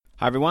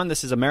Hi, everyone.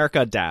 This is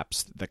America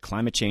Adapts, the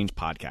climate change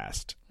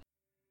podcast.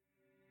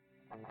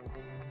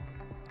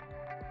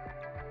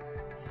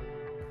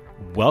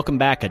 Welcome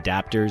back,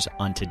 Adapters.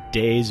 On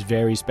today's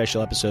very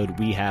special episode,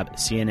 we have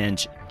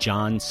CNN's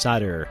John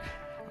Sutter.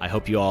 I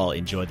hope you all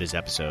enjoyed this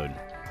episode.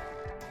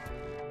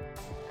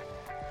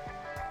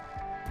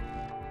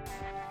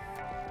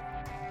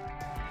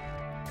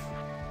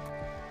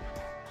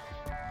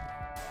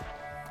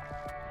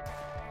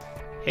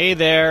 Hey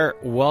there,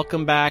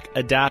 welcome back,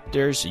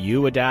 Adapters.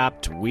 You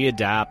adapt, we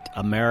adapt,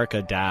 America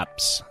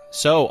adapts.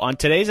 So on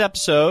today's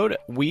episode,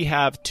 we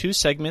have two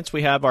segments.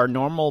 We have our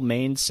normal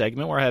main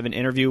segment where I have an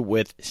interview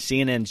with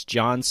CNN's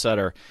John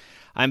Sutter.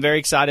 I'm very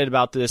excited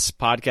about this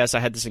podcast. I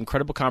had this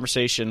incredible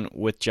conversation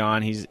with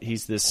John.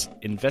 He's this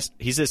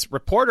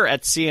reporter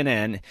at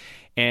CNN,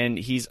 and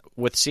he's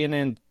with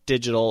CNN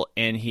Digital,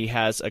 and he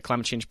has a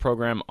climate change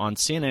program on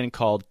CNN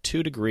called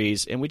 2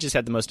 Degrees, and we just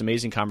had the most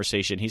amazing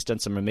conversation. He's done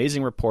some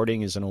amazing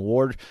reporting. He's an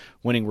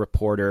award-winning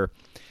reporter.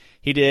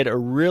 He did a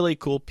really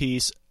cool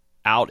piece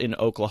out in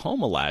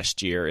Oklahoma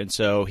last year, and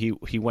so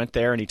he went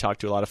there and he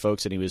talked to a lot of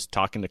folks, and he was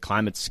talking to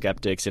climate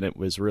skeptics, and it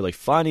was really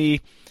funny.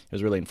 It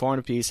was a really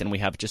informative piece, and we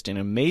have just an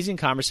amazing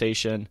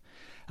conversation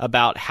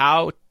about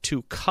how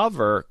to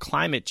cover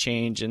climate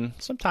change, and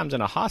sometimes in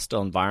a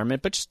hostile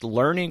environment, but just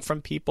learning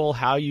from people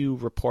how you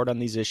report on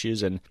these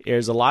issues. And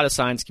there's a lot of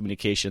science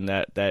communication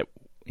that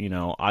you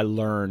know I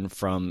learned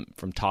from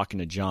talking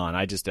to John.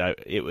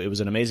 It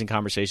was an amazing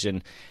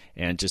conversation,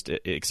 and just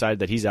excited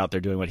that he's out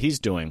there doing what he's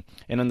doing.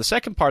 And in the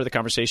second part of the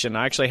conversation,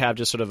 I actually have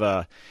just sort of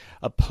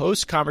a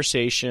post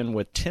conversation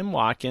with Tim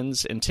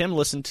Watkins, and Tim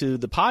listened to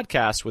the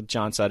podcast with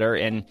John Sutter,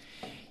 and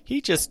he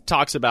just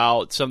talks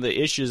about some of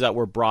the issues that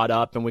were brought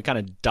up, and we kind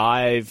of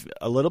dive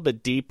a little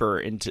bit deeper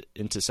into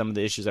some of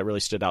the issues that really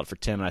stood out for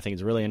Tim. And I think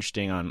it's really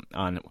interesting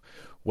on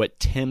what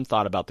Tim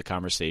thought about the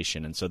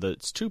conversation. And so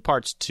there's two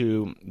parts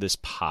to this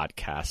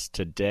podcast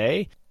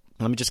today.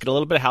 Let me just get a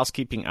little bit of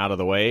housekeeping out of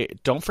the way.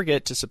 Don't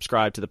forget to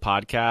subscribe to the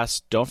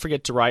podcast. Don't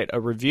forget to write a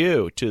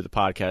review to the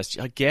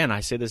podcast. Again, I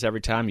say this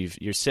every time.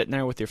 You're sitting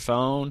there with your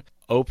phone,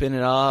 open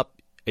it up.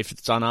 If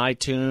it's on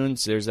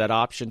iTunes, there's that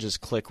option.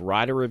 Just click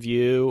write a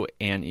review.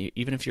 And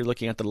even if you're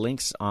looking at the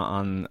links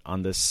on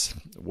this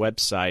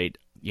website,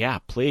 yeah,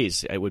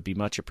 please, it would be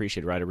much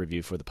appreciated. Write a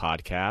review for the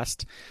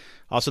podcast.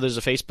 Also, there's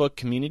a Facebook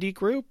community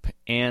group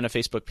and a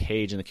Facebook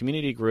page. In the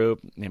community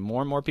group, and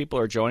more people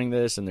are joining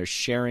this, and they're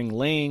sharing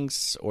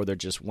links, or they're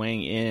just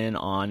weighing in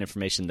on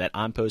information that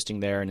I'm posting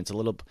there, and it's a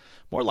little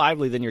more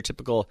lively than your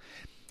typical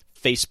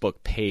Facebook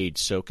page.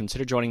 So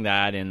consider joining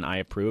that, and I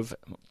approve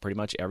pretty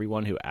much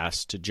everyone who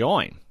asks to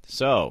join.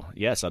 So,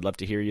 yes, I'd love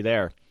to hear you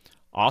there.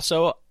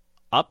 Also,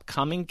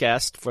 upcoming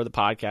guest for the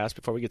podcast,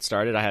 before we get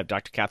started, I have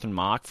Dr. Catherine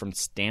Mock from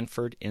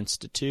Stanford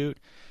Institute.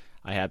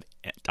 I have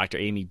Dr.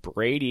 Amy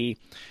Brady,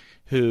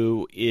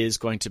 who is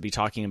going to be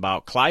talking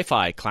about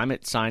CLI-FI,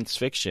 climate science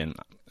fiction.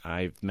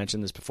 I've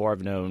mentioned this before.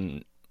 I've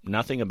known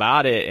nothing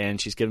about it,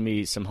 and she's given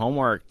me some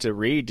homework to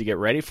read to get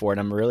ready for it.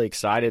 I'm really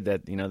excited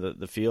that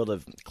the field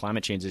of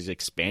climate change is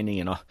expanding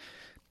in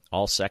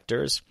all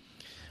sectors.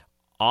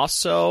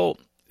 Also,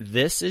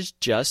 this is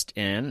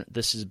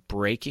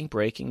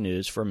breaking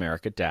news for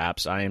America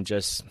Adapts. I am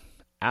just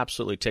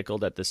absolutely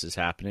tickled that this is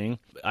happening.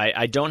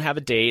 I don't have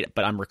a date,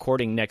 but I'm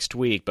recording next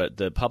week, but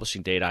the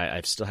publishing date,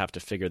 I still have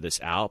to figure this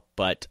out.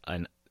 But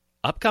an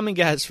upcoming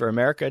guest for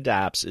America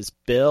Adapts is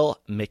Bill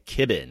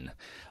McKibben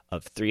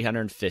of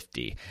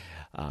 350.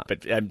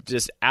 But I'm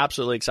just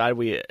absolutely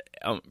excited.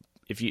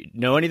 If you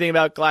know anything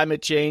about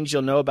climate change,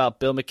 you'll know about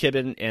Bill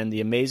McKibben and the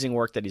amazing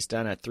work that he's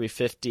done at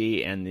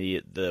 350, and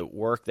the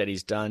work that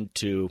he's done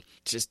to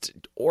just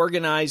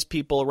organize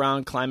people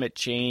around climate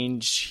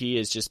change. He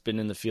has just been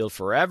in the field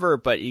forever,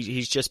 but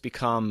he's just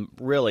become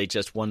really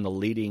just one of the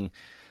leading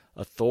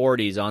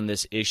authorities on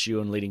this issue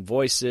and leading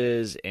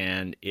voices,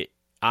 and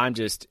I'm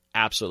just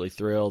absolutely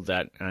thrilled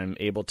that I'm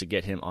able to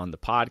get him on the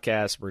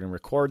podcast. We're going to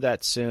record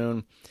that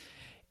soon.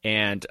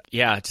 And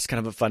yeah, just kind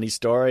of a funny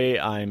story.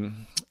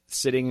 I'm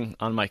sitting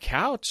on my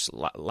couch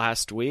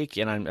last week,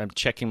 and I'm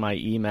checking my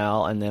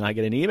email, and then I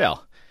get an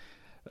email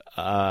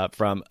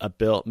from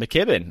Bill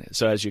McKibben.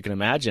 So as you can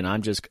imagine,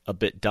 I'm just a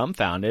bit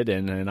dumbfounded,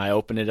 and I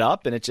open it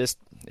up, and it's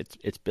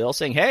Bill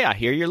saying, "Hey, I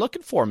hear you're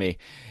looking for me."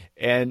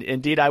 And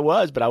indeed I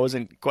was, but I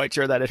wasn't quite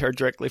sure that I'd heard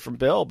directly from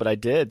Bill, but I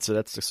did. So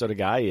that's the sort of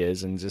guy he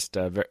is, and just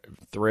very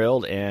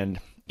thrilled. And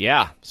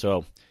yeah,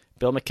 so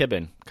Bill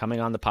McKibben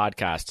coming on the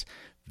podcast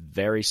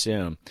very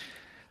soon.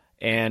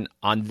 And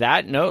on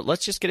that note,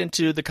 let's just get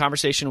into the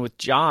conversation with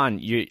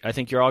John. I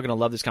think you're all going to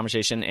love this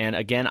conversation. And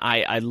again,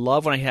 I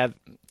love when I have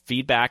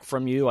feedback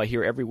from you. I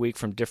hear every week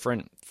from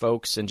different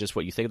folks and just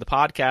what you think of the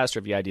podcast, or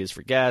if you have ideas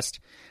for guests.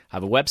 I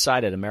have a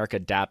website at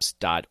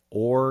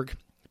americaadapts.org.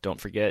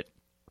 Don't forget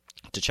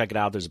to check it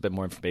out. There's a bit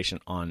more information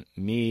on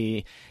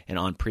me and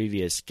on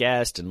previous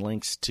guests and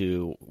links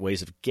to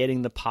ways of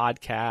getting the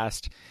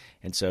podcast.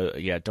 And so,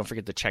 yeah, don't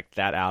forget to check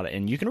that out.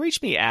 And you can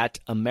reach me at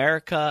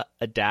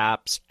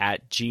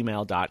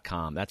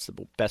americaadapts@gmail.com. That's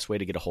the best way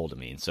to get a hold of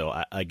me. And so,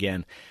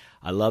 again,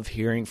 I love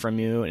hearing from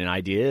you and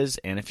ideas.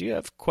 And if you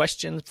have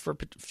questions for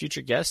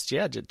future guests,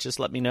 just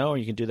let me know, or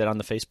you can do that on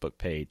the Facebook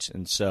page.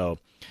 And so,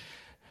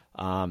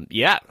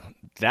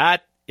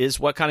 that is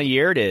what kind of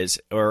year it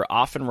is. We're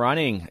off and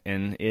running,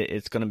 and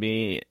it's going to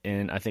be,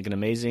 I think, an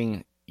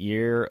amazing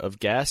year of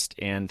guests.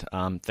 And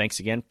thanks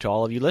again to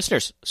all of you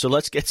listeners. So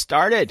let's get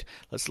started.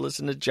 Let's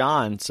listen to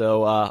John.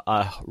 So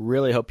I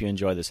really hope you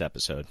enjoy this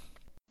episode.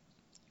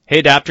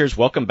 Hey, Adapters.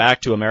 Welcome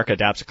back to America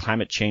Adapts, a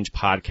climate change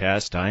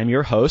podcast. I am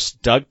your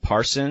host, Doug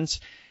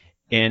Parsons.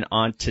 And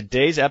on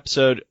today's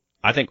episode,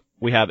 I think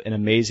we have an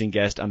amazing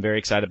guest. I'm very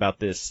excited about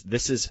this.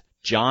 This is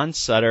John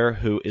Sutter,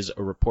 who is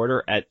a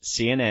reporter at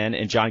CNN.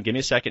 And John, give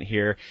me a second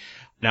here.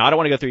 Now, I don't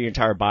want to go through your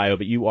entire bio,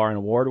 but you are an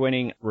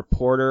award-winning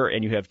reporter,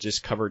 and you have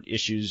just covered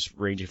issues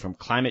ranging from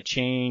climate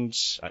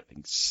change, I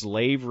think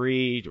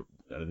slavery,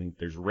 I think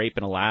there's rape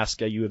in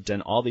Alaska. You have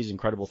done all these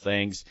incredible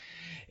things,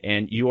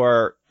 and you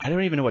are, I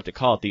don't even know what to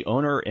call it, the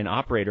owner and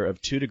operator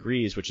of 2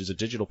 Degrees, which is a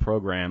digital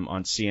program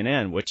on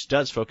CNN, which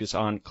does focus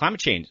on climate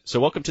change. So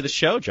welcome to the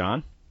show,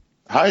 John.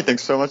 Hi,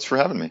 thanks so much for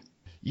having me.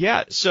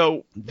 Yeah,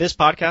 so this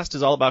podcast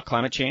is all about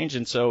climate change,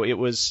 and so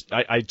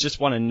I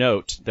just want to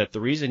note that the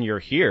reason you're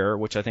here,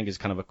 which I think is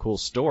kind of a cool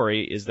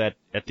story, is that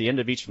at the end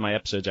of each of my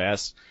episodes, I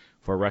ask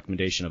for a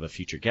recommendation of a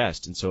future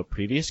guest. And so a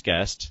previous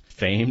guest,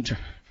 famed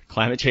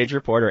climate change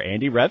reporter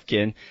Andy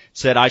Revkin,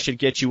 said I should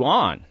get you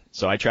on.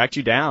 So I tracked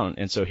you down,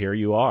 and so here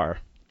you are.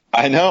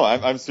 I know.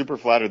 I'm super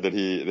flattered that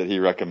he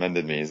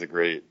recommended me. He's a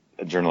great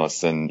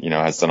journalist and,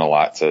 has done a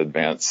lot to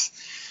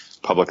advance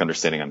public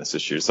understanding on this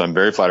issue. So I'm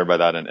very flattered by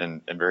that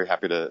and very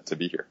happy to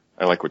be here.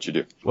 I like what you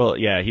do. Well,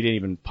 yeah, he didn't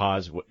even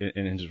pause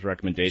in his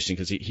recommendation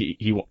because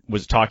he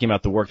was talking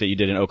about the work that you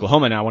did in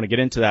Oklahoma. And I want to get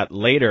into that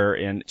later.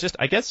 And just,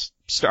 I guess,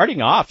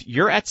 starting off,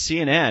 you're at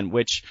CNN,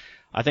 which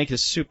I think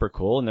is super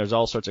cool. And there's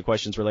all sorts of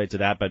questions related to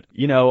that. But,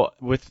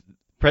 with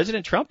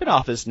President Trump in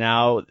office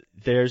now,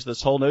 there's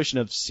this whole notion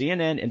of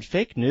CNN and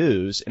fake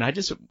news. And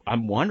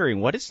I'm wondering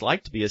what it's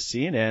like to be a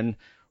CNN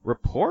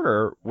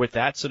reporter with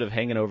that sort of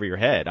hanging over your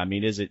head. I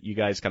mean, is it you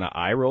guys kind of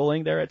eye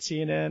rolling there at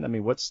CNN? I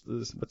mean, what's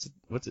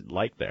it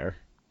like there?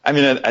 I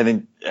mean, I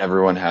think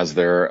everyone has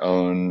their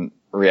own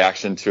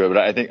reaction to it, but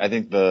I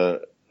think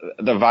the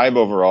vibe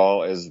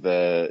overall is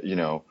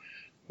that,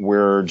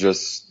 we're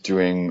just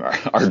doing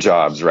our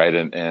jobs, right?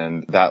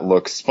 And that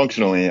looks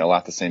functionally a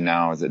lot the same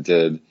now as it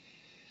did,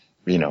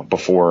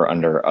 before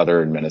under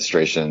other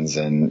administrations,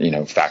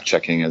 and, fact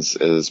checking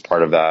is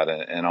part of that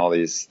and all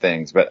these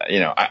things. But,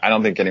 I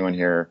don't think anyone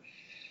here,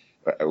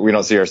 we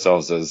don't see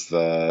ourselves as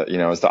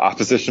as the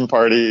opposition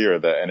party or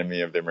the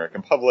enemy of the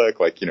American public.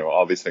 Like,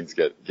 all these things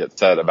get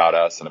said about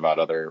us and about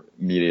other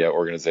media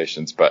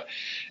organizations. But,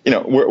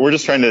 we're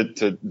just trying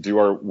to do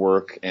our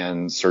work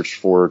and search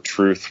for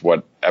truth,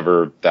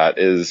 whatever that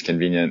is,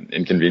 convenient,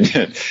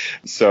 inconvenient.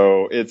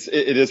 So it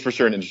is for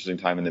sure an interesting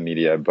time in the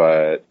media,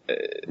 but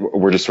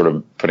we're just sort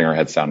of putting our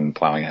heads down and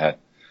plowing ahead.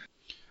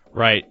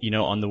 Right.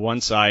 On the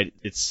one side,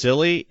 it's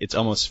silly, it's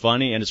almost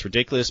funny, and it's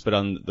ridiculous. But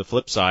on the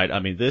flip side, I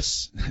mean,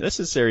 this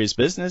is serious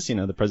business.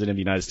 The President of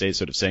the United States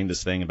sort of saying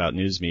this thing about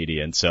news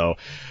media. And so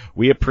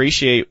we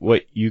appreciate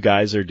what you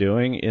guys are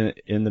doing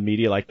in the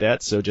media like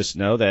that. So just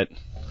know that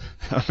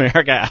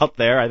America out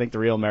there, I think the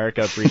real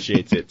America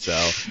appreciates it. So.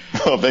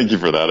 Well, thank you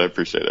for that. I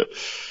appreciate it.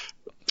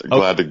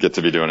 Glad to get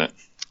to be doing it.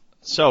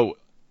 So,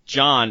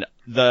 John,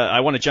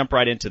 I want to jump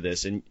right into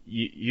this, and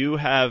you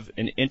have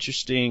an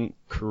interesting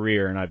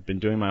career, and I've been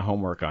doing my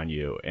homework on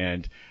you,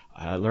 and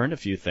I learned a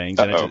few things.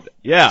 And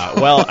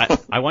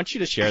I want you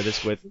to share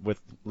this with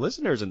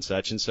listeners and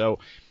such. And so,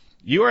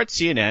 you are at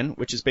CNN,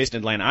 which is based in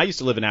Atlanta. I used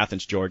to live in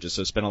Athens, Georgia,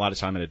 so spent a lot of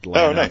time in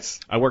Atlanta. Oh, nice.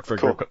 I worked for a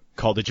group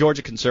called the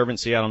Georgia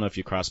Conservancy. I don't know if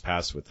you crossed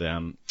paths with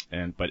them,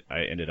 but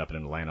I ended up in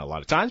Atlanta a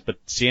lot of times.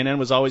 But CNN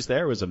was always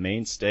there. It was a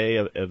mainstay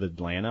of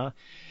Atlanta.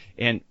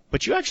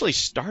 But you actually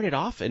started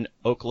off in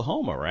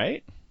Oklahoma,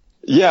 right?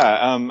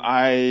 Yeah.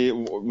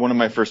 One of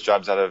my first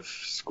jobs out of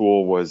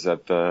school was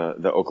at the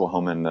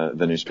Oklahoman,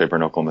 the newspaper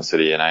in Oklahoma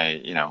City. And I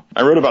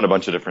wrote about a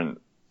bunch of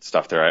different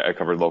stuff there. I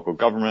covered local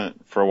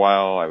government for a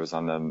while. I was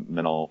on the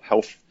mental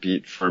health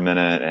beat for a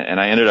minute, and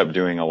I ended up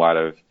doing a lot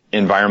of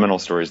environmental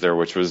stories there,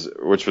 which was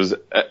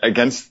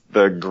against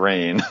the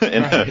grain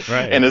in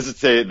a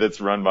state that's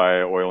run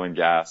by oil and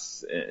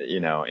gas,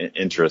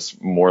 interests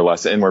more or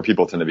less, and where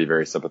people tend to be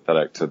very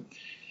sympathetic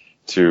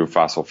to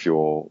fossil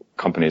fuel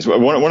companies.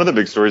 One of the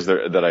big stories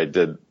that I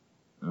did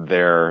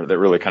there that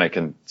really kind of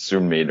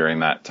consumed me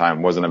during that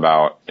time wasn't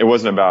about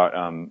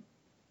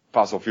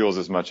fossil fuels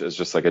as much as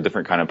just like a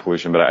different kind of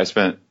pollution. But I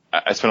spent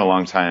a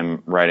long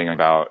time writing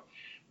about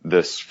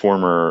this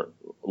former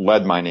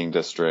lead mining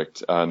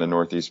district in the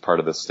northeast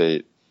part of the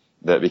state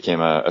that became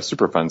a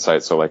Superfund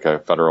site, so like a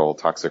federal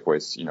toxic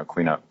waste,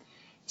 cleanup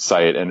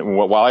site. And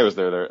while I was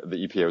there,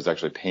 the EPA was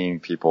actually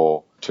paying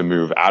people to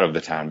move out of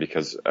the town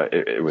because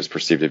it was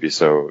perceived to be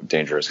so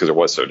dangerous, because it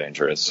was so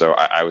dangerous. So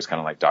I was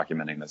kind of like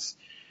documenting this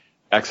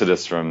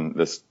exodus from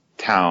this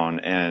town.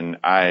 And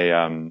I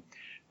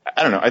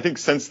don't know. I think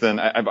since then,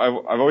 I've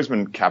always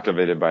been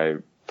captivated by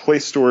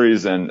place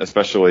stories, and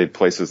especially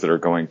places that are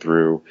going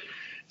through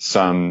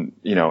some,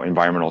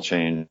 environmental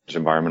change,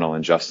 environmental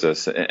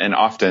injustice. And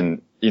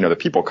often, the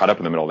people caught up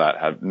in the middle of that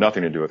have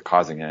nothing to do with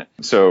causing it.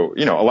 So,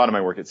 a lot of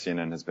my work at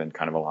CNN has been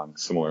kind of along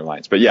similar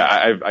lines. But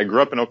yeah, I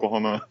grew up in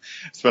Oklahoma,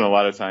 spent a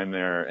lot of time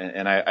there.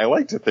 And I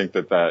like to think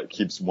that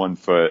keeps one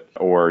foot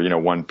or,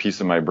 one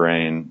piece of my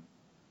brain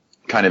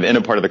kind of in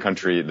a part of the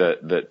country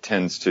that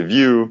tends to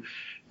view,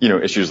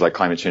 issues like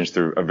climate change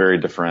through a very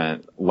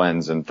different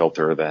lens and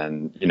filter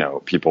than,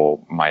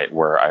 people might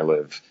where I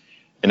live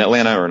in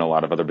Atlanta or in a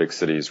lot of other big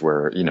cities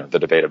where, the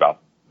debate about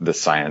the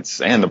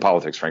science and the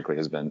politics, frankly,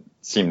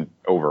 seemed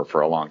over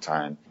for a long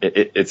time.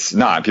 It's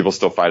not. People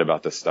still fight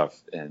about this stuff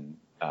in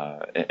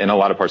a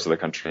lot of parts of the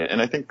country. And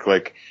I think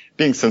like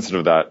being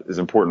sensitive to that is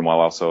important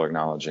while also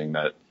acknowledging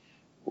that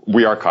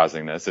we are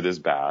causing this. It is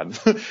bad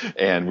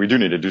and we do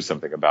need to do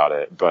something about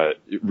it. But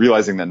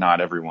realizing that not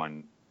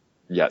everyone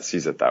yet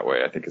sees it that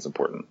way, I think is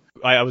important.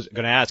 I was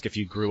going to ask if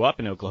you grew up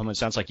in Oklahoma. It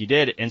sounds like you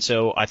did. And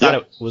so I thought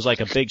it was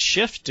like a big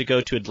shift to go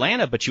to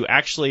Atlanta, but you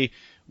actually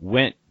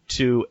went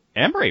to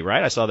Emory,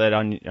 right? I saw that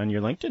on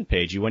your LinkedIn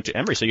page. You went to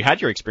Emory. So you had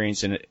your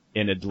experience in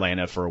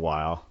Atlanta for a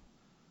while.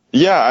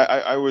 Yeah,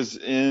 I was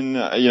in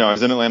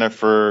Atlanta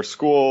for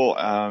school.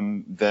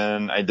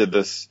 Then I did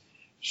this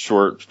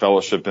short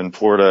fellowship in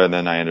Florida, and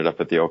then I ended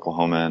up at the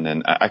Oklahoma. And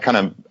then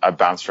I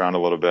bounced around a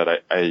little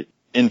bit. I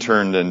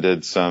interned and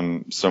did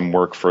some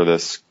work for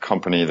this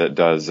company that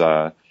does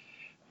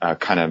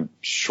kind of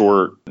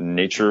short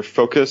nature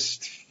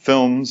focused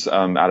films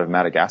out of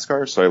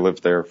Madagascar. So I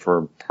lived there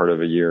for part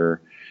of a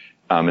year,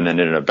 and then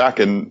ended up back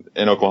in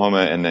Oklahoma,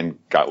 and then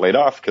got laid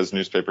off because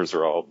newspapers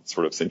are all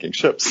sort of sinking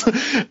ships.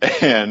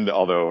 And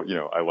although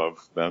I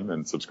love them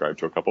and subscribe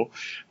to a couple,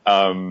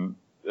 and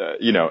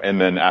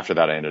then after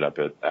that I ended up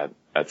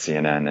at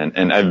CNN,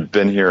 and I've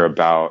been here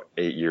about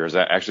 8 years.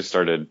 I actually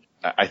started,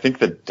 I think,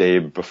 the day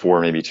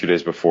before, maybe 2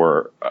 days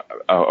before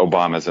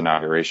Obama's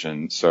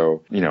inauguration.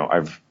 So,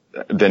 I've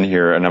been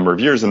here a number of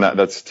years, and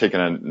that's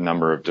taken a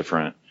number of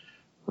different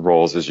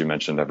roles. As you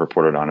mentioned, I've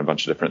reported on a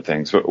bunch of different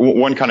things. But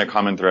one kind of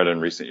common thread in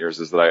recent years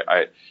is that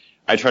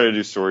I try to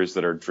do stories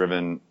that are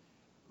driven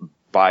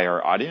by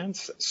our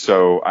audience.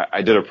 So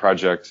I did a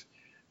project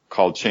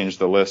called Change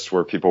the List,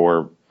 where people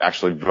were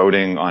actually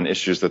voting on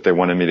issues that they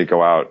wanted me to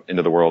go out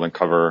into the world and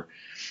cover.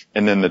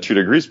 And then the 2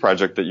 Degrees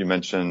project that you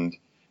mentioned,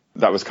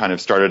 that was kind of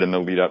started in the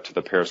lead up to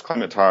the Paris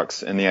climate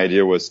talks. And the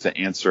idea was to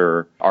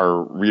answer our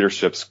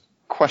readership's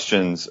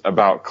questions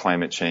about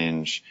climate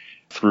change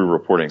through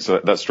reporting. So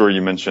that story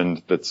you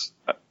mentioned that's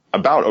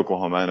about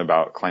Oklahoma and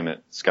about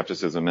climate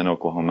skepticism in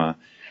Oklahoma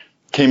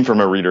came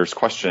from a reader's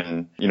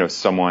question,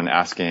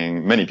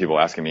 many people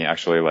asking me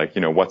actually, like,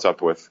 what's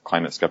up with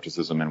climate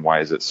skepticism and why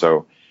is it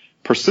so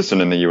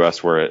persistent in the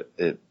U.S. where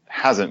it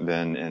hasn't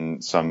been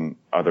in some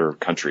other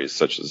countries,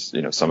 such as,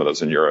 some of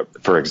those in Europe,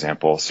 for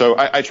example. So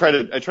I try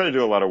to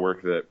do a lot of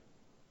work that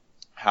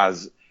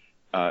has,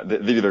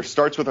 that either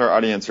starts with our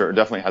audience or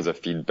definitely has a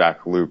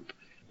feedback loop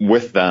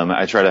with them.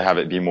 I try to have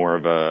it be more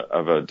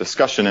of a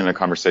discussion and a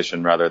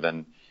conversation rather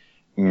than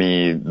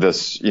me,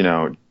 this,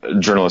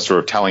 journalist sort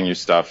of telling you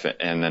stuff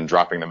and then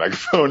dropping the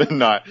megaphone and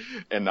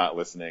not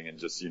listening and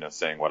just,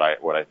 saying what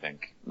I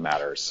think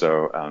matters.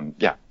 So,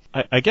 yeah.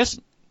 I guess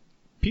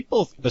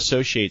people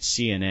associate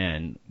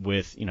CNN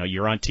with,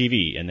 you're on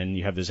TV and then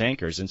you have those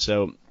anchors. And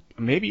so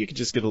maybe you could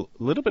just get a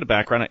little bit of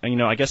background.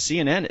 I guess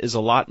CNN is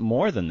a lot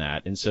more than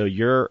that. And so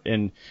you're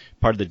in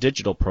part of the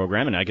digital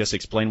program, and I guess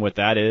explain what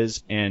that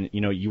is. And,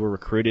 you were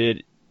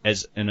recruited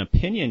as an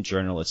opinion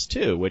journalist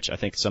too, which I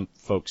think some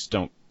folks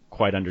don't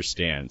quite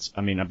understand.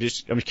 I'm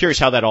curious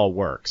how that all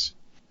works.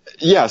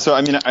 Yeah. So,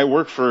 I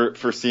work for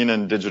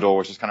CNN Digital,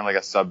 which is kind of like a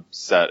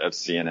subset of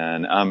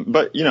CNN.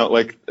 But,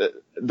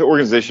 the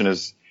organization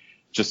is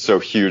just so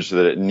huge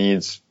that it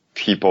needs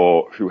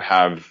people who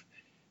have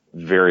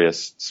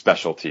various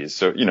specialties.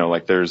 So,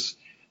 there's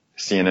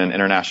CNN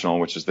International,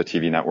 which is the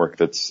TV network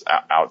that's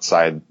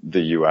outside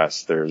the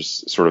U.S.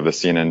 There's sort of the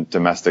CNN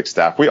domestic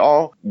staff. We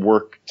all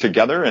work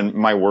together, and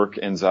my work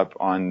ends up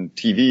on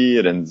TV.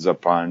 It ends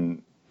up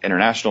on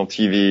international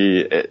TV.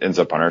 It ends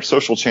up on our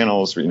social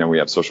channels. We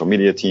have social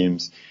media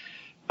teams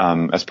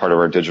as part of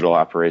our digital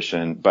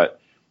operation. But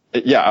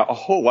a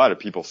whole lot of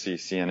people see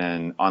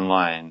CNN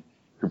online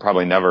who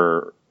probably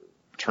never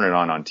turn it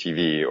on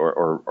TV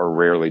or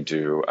rarely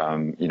do,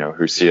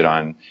 who see it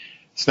on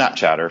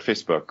Snapchat or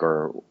Facebook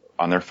or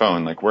on their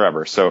phone, like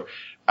wherever. So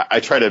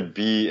I try to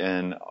be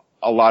in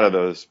a lot of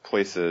those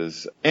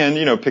places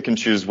and, pick and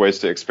choose ways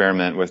to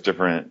experiment with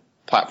different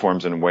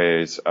platforms and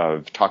ways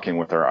of talking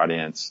with our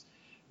audience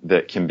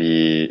that can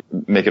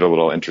make it a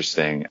little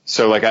interesting.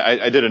 So like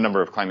I did a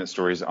number of climate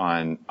stories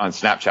on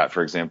Snapchat,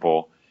 for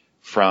example,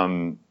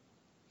 from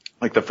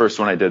like the first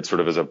one I did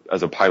sort of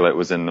as a pilot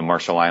was in the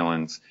Marshall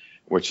Islands,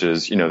 which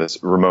is,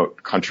 this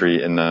remote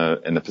country in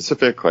the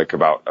Pacific, like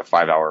about a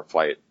 5-hour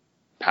flight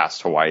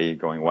past Hawaii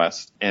going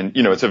west. And,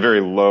 it's a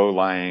very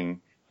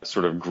low-lying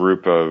sort of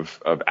group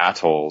of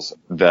atolls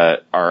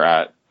that are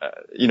at,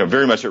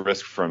 very much at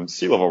risk from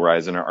sea level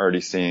rise and are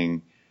already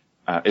seeing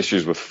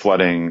issues with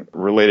flooding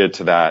related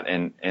to that.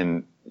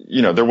 And,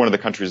 they're one of the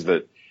countries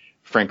that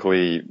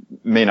frankly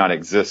may not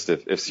exist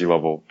if sea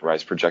level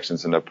rise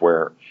projections end up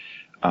where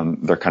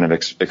they're kind of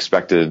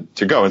expected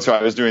to go. And so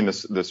I was doing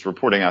this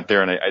reporting out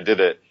there, and I did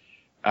it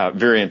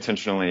very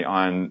intentionally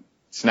on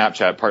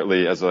Snapchat,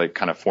 partly as a like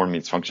kind of form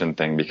meets function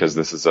thing, because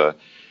this is a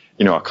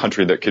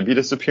country that could be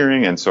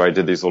disappearing. And so I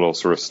did these little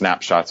sort of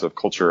snapshots of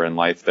culture and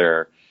life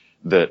there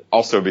that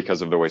also,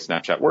 because of the way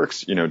Snapchat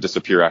works,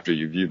 disappear after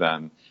you view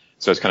them.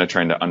 So I was kind of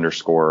trying to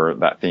underscore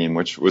that theme,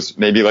 which was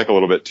maybe like a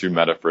little bit too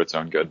meta for its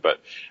own good. But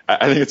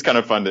I think it's kind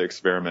of fun to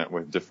experiment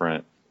with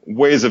different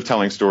ways of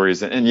telling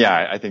stories. And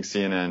yeah, I think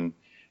CNN,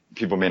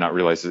 people may not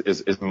realize,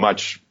 is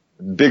much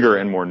bigger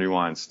and more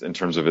nuanced in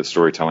terms of its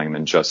storytelling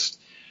than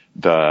just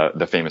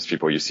the famous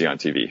people you see on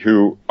TV,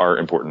 who are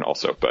important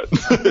also, but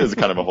it's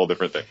kind of a whole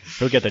different thing.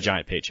 Who get the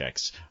giant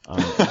paychecks.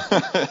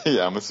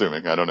 Yeah, I'm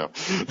assuming. I don't know.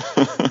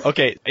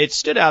 Okay. It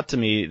stood out to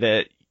me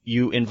that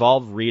you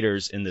involve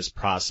readers in this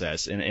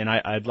process, and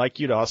I'd like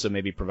you to also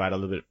maybe provide a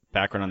little bit of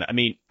background on that. I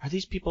mean, are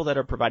these people that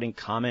are providing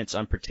comments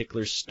on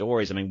particular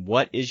stories? I mean,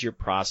 what is your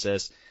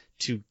process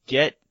to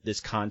get this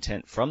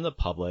content from the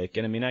public?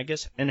 And I mean, I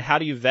guess, and how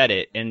do you vet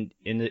it? And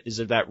is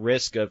there that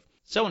risk of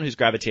someone who's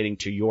gravitating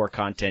to your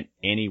content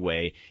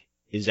anyway?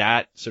 Is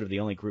that sort of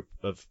the only group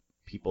of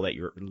people that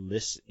you're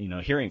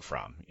hearing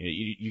from?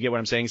 You get what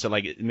I'm saying? So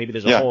like maybe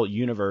there's a whole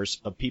universe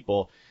of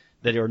people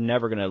that are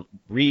never going to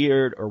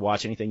read or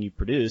watch anything you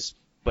produce,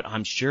 but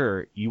I'm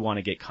sure you want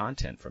to get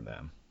content from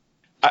them.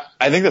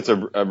 I think that's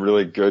a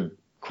really good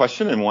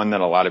question, and one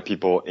that a lot of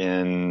people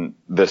in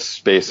this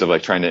space of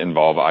like trying to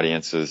involve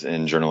audiences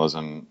in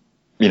journalism,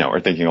 are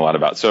thinking a lot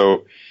about.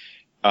 So,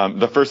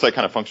 the first like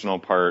kind of functional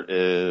part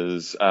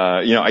is,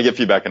 I get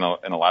feedback in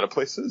a lot of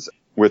places.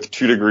 With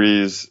 2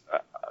 Degrees,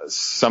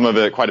 some of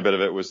it, quite a bit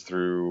of it was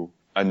through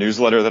a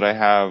newsletter that I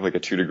have, like a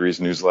 2 Degrees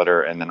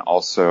newsletter, and then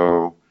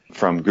also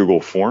from Google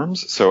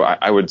Forms. So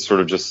I would sort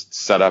of just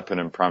set up an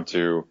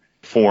impromptu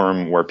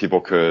form where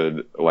people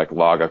could like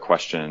log a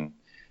question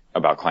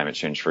about climate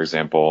change, for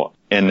example.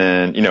 And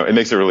then, it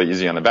makes it really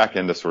easy on the back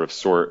end to sort of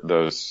sort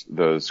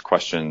those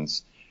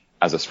questions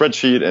as a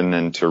spreadsheet, and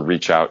then to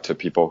reach out to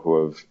people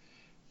who have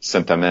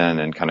sent them in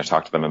and kind of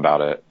talk to them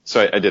about it.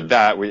 So I did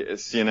that.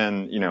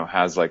 CNN,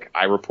 has like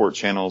iReport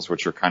channels,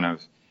 which are kind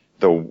of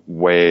the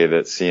way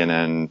that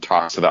CNN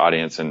talks to the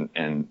audience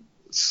and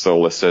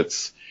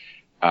solicits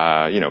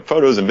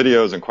photos and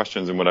videos and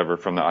questions and whatever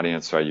from the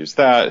audience. So I use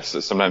that. So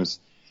sometimes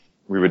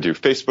we would do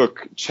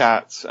Facebook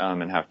chats,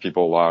 and have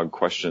people log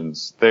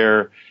questions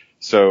there.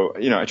 So,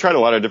 I tried a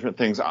lot of different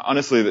things.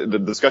 Honestly, the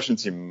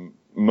discussions seemed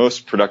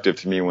most productive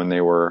to me when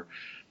they were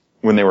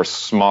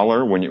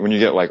smaller, when you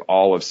get like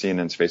all of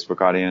CNN's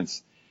Facebook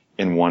audience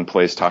in one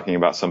place talking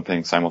about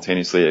something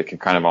simultaneously. It can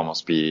kind of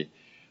almost be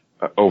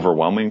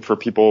overwhelming for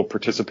people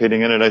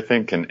participating in it, I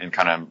think, and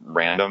kind of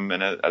random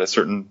at a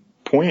certain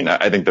point.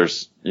 I think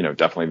there's,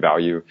 definitely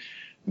value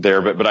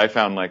there. But I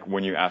found like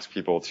when you ask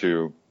people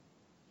to,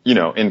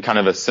 in kind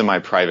of a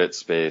semi-private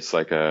space,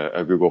 like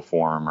a Google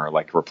form or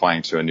like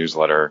replying to a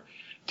newsletter,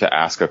 to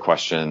ask a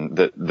question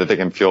that they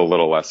can feel a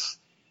little less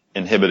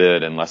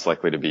inhibited and less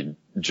likely to be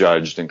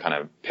judged and kind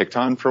of picked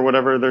on for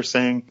whatever they're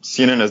saying.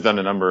 CNN has done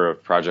a number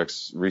of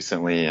projects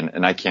recently,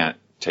 and I can't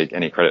take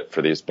any credit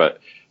for these, but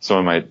some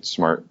of my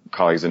smart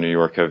colleagues in New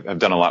York have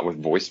done a lot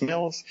with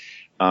voicemails.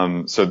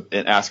 So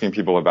in asking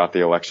people about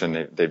the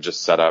election, they've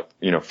just set up,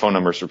 phone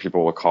numbers for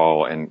people to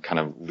call and kind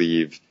of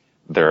leave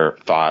their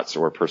thoughts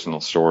or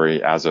personal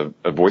story as a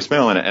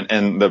voicemail.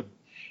 And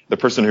the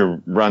person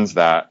who runs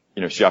that,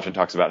 she often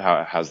talks about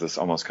how it has this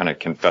almost kind of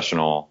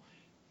confessional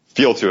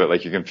feel to it.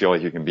 Like you can feel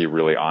like you can be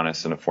really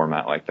honest in a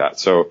format like that.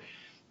 So,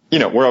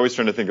 we're always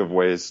trying to think of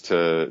ways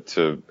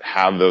to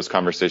have those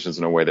conversations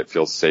in a way that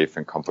feels safe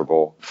and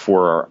comfortable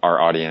for our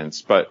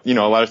audience. But, a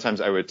lot of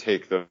times I would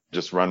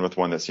just run with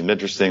one that seemed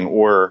interesting,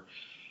 or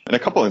in a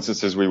couple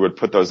instances, we would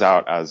put those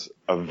out as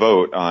a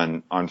vote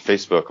on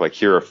Facebook. Like,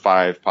 here are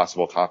 5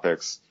 possible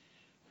topics,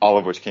 all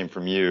of which came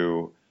from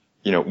you.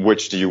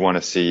 Which do you want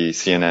to see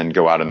CNN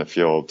go out in the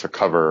field to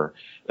cover?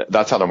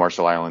 That's how the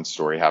Marshall Islands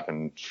story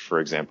happened. For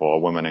example, a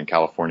woman in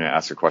California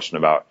asked a question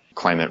about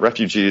climate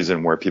refugees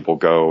and where people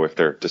go if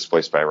they're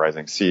displaced by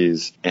rising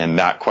seas. And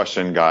that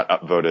question got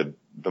upvoted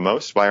the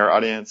most by our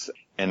audience.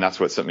 And that's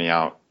what sent me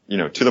out,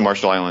 to the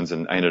Marshall Islands.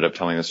 And I ended up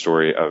telling the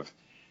story of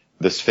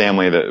this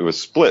family that was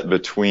split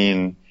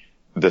between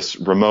this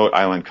remote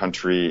island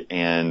country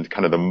and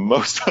kind of the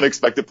most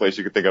unexpected place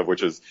you could think of,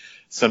 which is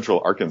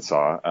central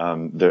Arkansas.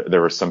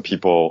 There were some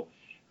people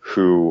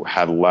who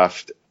had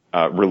left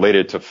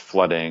related to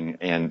flooding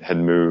and had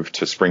moved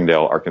to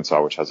Springdale,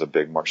 Arkansas, which has a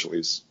big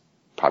Marshallese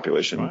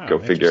population. Wow, go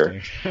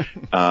figure.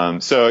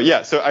 So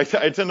I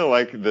tend to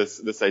like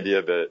this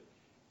idea that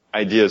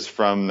ideas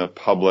from the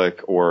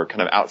public or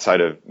kind of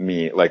outside of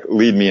me, like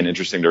lead me in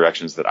interesting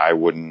directions that I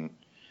wouldn't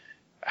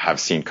have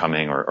seen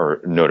coming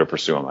or know to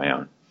pursue on my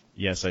own.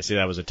 Yes, I see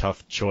that was a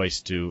tough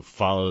choice to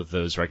follow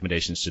those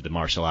recommendations to the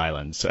Marshall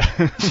Islands.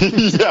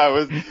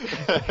 Yeah,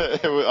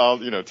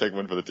 I'll take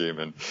one for the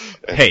team.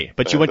 Hey,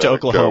 but you went to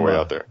Oklahoma, go way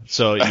out there.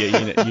 So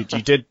you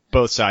did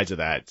both sides of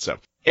that. So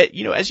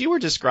As you were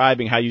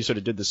describing how you sort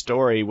of did the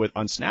story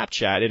on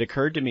Snapchat, it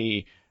occurred to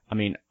me, I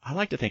mean, I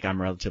like to think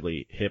I'm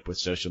relatively hip with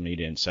social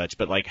media and such,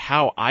 but like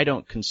how I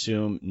don't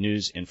consume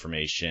news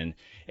information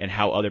and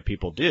how other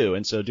people do.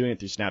 And so doing it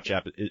through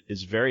Snapchat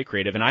is very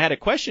creative. And I had a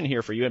question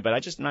here for you, but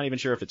I'm just not even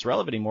sure if it's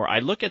relevant anymore. I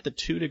look at the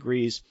 2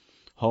 Degrees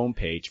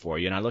homepage for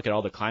you, and I look at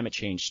all the climate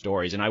change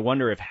stories, and I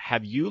wonder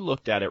have you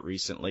looked at it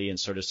recently and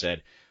sort of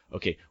said,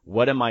 okay,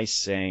 what am I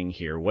saying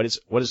here? What is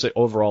the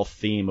overall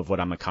theme of what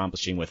I'm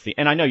accomplishing with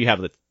and I know you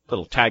have the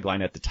little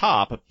tagline at the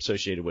top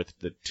associated with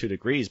the 2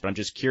 Degrees, but I'm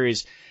just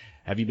curious,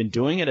 have you been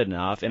doing it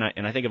enough? And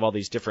I think of all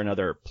these different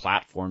other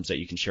platforms that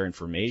you can share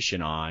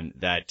information on.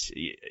 That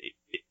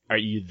are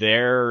you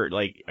there?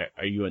 Like,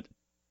 are you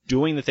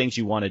doing the things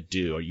you want to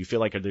do? Or you feel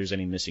like there's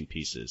any missing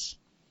pieces?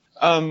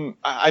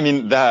 I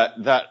mean,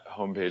 that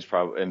homepage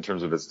probably in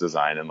terms of its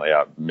design and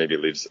layout maybe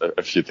leaves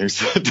a few things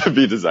to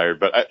be desired,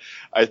 but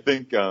I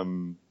think,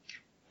 and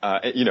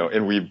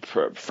we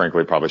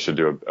frankly probably should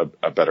do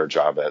a better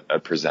job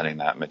at presenting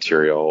that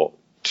material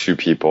to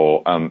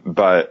people.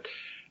 But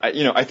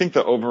I think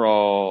the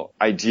overall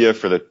idea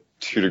for the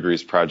 2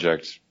 Degrees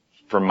project,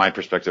 from my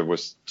perspective,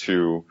 was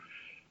to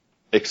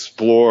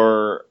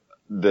explore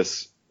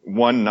this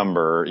one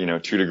number,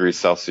 2 degrees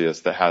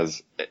Celsius, that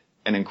has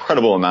an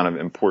incredible amount of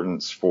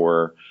importance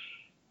for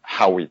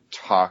how we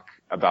talk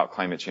about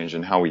climate change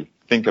and how we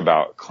think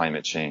about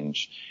climate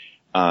change.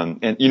 And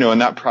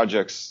that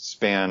project's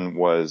span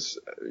was,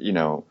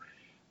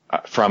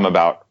 from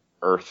about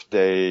Earth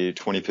Day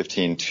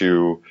 2015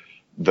 to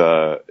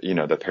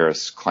the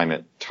Paris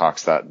climate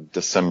talks that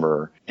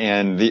December.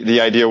 And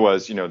the idea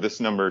was, this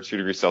number, 2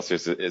 degrees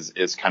Celsius,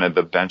 is kind of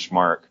the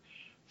benchmark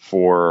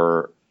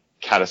for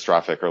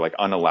catastrophic or like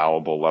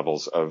unallowable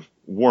levels of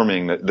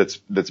warming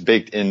that's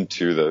baked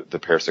into the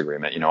Paris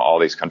Agreement. All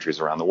these countries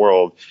around the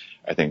world,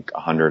 I think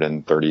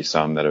 130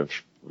 some that have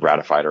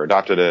ratified or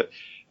adopted it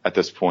at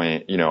this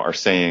point, are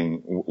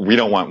saying we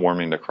don't want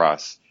warming to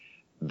cross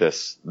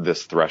this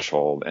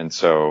threshold. And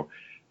so,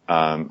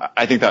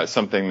 I think that's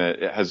something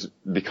that has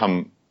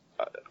become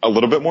a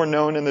little bit more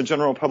known in the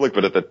general public,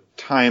 but at the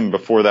time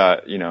before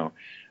that,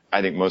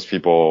 I think most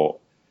people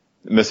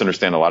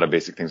misunderstand a lot of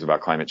basic things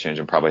about climate change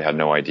and probably had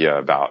no idea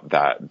about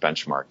that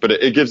benchmark. But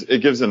it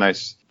gives a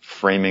nice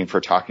framing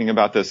for talking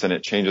about this, and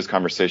it changes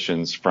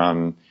conversations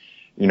from,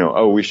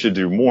 we should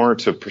do more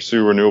to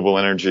pursue renewable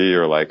energy,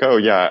 or like, oh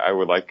yeah, I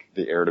would like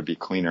the air to be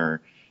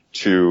cleaner,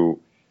 to,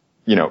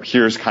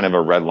 here's kind of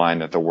a red line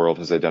that the world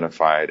has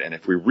identified. And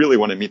if we really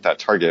want to meet that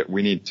target,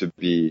 we need to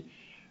be,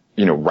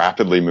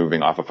 rapidly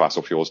moving off of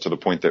fossil fuels to the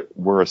point that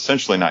we're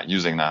essentially not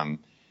using them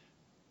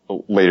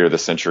later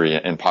this century,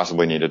 and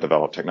possibly need to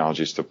develop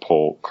technologies to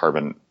pull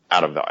carbon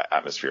out of the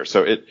atmosphere.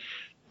 So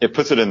it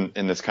puts it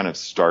in this kind of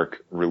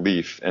stark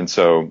relief. And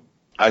so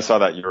I saw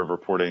that year of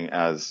reporting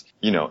as,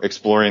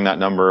 exploring that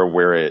number,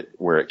 where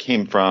it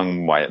came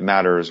from, why it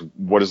matters,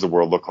 what does the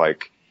world look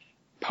like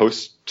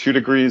post 2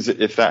 degrees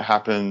if that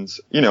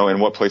happens,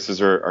 and what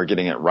places are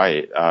getting it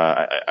right.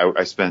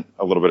 I spent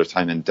a little bit of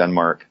time in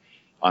Denmark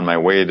on my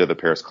way to the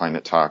Paris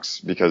climate talks,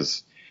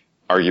 because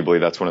arguably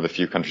that's one of the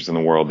few countries in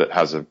the world that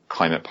has a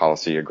climate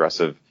policy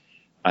aggressive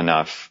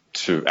enough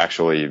to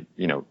actually,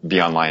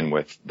 be online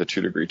with the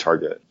 2 degree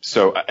target.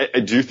 So I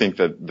do think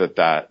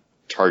that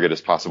target is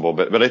possible,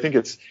 but I think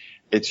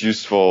it's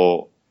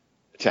useful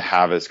to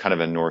have as kind of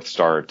a North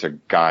Star to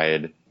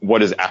guide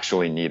what is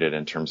actually needed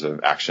in terms of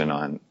action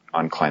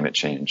on climate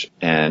change.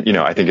 And,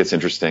 I think it's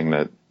interesting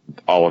that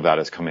all of that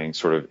is coming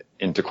sort of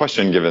into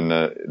question given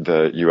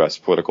the U.S.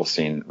 political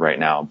scene right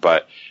now.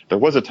 But there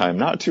was a time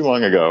not too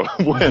long ago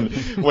when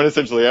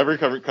essentially every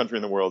country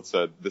in the world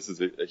said this is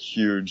a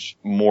huge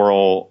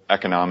moral,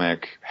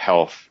 economic,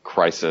 health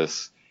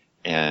crisis,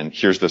 and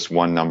here's this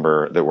one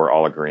number that we're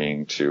all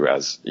agreeing to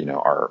as,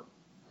 our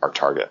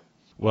target.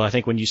 Well, I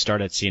think when you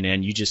start at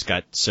CNN, you just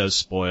got so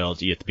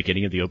spoiled at the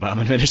beginning of the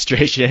Obama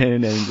administration,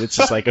 and it's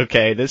just like,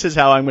 okay, this is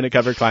how I'm going to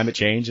cover climate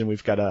change, and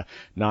we've got a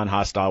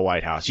non-hostile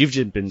White House. You've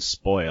just been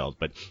spoiled.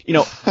 But,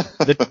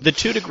 the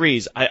 2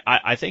 degrees,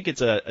 I think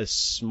it's a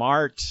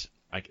smart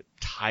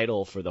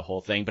title for the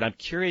whole thing, but I'm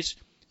curious,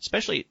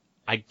 especially,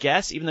 I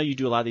guess, even though you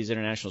do a lot of these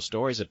international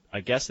stories, I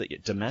guess the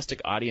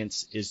domestic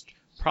audience is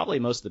probably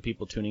most of the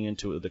people tuning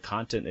into the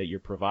content that you're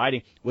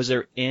providing. Was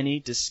there any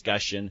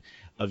discussion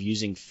of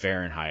using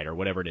Fahrenheit or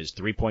whatever it is,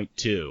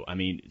 3.2? I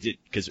mean,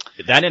 because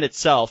that in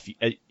itself,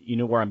 you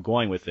know where I'm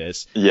going with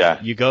this.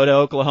 Yeah. You go to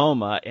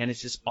Oklahoma, and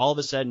it's just all of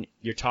a sudden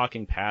you're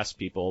talking past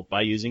people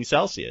by using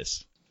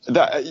Celsius.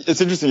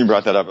 It's interesting you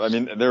brought that up. I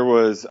mean, there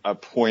was a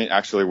point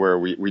actually where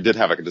we did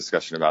have a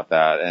discussion about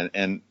that,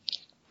 and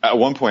at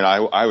one point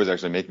I was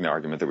actually making the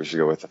argument that we should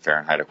go with the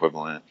Fahrenheit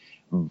equivalent.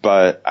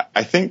 But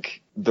I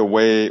think the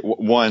way,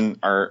 one,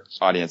 our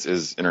audience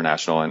is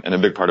international, and a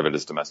big part of it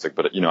is domestic,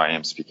 but, I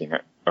am speaking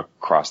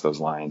across those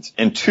lines.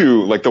 And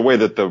two, like the way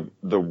that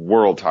the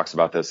world talks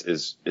about this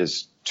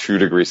is 2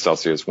 degrees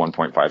Celsius,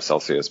 1.5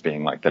 Celsius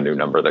being like the new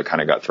number that kind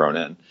of got thrown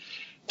in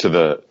to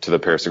the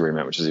Paris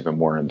Agreement, which is even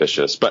more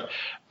ambitious. But,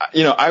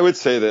 I would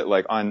say that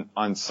like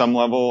on some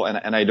level,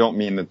 and I don't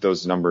mean that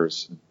those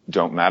numbers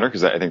don't matter,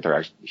 because I think they're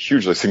actually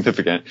hugely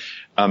significant.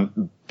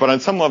 But on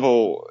some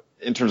level,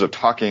 in terms of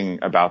talking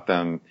about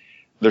them,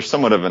 there's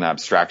somewhat of an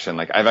abstraction.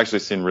 Like I've actually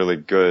seen really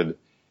good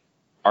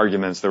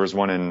arguments. There was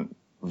one in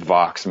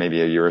Vox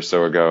maybe a year or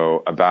so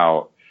ago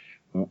about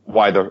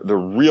why the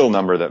real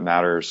number that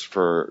matters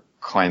for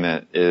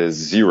climate is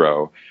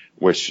 0,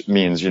 which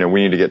means, we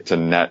need to get to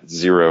net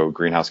zero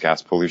greenhouse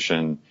gas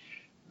pollution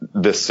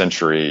this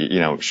century,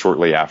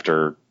 shortly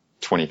after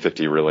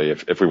 2050, really,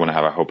 if we want to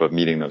have a hope of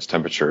meeting those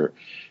temperature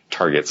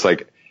targets.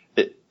 Like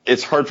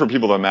it's hard for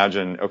people to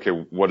imagine, okay,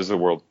 what does the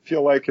world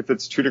feel like if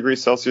it's 2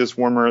 degrees Celsius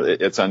warmer?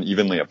 It's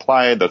unevenly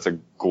applied. That's a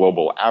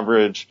global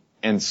average.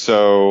 And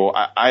so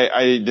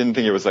I didn't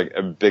think it was like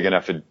a big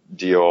enough a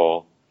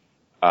deal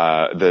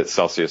that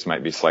Celsius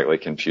might be slightly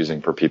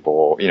confusing for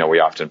people. We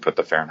often put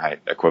the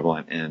Fahrenheit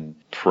equivalent in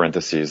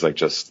parentheses, like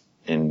just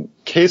in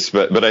case.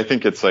 But I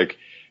think it's like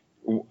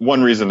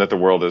one reason that the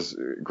world has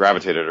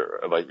gravitated,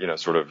 or like,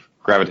 sort of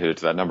gravitated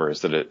to that number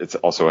is that it's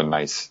also a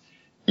nice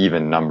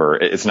even number.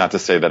 It's not to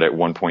say that at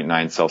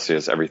 1.9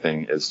 Celsius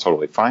everything is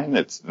totally fine.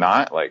 It's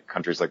not. Like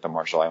countries like the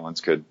Marshall Islands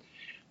could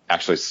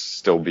actually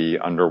still be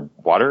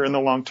underwater in the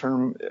long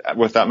term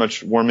with that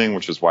much warming,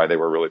 which is why they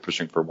were really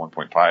pushing for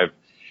 1.5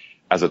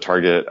 as a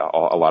target.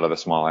 A lot of the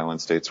small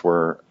island states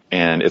were.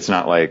 And it's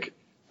not like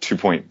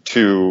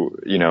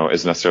 2.2,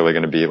 is necessarily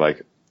going to be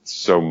like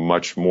so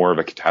much more of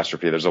a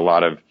catastrophe. There's a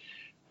lot of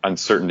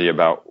uncertainty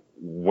about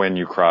when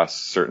you cross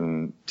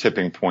certain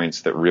tipping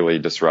points that really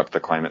disrupt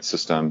the climate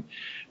system.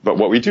 But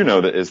what we do know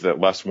is that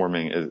less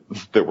warming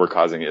that we're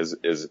causing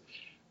is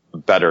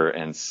better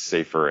and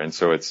safer. And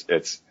so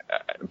it's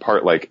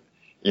part like,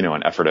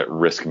 an effort at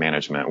risk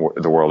management.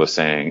 The world is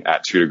saying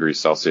at 2 degrees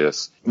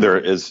Celsius, there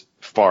is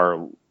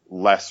far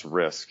less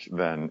risk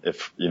than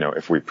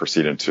if we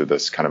proceed into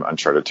this kind of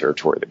uncharted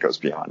territory that goes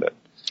beyond it.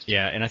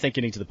 Yeah. And I think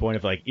getting to the point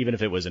of like, even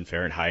if it was in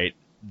Fahrenheit,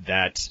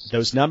 that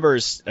those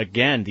numbers,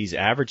 again, these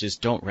averages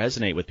don't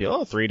resonate with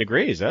people. 3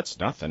 degrees, that's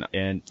nothing.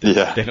 And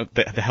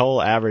the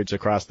whole average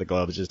across the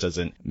globe just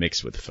doesn't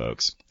mix with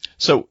folks.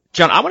 So,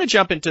 John, I want to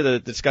jump into the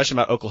discussion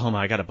about Oklahoma.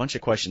 I got a bunch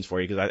of questions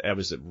for you because I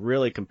was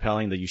really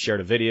compelling that you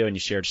shared a video and you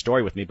shared a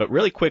story with me. But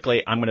really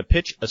quickly, I'm going to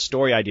pitch a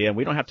story idea, and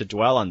we don't have to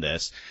dwell on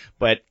this.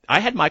 But I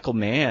had Michael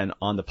Mann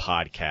on the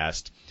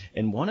podcast,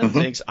 and one of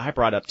the things I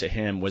brought up to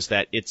him was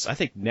that I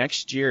think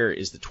next year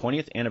is the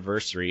 20th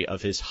anniversary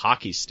of his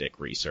hockey stick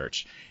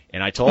research.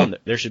 And I told him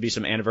that there should be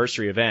some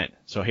anniversary event.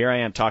 So here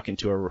I am talking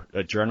to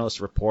a journalist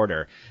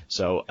reporter.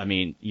 So, I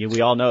mean, we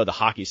all know the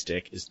hockey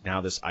stick is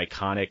now this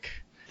iconic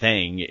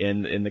thing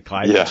in the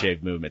climate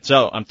change movement.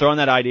 So I'm throwing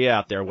that idea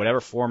out there, whatever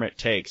form it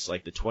takes,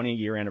 like the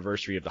 20-year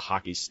anniversary of the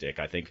hockey stick.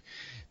 I think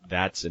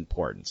that's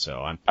important.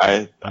 So I'm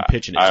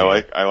pitching it.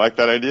 I like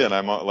that idea, and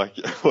I'm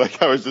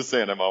like I was just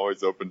saying, I'm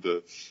always open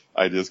to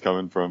ideas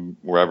coming from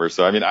wherever.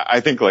 So I mean,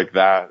 I think like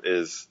that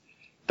is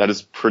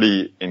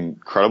pretty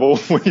incredible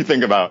when you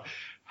think about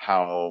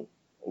how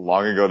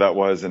long ago that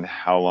was and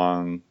how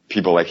long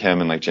people like him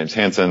and like James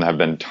Hansen have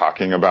been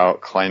talking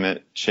about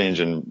climate change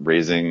and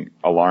raising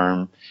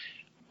alarm.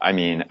 I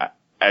mean,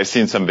 I've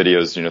seen some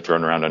videos,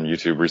 thrown around on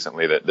YouTube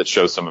recently that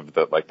show some of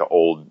the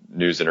old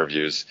news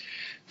interviews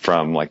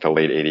from like the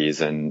late 80s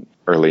and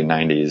early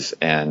 90s.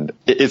 And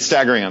it's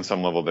staggering on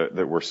some level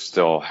that we're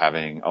still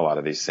having a lot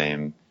of these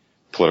same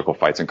political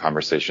fights and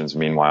conversations.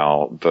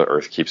 Meanwhile, the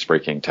earth keeps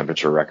breaking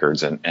temperature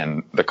records,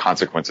 and the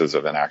consequences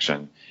of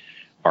inaction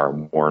are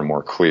more and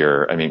more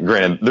clear. I mean,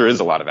 granted, there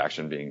is a lot of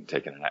action being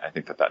taken, and I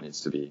think that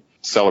needs to be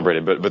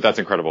celebrated. But that's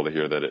incredible to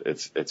hear that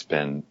it's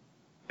been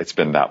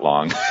that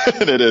long.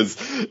 And it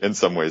is in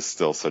some ways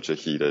still such a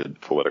heated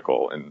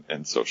political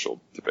and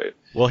social debate.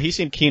 Well, he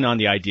seemed keen on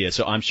the idea,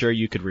 so I'm sure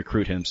you could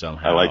recruit him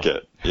somehow. I like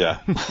it. Yeah.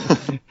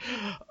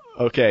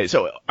 Okay.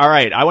 So, all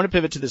right. I want to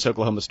pivot to this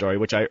Oklahoma story,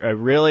 which I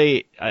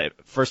really,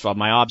 first of all,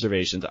 my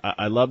observations,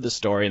 I love the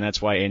story, and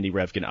that's why Andy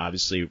Revkin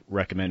obviously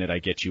recommended I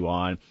get you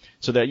on.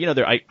 So that,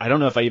 I don't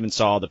know if I even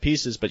saw all the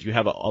pieces, but you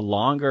have a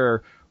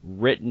longer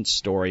written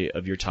story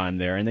of your time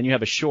there, and then you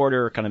have a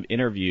shorter kind of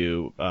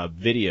interview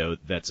video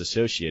that's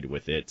associated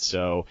with it.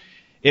 So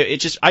I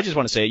just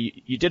want to say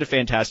you did a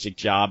fantastic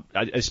job,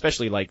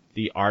 especially like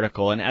the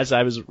article. And as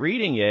I was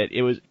reading it,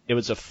 it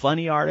was a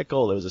funny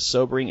article. It was a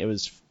sobering.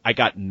 I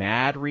got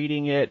mad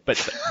reading it, but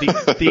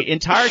the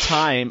entire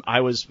time I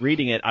was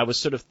reading it, I was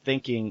sort of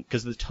thinking,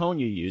 because the tone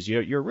you use,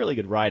 you're a really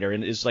good writer,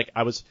 and it's like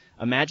I was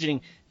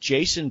imagining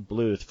Jason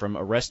Bluth from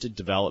Arrested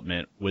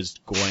Development was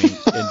going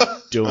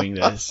and doing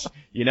this.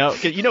 I don't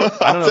know.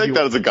 I'll take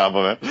that as a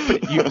compliment.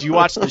 But do you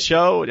watch the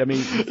show? I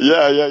mean,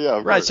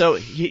 yeah. Right. So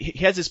he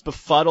has this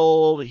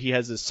befuddled, he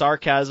has this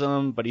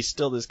sarcasm, but he's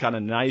still this kind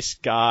of nice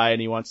guy,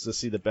 and he wants to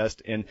see the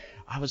best. And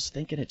I was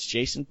thinking it's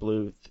Jason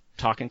Bluth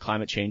talking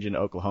climate change in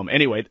Oklahoma.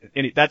 Anyway,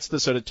 that's the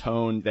sort of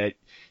tone that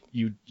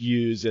you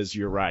use as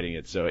you're writing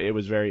it. So it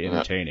was very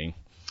entertaining.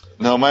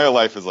 No, my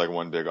life is like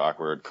one big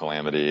awkward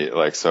calamity.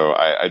 So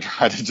I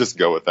try to just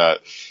go with that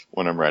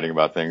when I'm writing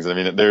about things. I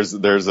mean, there's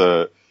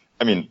a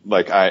I mean,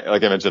 like I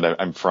mentioned,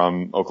 I'm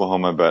from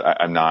Oklahoma, but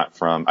I'm not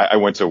from, I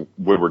went to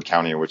Woodward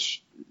County,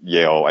 which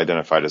Yale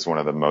identified as one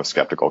of the most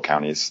skeptical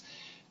counties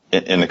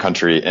in the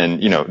country.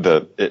 And,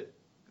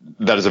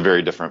 that is a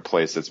very different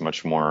place. It's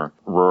much more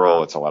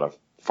rural. It's a lot of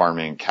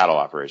farming, cattle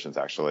operations,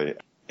 actually.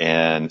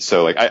 And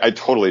so, like, I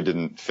totally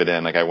didn't fit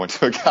in. Like, I went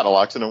to a cattle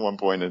auction at one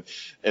point,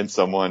 and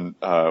someone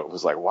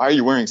was like, "Why are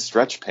you wearing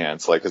stretch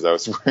pants?" Like, because I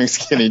was wearing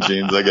skinny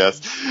jeans, I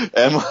guess.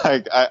 And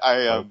like,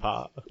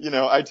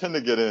 I tend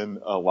to get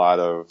in a lot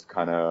of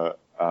kind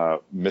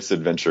of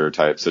misadventure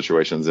type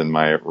situations in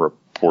my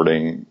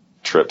reporting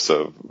trips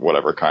of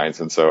whatever kinds.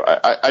 And so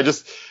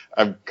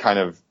I'm kind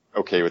of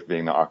okay with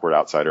being the awkward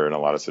outsider in a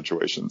lot of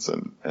situations.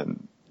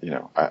 And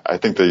I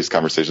think these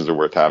conversations are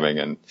worth having.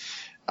 And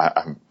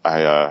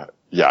I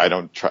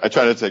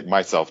try to take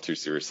myself too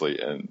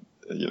seriously in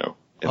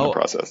the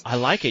process. I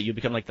like it. You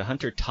become like the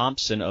Hunter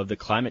Thompson of the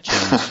climate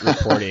change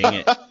reporting.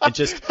 It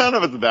just, I don't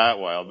know if it's that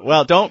wild.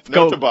 Well, don't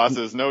no go to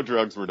bosses, no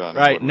drugs were done.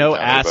 Right. No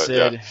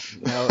acid,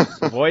 yeah.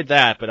 Avoid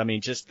that. But I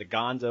mean, just the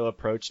gonzo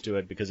approach to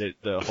it, because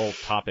the whole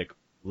topic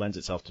lends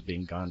itself to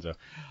being gonzo.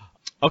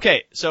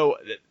 Okay. So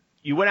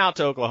you went out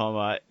to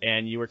Oklahoma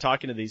and you were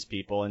talking to these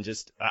people, and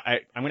just,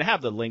 I'm going to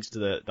have the links to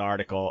the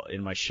article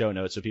in my show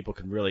notes so people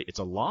can really, it's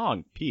a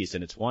long piece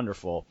and it's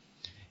wonderful.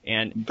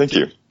 And thank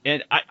you.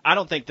 And I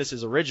don't think this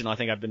is original. I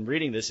think I've been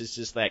reading this. It's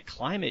just that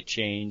climate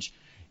change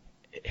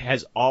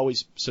has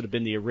always sort of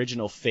been the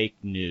original fake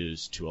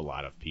news to a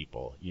lot of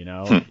people,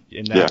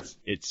 and that's,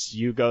 it's,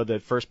 you go, the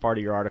first part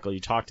of your article, you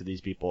talk to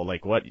these people,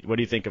 like, what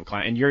do you think of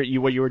climate?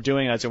 And what you were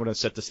doing, I just want to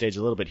set the stage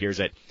a little bit here, is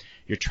that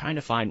you're trying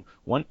to find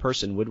one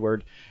person,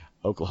 Woodward,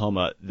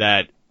 Oklahoma,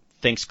 that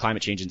thinks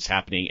climate change is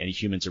happening and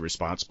humans are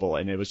responsible.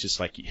 And it was just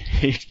like,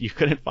 you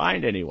couldn't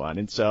find anyone.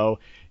 And so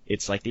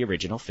it's like the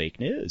original fake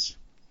news.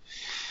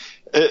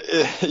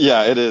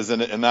 It is.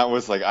 And that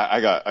was like, I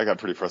got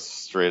pretty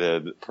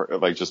frustrated,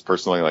 like just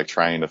personally, like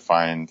trying to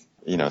find,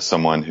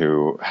 someone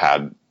who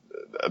had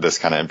this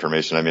kind of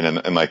information. I mean,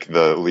 and like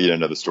the lead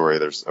into the story,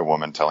 there's a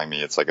woman telling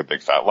me it's like a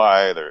big fat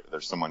lie.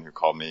 There's someone who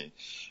called me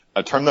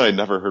a term that I'd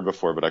never heard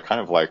before, but I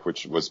kind of like,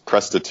 which was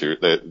prostitute.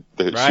 She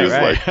was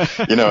like,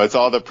 it's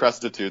all the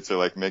prostitutes are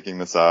like making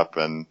this up.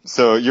 And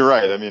so you're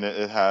right. I mean,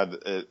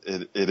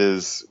 it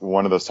is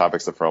one of those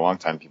topics that for a long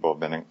time people have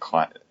been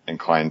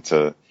inclined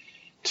to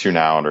tune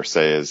out or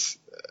say is,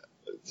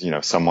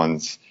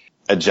 someone's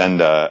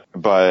agenda.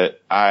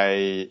 But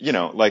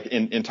like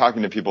in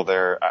talking to people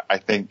there, I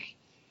think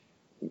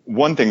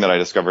one thing that I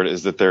discovered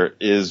is that there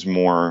is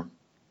more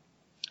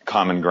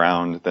common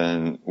ground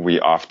than we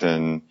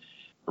often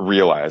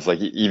realize. Like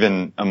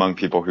even among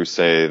people who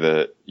say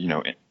that,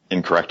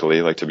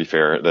 incorrectly, like to be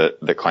fair,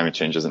 that climate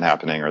change isn't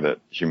happening or that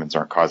humans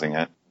aren't causing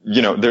it,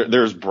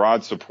 there's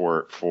broad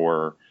support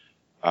for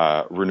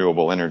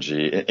renewable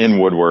energy. In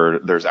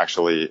Woodward, there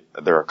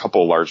are a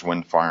couple large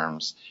wind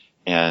farms,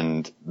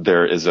 and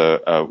there is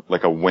a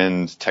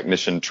wind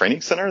technician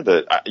training center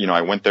that,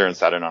 I went there and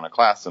sat in on a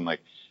class, and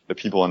like the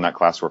people in that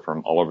class were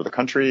from all over the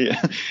country.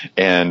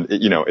 And,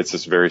 it's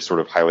this very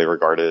sort of highly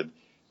regarded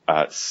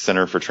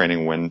center for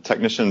training wind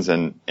technicians.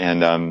 And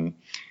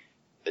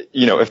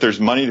if there's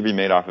money to be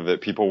made off of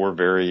it, people were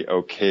very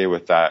okay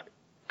with that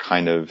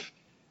kind of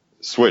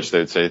switch.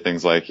 They'd say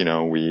things like,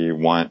 we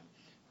want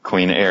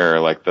clean air.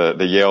 Like the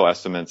Yale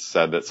estimates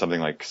said that something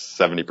like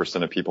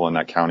 70% of people in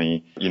that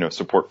county,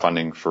 support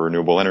funding for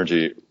renewable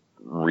energy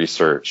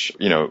research.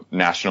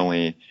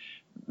 Nationally,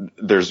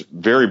 there's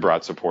very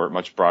broad support,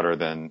 much broader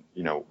than,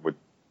 would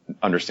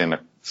understand the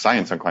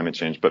science on climate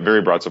change, but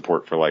very broad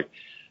support for like,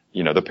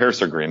 the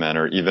Paris Agreement,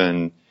 or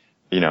even,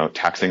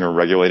 taxing or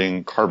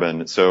regulating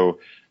carbon. So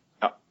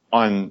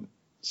on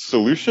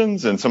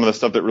solutions and some of the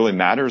stuff that really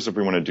matters if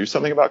we want to do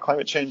something about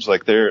climate change,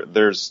 like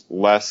there's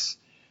less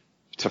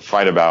to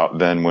fight about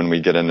than when we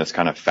get in this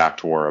kind of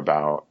fact war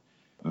about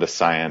the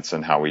science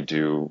and how we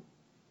do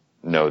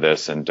know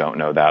this and don't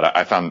know that.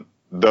 I found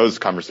those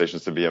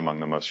conversations to be among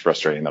the most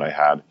frustrating that I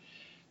had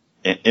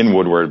in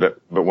Woodward.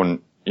 But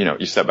when,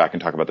 you step back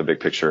and talk about the big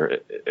picture,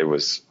 it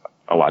was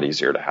a lot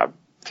easier to have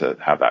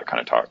that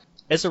kind of talk.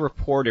 As a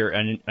reporter,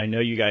 and I know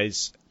you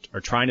guys are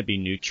trying to be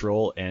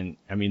neutral, and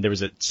I mean, there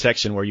was a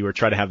section where you were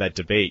trying to have that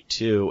debate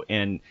too,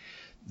 and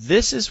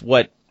this is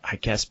what I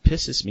guess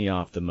pisses me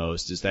off the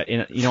most, is that,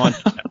 and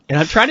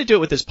I'm trying to do it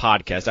with this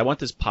podcast. I want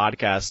this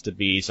podcast to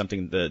be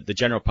something the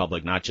general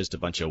public, not just a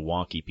bunch of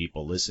wonky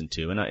people, listen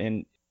to.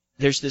 And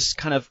there's this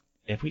kind of,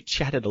 and we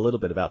chatted a little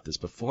bit about this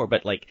before,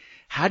 but like,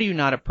 how do you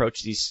not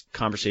approach these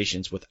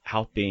conversations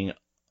without being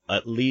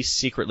at least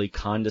secretly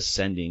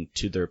condescending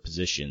to their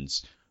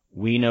positions?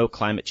 We know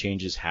climate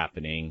change is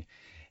happening,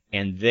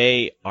 and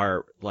they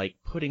are like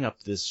putting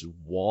up this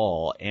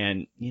wall,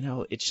 and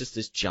it's just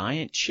this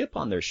giant chip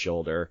on their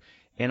shoulder.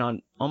 And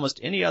on almost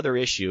any other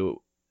issue,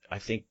 I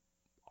think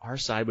our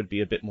side would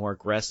be a bit more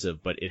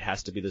aggressive, but it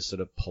has to be this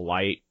sort of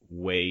polite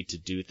way to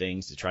do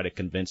things to try to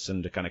convince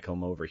them to kind of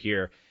come over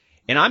here.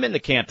 And I'm in the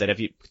camp that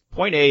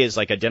point A is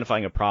like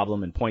identifying a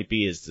problem and point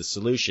B is the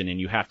solution, and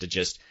you have to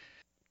just,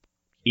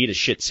 eat a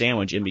shit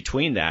sandwich in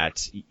between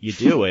that, you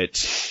do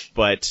it.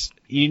 But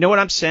you know what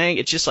I'm saying?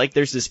 It's just like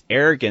there's this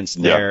arrogance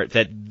there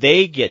that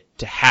they get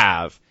to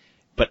have,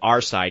 but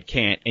our side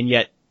can't, and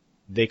yet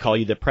they call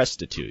you the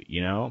prostitute,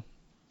 you know?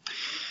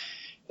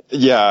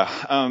 Yeah.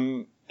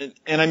 And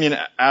I mean,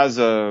 as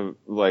a,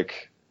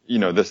 like, you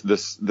know,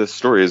 this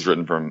story is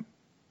written from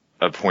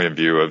a point of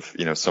view of,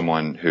 you know,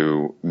 someone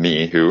who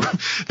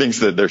thinks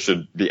that there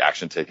should be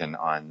action taken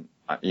on,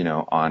 you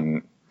know,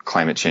 on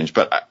climate change.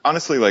 But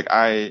honestly, like,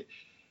 I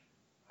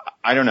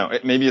don't know.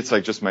 Maybe it's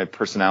like just my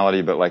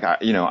personality, but like, I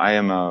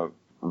am a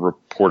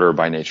reporter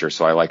by nature.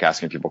 So I like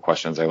asking people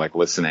questions. I like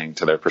listening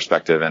to their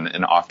perspective,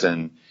 and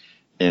often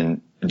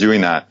in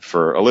doing that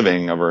for a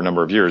living over a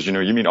number of years, you know,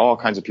 you meet all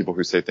kinds of people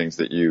who say things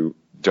that you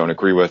don't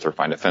agree with or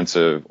find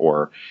offensive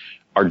or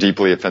are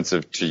deeply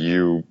offensive to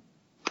you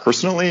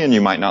personally, and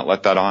you might not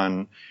let that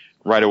on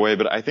right away.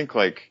 But I think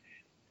like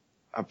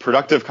a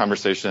productive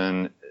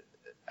conversation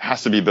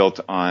has to be built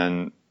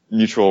on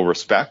mutual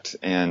respect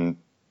and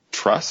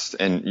trust,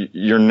 and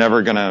you're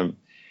never gonna,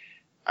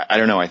 I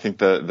don't know, I think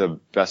the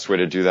best way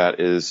to do that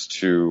is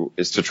to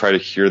try to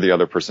hear the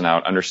other person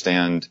out,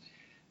 understand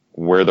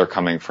where they're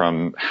coming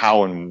from,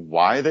 how and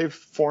why they've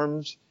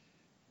formed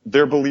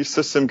their belief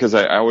system, because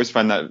I always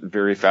find that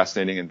very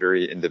fascinating and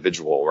very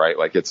individual, right?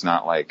 Like, it's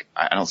not like,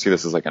 I don't see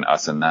this as like an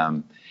us and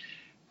them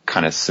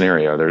kind of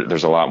scenario.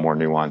 There's a lot more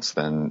nuance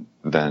than,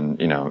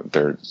 you know,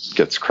 there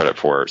gets credit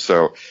for.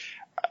 So,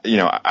 you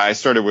know, I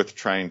started with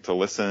trying to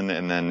listen,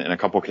 and then in a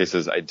couple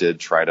cases I did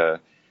try to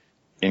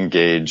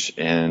engage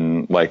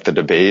in like the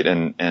debate,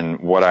 and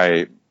what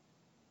I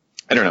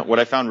don't know, what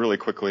I found really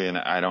quickly, and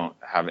I don't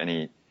have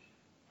any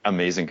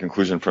amazing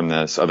conclusion from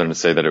this other than to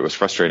say that it was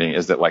frustrating,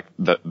 is that like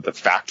the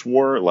fact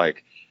war,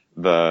 like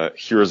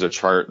here's a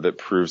chart that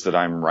proves that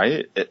I'm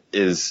right, it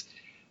is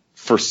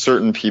for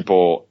certain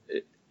people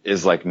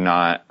is like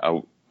not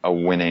a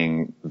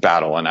winning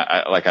battle. And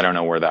I don't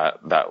know where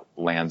that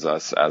lands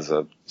us as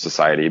a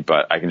society,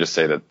 but I can just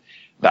say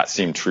that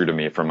seemed true to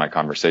me from my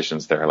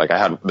conversations there. Like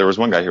there was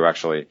one guy who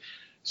actually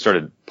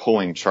started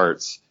pulling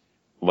charts,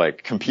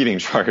 like competing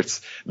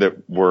charts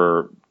that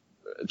were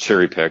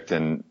cherry picked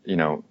and, you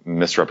know,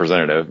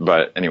 misrepresentative.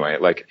 But anyway,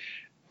 like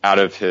out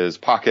of his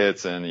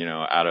pockets and, you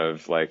know, out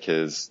of like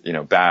his, you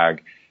know,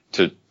 bag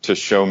to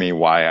show me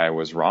why I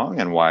was wrong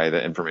and why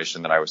the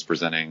information that I was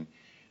presenting,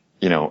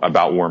 you know,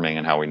 about warming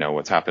and how we know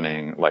what's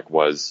happening, like,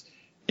 was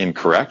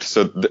incorrect.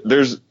 So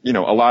there's, you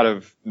know, a lot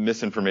of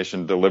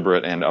misinformation,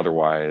 deliberate and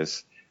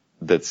otherwise,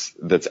 that's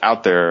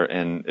out there.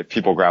 And if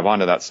people grab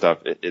onto that stuff,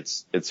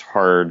 it's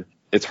hard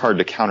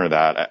to counter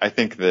that. I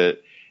think that,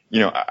 you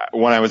know,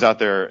 when I was out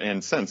there,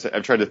 and since,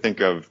 I've tried to think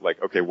of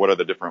like, okay, what are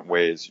the different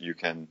ways you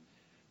can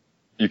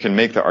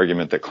make the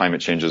argument that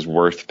climate change is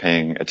worth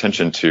paying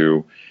attention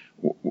to.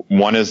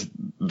 One is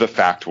the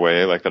fact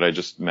way, like that I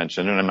just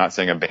mentioned, and I'm not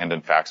saying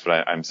abandon facts,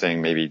 but I'm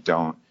saying maybe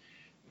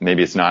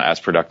it's not as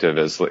productive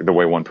as, like, the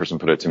way one person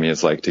put it to me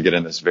is like to get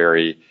in this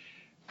very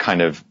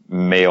kind of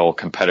male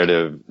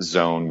competitive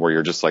zone where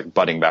you're just like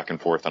butting back and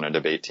forth on a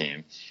debate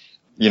team.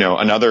 You know,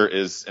 another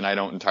is, and I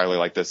don't entirely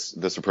like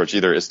this approach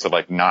either, is to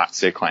like not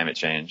say climate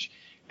change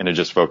and to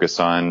just focus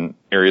on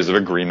areas of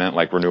agreement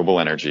like renewable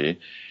energy.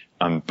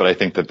 But I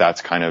think that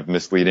that's kind of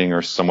misleading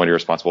or somewhat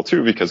irresponsible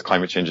too, because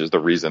climate change is the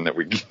reason that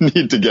we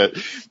need to get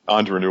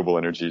onto renewable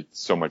energy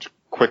so much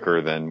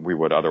quicker than we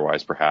would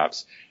otherwise,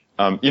 perhaps.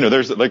 You know,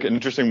 there's like an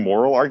interesting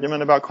moral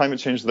argument about climate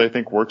change that I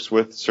think works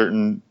with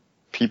certain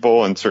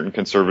people and certain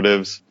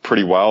conservatives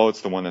pretty well.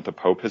 It's the one that the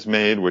Pope has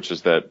made, which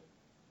is that,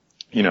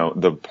 you know,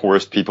 the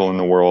poorest people in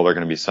the world are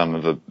going to be some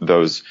of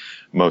those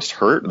most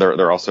hurt.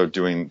 They're also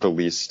doing the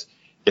least,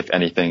 if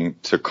anything,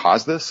 to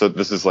cause this. So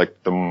this is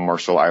like the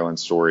Marshall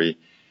Islands story,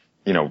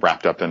 you know,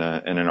 wrapped up in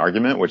an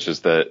argument, which is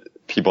that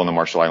people in the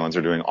Marshall Islands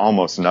are doing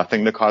almost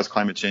nothing to cause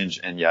climate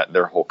change, and yet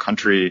their whole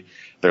country,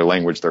 their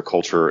language, their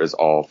culture is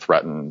all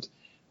threatened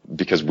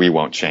because we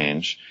won't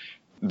change.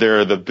 There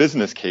are the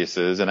business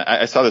cases, and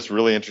I saw this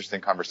really interesting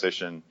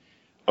conversation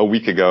a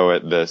week ago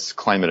at this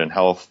climate and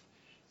health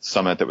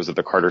summit that was at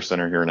the Carter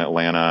Center here in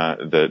Atlanta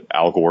that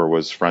Al Gore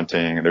was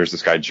fronting. There's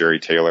this guy, Jerry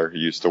Taylor, who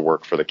used to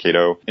work for the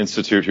Cato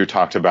Institute, who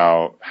talked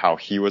about how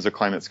he was a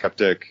climate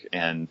skeptic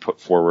and put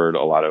forward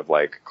a lot of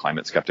like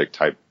climate skeptic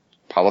type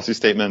policy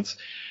statements,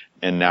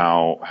 and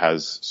now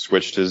has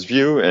switched his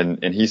view.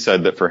 And he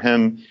said that for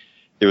him,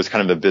 it was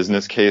kind of the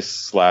business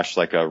case /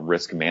 like a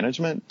risk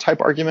management type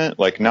argument,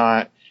 like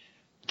not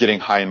getting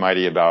high and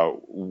mighty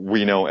about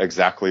we know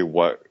exactly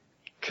what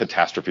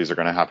catastrophes are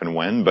going to happen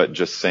when, but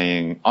just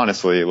saying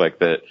honestly, like,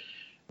 that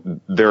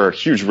there are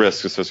huge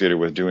risks associated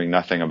with doing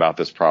nothing about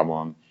this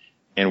problem,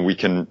 and we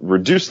can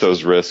reduce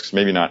those risks,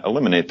 maybe not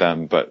eliminate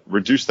them, but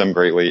reduce them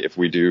greatly if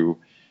we do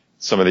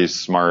some of these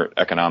smart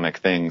economic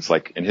things,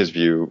 like, in his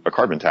view, a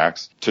carbon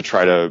tax, to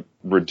try to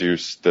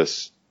reduce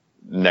this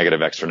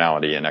negative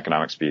externality in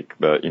economic speak,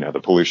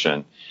 the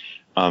pollution.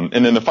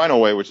 And then the final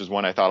way, which is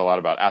one I thought a lot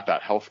about at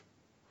that health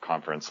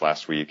conference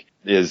last week,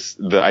 is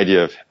the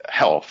idea of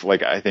health.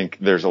 Like, I think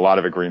there's a lot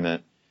of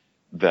agreement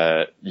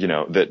that,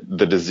 that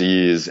the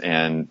disease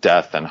and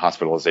death and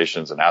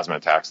hospitalizations and asthma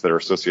attacks that are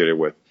associated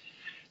with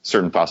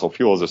certain fossil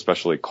fuels,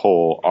 especially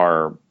coal,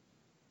 are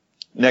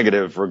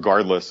negative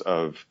regardless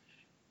of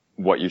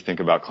what you think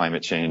about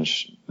climate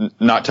change,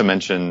 not to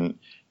mention,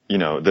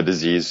 the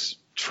disease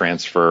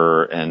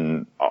transfer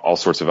and all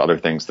sorts of other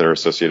things that are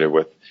associated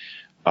with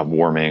a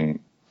warming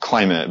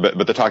climate.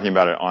 But they're talking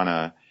about it on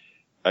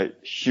a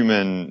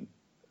human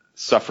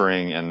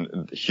suffering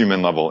and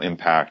human level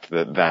impact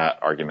that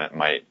argument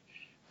might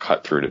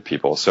cut through to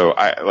people. So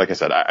like I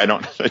said, I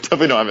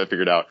definitely don't have it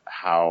figured out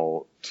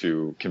how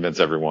to convince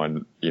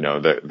everyone,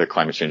 that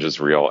climate change is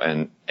real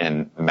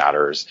and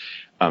matters.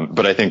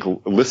 But I think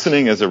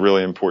listening is a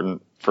really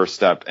important first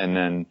step, and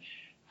then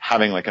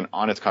having like an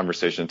honest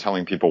conversation,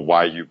 telling people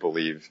why you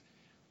believe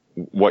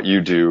what you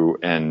do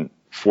and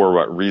for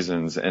what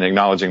reasons, and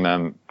acknowledging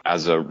them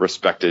as a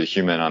respected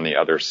human on the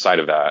other side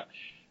of that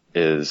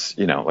is,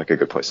 like a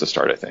good place to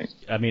start, I think.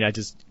 I mean, I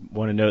just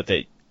want to note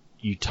that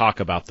you talk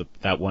about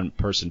that one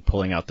person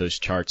pulling out those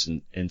charts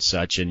and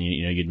such, and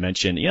you'd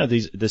mentioned,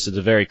 this is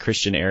a very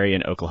Christian area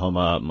in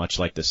Oklahoma, much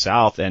like the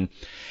South, and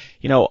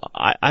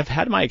I've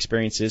had my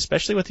experiences,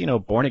 especially with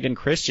born again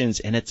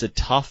Christians, and it's a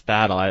tough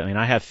battle. I mean,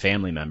 I have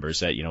family members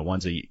that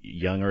one's a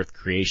young Earth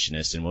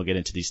creationist, and we'll get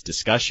into these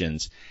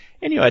discussions.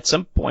 And at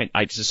some point,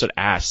 I just sort of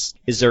ask,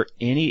 is there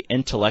any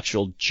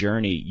intellectual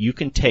journey you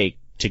can take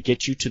to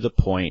get you to the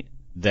point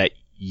that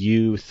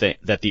you think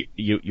that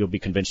you'll be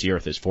convinced the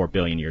Earth is 4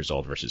 billion years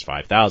old versus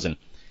 5,000?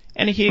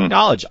 And he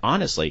acknowledged,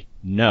 honestly,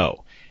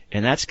 no.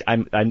 And that's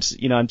I'm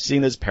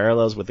seeing those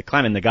parallels with the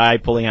climate. And the guy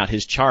pulling out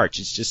his charts,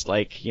 it's just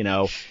like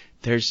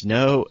there's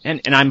no,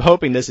 and I'm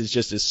hoping this is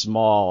just a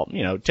small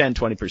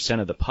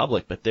 10-20% of the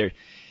public, but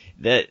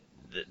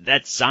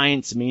that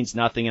science means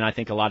nothing. And I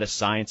think a lot of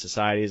science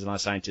societies and a lot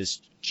of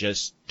scientists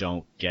just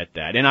don't get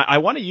that. And I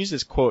want to use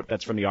this quote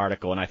that's from the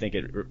article, and I think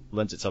it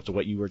lends itself to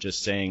what you were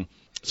just saying.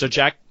 So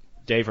Jack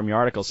Day from your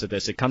article said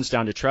this: it comes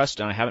down to trust,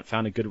 and I haven't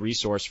found a good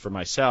resource for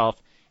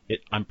myself.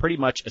 I'm pretty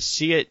much a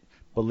see it,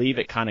 believe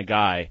it kind of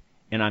guy,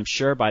 and I'm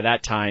sure by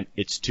that time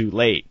it's too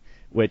late,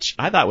 which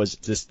I thought was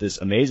just this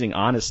amazing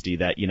honesty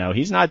that,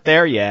 he's not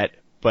there yet,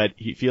 but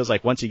he feels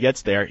like once he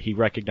gets there, he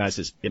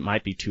recognizes it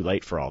might be too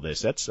late for all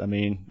this. That's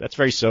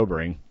very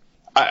sobering.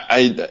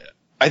 I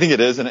think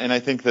it is, and I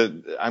think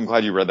that I'm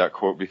glad you read that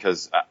quote,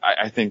 because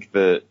I think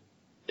that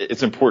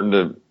it's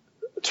important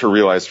to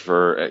realize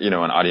for, an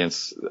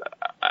audience,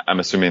 I'm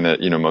assuming that,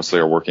 mostly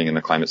are working in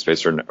the climate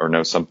space or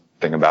know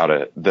something about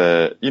it,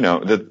 that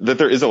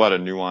there is a lot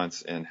of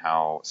nuance in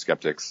how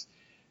skeptics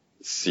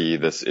see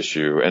this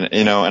issue. And,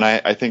 and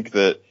I think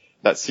that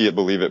see it,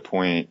 believe it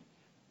point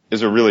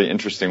is a really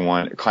interesting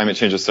one. Climate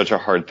change is such a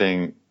hard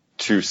thing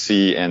to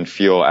see and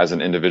feel as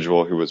an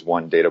individual who is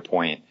one data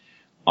point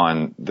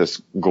on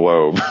this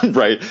globe,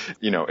 right?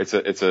 It's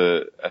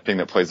a thing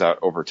that plays out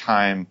over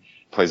time,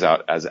 plays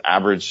out as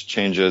average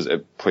changes.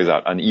 It plays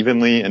out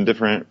unevenly in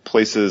different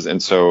places.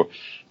 And so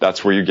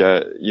that's where you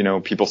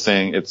get, people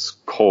saying it's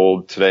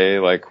cold today,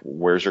 like,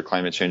 where's your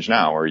climate change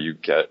now? Or you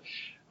get,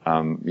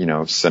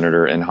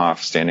 Senator Inhofe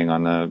standing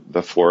on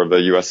the floor of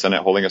the U.S.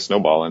 Senate holding a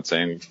snowball and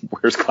saying,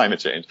 where's climate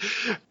change?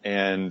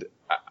 And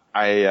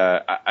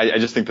I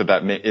just think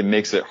that it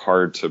makes it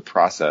hard to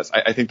process.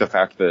 I think the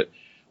fact that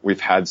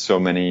we've had so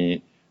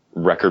many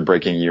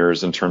record-breaking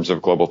years in terms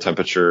of global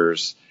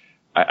temperatures,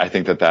 I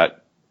think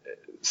that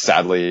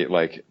sadly,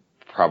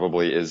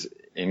 probably is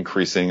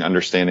increasing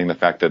understanding the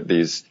fact that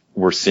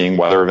we're seeing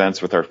weather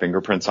events with our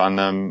fingerprints on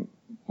them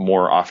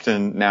more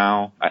often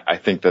now. I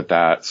think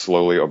that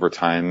slowly over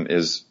time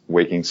is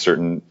waking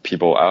certain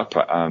people up.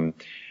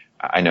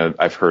 I know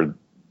I've heard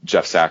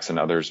Jeff Sachs and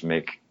others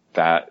make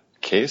that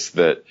case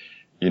that,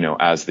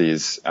 as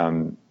these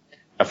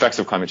effects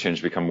of climate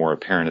change become more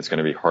apparent, it's going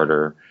to be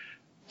harder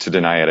to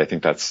deny it. I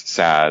think that's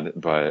sad,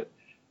 but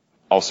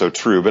also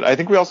true. But I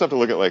think we also have to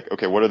look at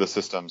okay, what are the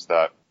systems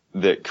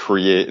that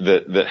create,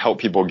 that help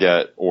people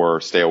get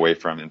or stay away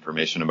from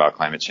information about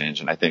climate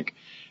change? And I think,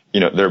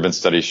 there have been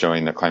studies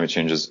showing that climate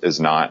change is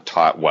not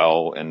taught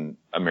well in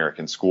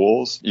American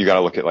schools. You got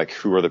to look at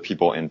who are the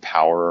people in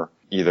power,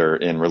 either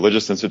in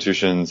religious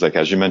institutions,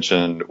 as you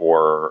mentioned,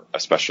 or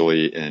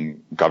especially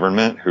in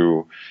government,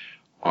 who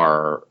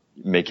are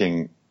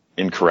making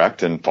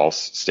incorrect and false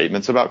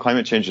statements about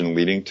climate change and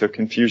leading to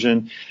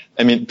confusion.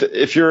 I mean,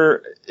 if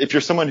you're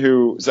someone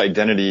whose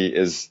identity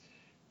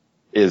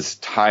is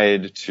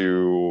tied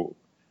to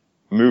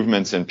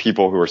movements and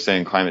people who are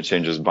saying climate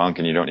change is bunk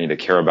and you don't need to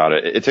care about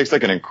it, it takes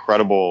an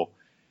incredible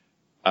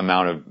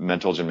amount of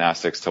mental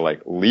gymnastics to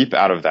leap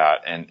out of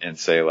that and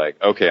say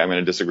okay, I'm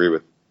going to disagree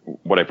with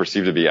what I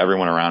perceive to be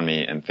everyone around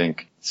me and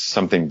think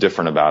something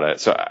different about it.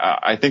 So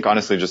I think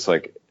honestly, just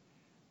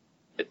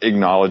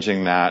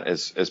acknowledging that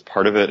as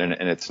part of it, and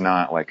it's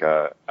not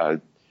a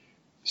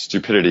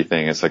stupidity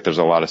thing. It's there's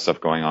a lot of stuff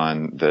going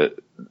on that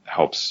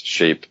helps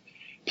shape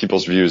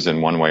people's views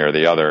in one way or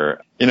the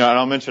other. And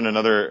I'll mention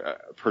another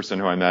person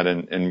who I met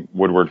in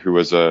Woodward, who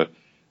was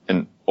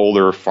an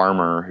older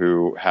farmer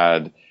who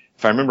had,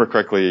 if I remember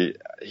correctly,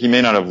 he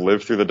may not have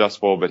lived through the Dust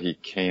Bowl, but he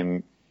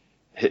came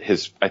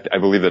I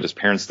believe that his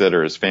parents did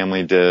or his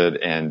family did.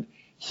 And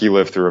he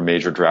lived through a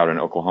major drought in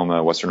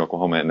Oklahoma, western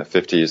Oklahoma in the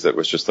 50s that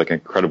was just like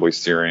incredibly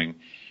searing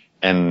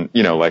and,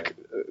 like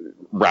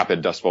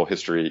rapid Dust Bowl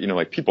history,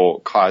 like people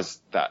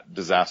caused that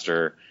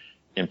disaster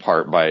in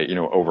part by,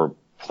 over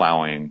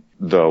plowing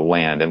the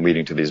land and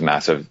leading to these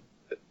massive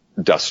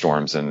dust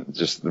storms and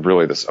just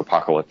really this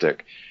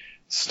apocalyptic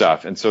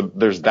stuff. And so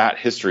there's that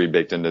history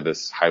baked into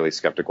this highly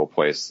skeptical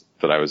place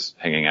that I was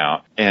hanging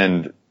out.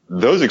 And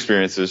those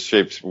experiences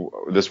shaped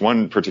this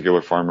one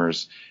particular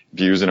farmer's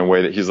views in a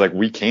way that he's like,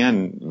 we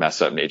can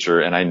mess up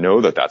nature. And I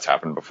know that that's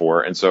happened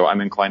before. And so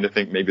I'm inclined to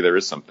think maybe there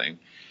is something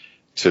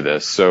to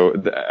this. So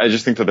I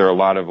just think that there are a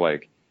lot of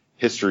like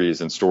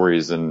histories and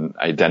stories and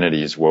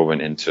identities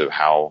woven into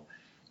how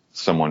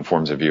someone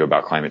forms a view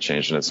about climate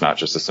change. And it's not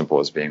just as simple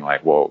as being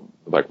like, well,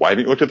 like, why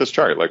haven't you looked at this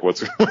chart? Like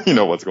what's,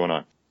 what's going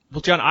on? Well,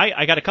 John,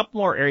 I got a couple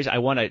more areas I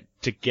wanted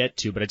to get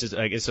to, but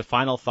it's a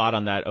final thought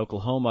on that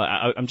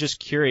Oklahoma. I'm just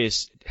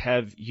curious,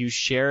 have you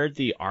shared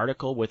the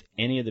article with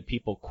any of the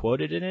people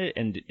quoted in it?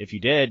 And if you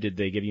did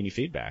they give you any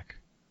feedback?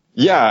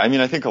 Yeah. I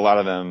mean, I think a lot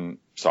of them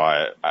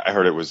saw it. I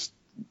heard it was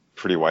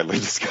pretty widely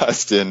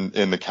discussed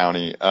in the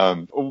county.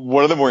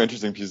 One of the more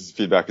interesting pieces of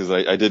feedback is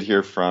I did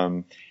hear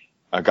from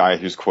a guy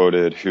who's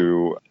quoted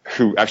who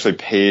actually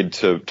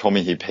told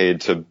me he paid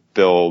to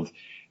build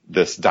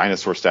this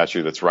dinosaur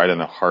statue that's right in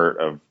the heart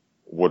of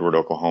Woodward,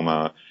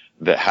 Oklahoma,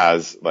 that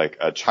has like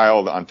a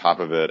child on top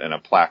of it and a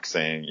plaque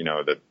saying,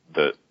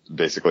 that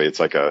basically it's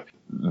like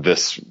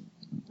this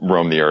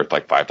roamed the earth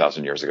like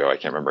 5,000 years ago. I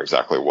can't remember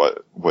exactly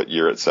what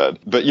year it said,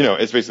 but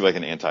it's basically like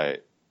an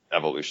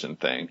anti-evolution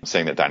thing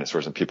saying that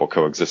dinosaurs and people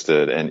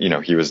coexisted. And,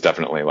 he was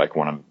definitely like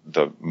one of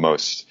the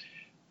most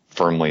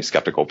firmly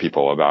skeptical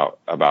people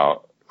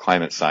about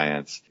climate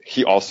science.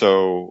 He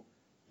also,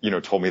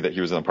 told me that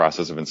he was in the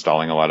process of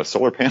installing a lot of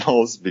solar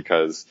panels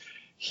because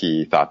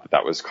he thought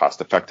that was cost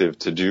effective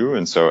to do.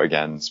 And so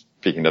again,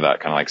 speaking to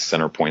that kind of like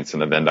center points in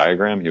the Venn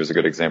diagram, he was a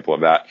good example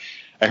of that.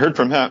 I heard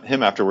from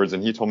him afterwards,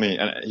 and he told me,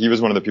 and he was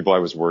one of the people I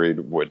was worried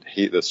would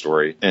hate this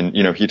story. And,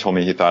 he told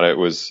me he thought it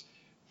was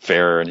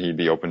fair and he'd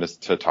be open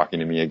to talking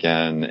to me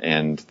again,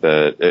 and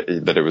that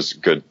it was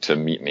good to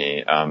meet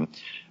me. I'm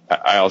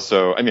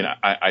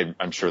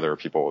sure there are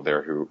people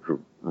there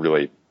who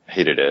really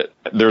hated it.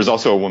 There's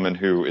also a woman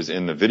who is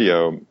in the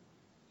video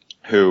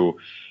who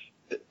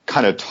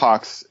kind of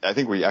talks, I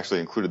think we actually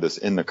included this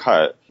in the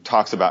cut,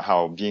 talks about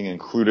how being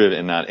included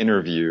in that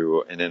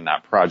interview and in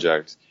that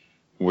project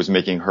was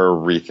making her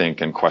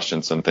rethink and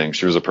question some things.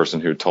 She was a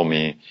person who told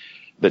me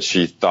that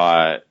she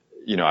thought,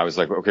 I was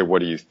like, okay, what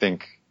do you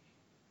think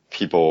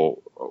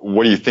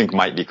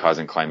might be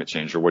causing climate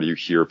change, or what do you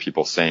hear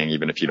people saying,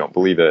 even if you don't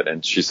believe it?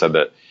 And she said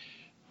that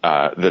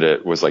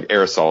it was like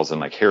aerosols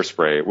and like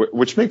hairspray,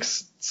 which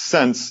makes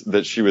sense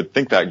that she would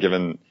think that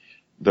given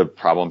the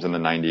problems in the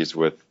 90s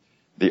with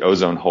the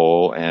ozone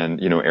hole and,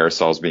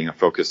 aerosols being a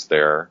focus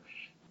there,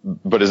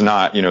 but is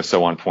not,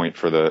 so on point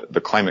for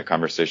the climate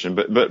conversation.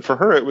 But for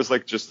her, it was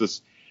like just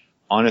this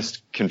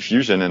honest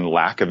confusion and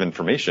lack of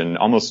information.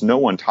 Almost no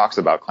one talks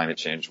about climate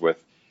change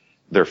with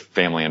their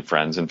family and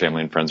friends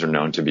are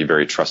known to be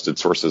very trusted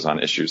sources on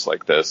issues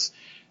like this.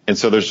 And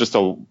so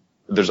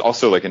there's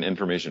also like an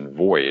information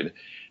void.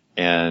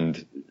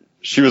 And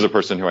she was a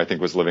person who I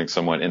think was living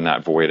somewhat in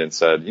that void and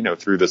said,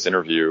 through this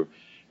interview,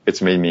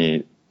 it's made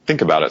me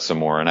think about it some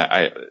more. And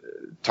I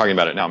talking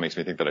about it now makes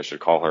me think that I should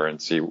call her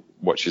and see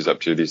what she's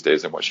up to these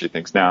days and what she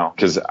thinks now.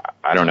 Cause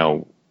I don't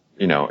know,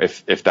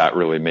 if that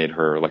really made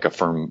her like a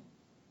firm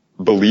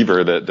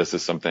believer that this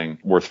is something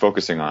worth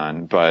focusing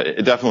on, but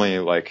it definitely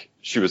like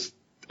she was,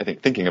 I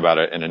think, thinking about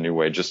it in a new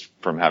way just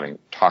from having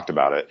talked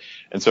about it.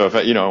 And so if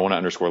I want to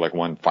underscore like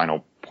one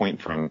final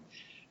point from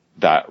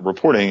that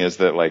reporting is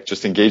that like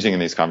just engaging in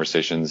these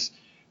conversations,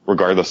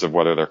 regardless of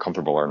whether they're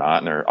comfortable or not,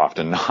 and they're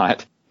often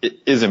not, it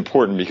is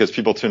important because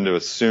people tend to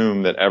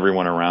assume that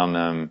everyone around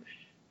them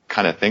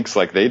kind of thinks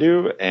like they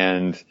do.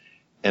 And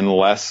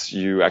unless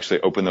you actually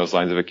open those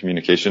lines of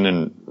communication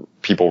and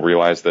people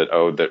realize that,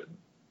 that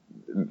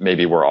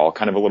maybe we're all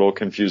kind of a little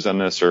confused on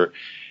this or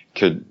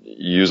could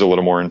use a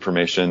little more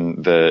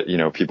information,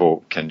 that,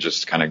 people can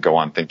just kind of go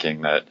on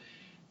thinking that,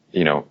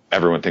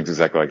 everyone thinks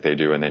exactly like they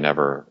do and they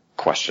never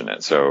question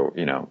it. So,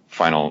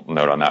 final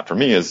note on that for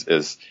me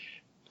is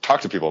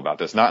talk to people about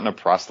this, not in a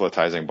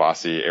proselytizing,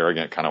 bossy,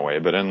 arrogant kind of way,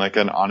 but in like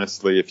an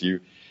honestly, if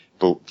you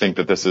think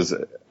that this is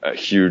a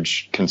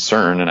huge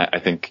concern, and I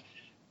think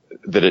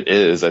that it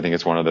is, I think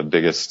it's one of the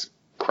biggest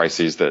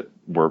crises that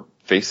we're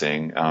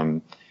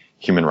facing,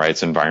 human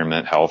rights,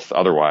 environment, health,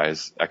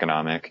 otherwise,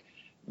 economic,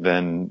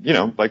 then,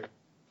 like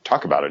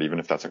talk about it, even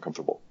if that's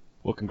uncomfortable.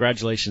 Well,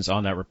 congratulations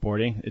on that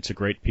reporting. It's a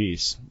great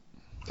piece.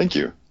 Thank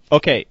you.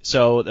 Okay,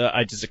 so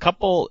just a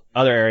couple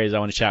other areas I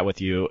want to chat with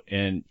you,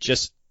 and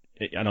just,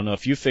 I don't know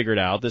if you figured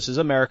out, this is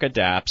America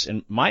Adapts,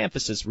 and my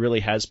emphasis really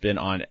has been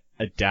on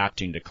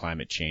adapting to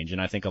climate change,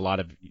 and I think a lot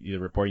of the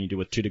reporting you do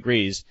with 2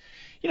 Degrees,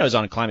 is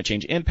on climate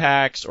change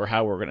impacts or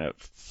how we're going to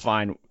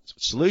find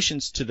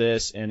solutions to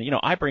this, and,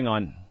 I bring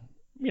on,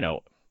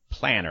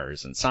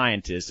 planners and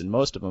scientists, and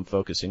most of them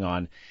focusing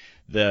on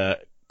the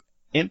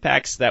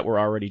impacts that we're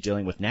already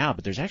dealing with now,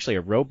 but there's actually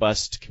a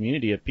robust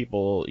community of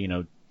people,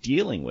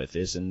 dealing with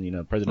this.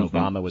 And, President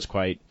Obama was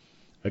quite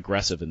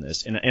aggressive in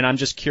this. And I'm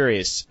just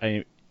curious,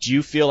 do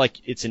you feel like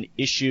it's an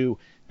issue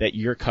that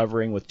you're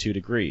covering with 2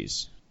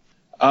 degrees?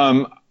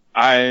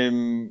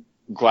 I'm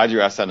glad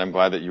you asked that, and I'm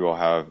glad that you all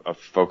have a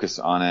focus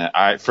on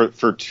it.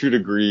 For 2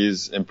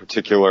 degrees in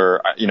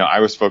particular, I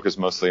was focused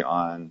mostly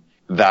on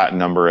that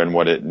number and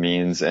what it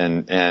means.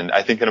 And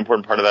I think an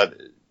important part of that,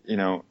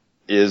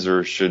 is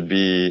or should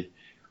be,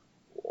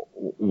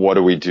 what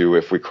do we do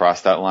if we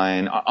cross that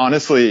line?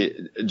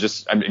 Honestly,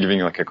 I'm giving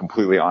you like a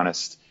completely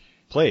honest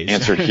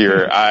answer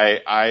here.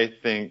 I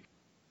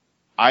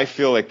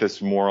feel like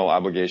this moral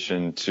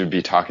obligation to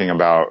be talking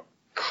about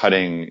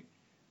cutting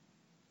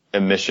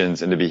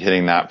emissions and to be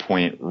hitting that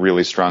point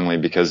really strongly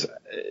because,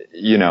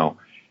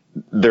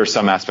 there's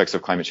some aspects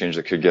of climate change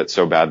that could get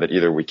so bad that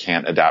either we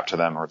can't adapt to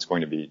them or it's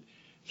going to be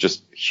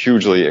just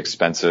hugely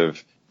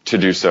expensive to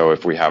do so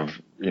if we have,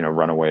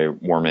 runaway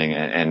warming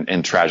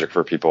and tragic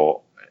for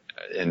people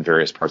in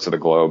various parts of the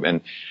globe.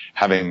 And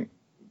having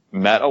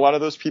met a lot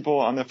of those people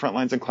on the front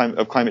lines of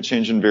climate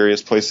change in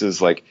various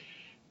places, like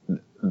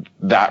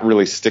that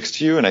really sticks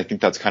to you. And I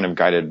think that's kind of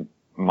guided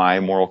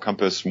my moral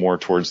compass more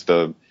towards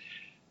the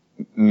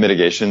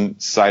mitigation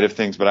side of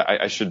things, but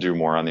I should do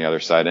more on the other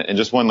side. And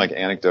just one like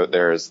anecdote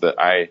there is that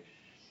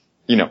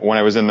when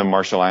I was in the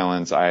Marshall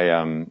Islands,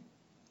 I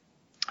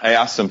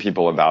asked some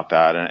people about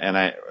that.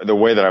 And the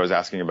way that I was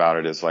asking about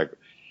it is like,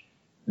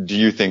 do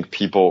you think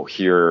people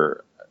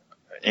here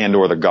and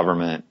or the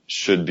government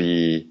should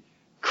be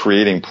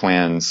creating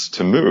plans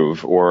to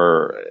move,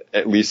 or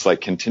at least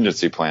like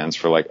contingency plans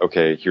for like,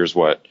 okay, here's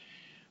what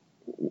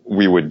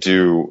we would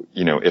do,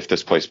 if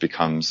this place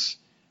becomes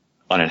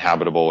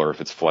uninhabitable or if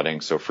it's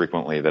flooding so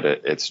frequently that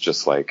it's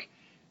just like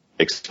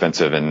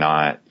expensive and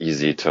not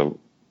easy to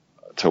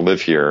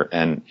live here.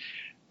 And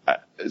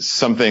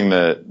something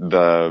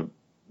that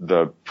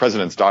the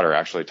president's daughter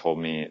actually told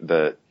me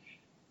that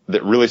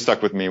really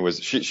stuck with me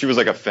was she was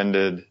like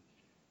offended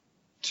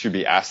to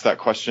be asked that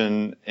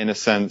question in a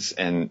sense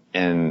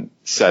and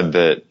said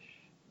that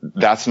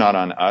that's not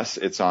on us.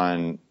 It's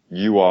on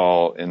you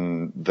all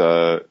in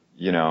the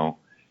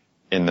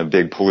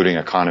big polluting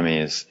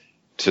economies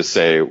to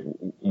say,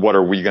 what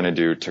are we going to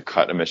do to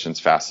cut emissions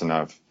fast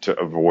enough to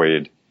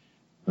avoid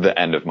the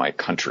end of my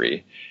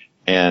country?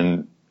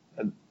 And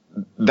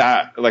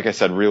that, like I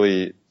said,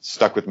 really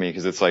stuck with me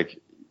because it's like,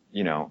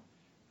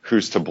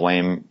 who's to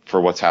blame for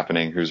what's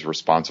happening? Who's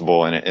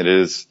responsible? And it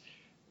is,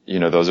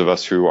 those of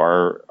us who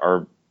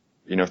are,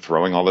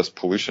 throwing all this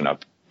pollution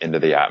up into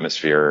the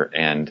atmosphere.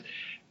 And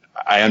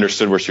I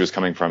understood where she was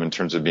coming from in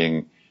terms of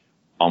being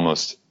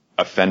almost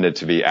offended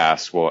to be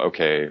asked, well,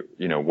 okay,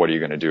 what are you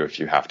going to do if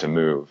you have to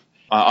move?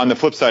 On the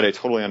flip side, I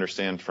totally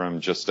understand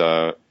from just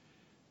a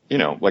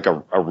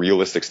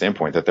realistic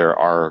standpoint that there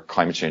are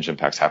climate change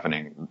impacts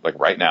happening like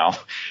right now.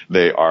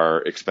 They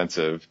are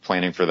expensive.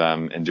 Planning for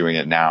them and doing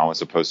it now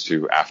as opposed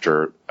to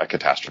after a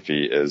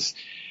catastrophe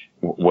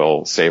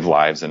will save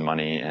lives and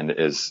money and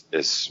is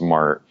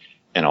smart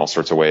in all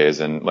sorts of ways.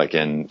 And like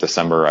in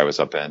December, I was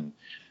up in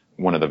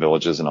one of the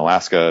villages in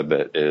Alaska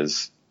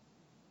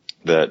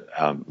that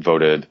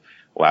voted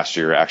last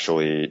year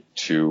actually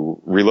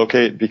to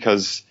relocate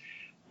because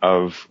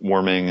of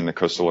warming and the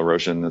coastal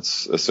erosion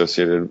that's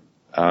associated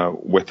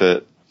with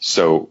it.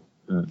 So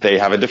they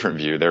have a different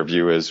view. Their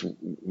view is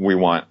we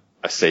want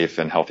a safe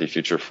and healthy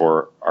future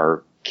for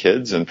our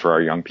kids and for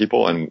our young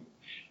people. And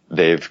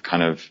they've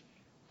kind of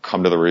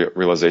come to the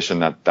realization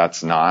that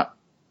that's not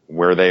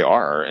where they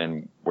are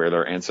and where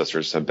their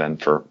ancestors have been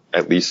for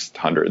at least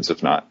hundreds,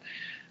 if not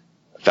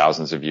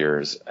thousands of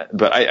years.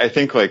 But I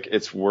think like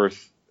it's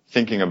worth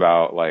thinking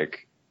about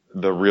like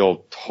the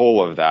real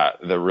toll of that,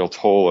 the real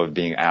toll of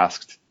being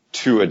asked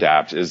to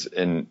adapt is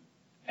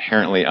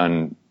inherently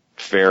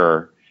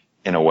unfair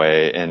in a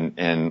way.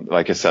 And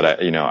like I said,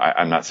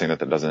 I'm not saying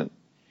that doesn't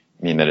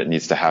mean that it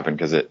needs to happen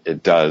because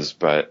it does,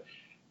 but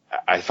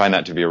I find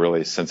that to be a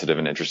really sensitive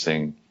and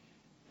interesting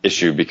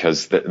issue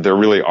because there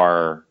really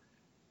are,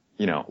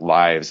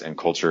 lives and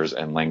cultures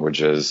and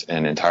languages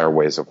and entire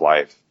ways of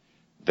life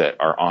that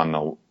are on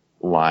the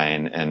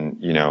line.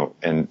 And,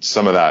 and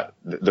some of that,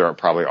 there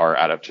probably are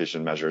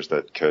adaptation measures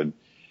that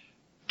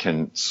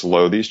can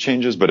slow these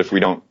changes. But if we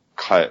don't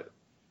cut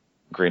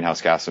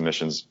greenhouse gas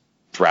emissions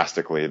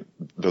drastically,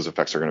 those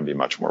effects are going to be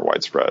much more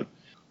widespread.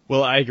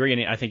 Well, I agree.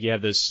 And I think you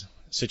have those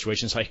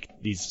situations like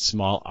these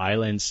small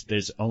islands.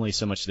 There's only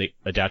so much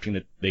adapting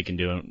that they can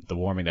do, and the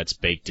warming that's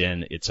baked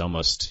in, it's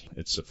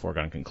a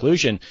foregone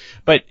conclusion.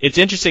 But it's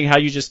interesting how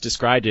you just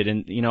described it.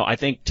 And, I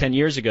think 10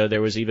 years ago,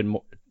 there was even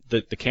more,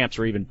 the camps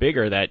were even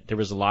bigger, that there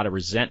was a lot of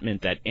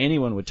resentment that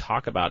anyone would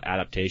talk about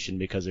adaptation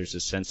because there's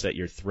a sense that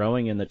you're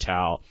throwing in the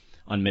towel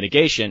on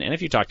mitigation. And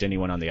if you talk to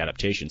anyone on the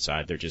adaptation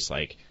side, they're just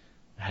like,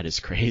 that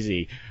is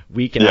crazy.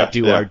 We cannot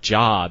do our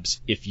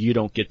jobs if you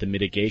don't get the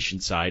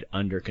mitigation side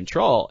under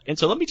control. And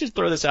so let me just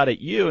throw this out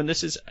at you. And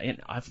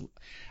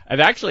I've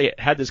actually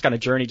had this kind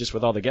of journey just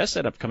with all the guests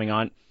that are coming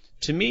on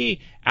to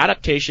me,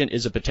 adaptation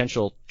is a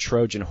potential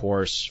Trojan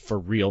horse for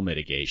real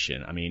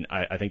mitigation. I mean,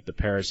 I think the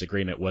Paris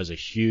Agreement was a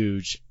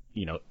huge,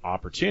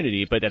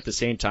 opportunity, but at the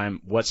same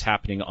time, what's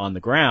happening on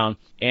the ground?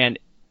 And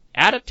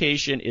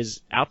adaptation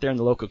is out there in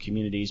the local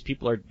communities.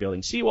 People are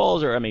building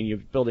seawalls, or you're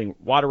building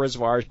water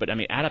reservoirs, but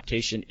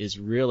adaptation is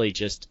really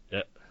just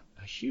a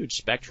huge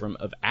spectrum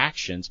of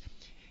actions,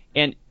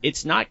 and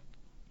it's not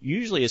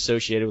usually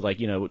associated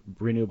with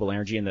renewable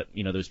energy and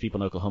those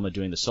people in Oklahoma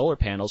doing the solar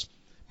panels,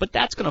 but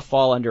that's going to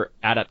fall under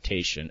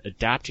adaptation,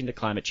 adapting to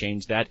climate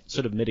change. That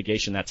sort of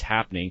mitigation that's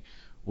happening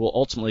will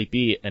ultimately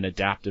be an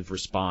adaptive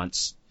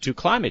response to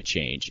climate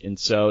change. And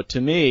so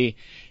to me,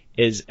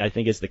 I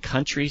think as the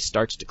country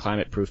starts to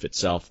climate proof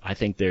itself, I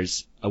think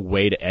there's a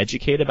way to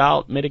educate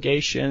about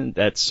mitigation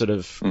that's sort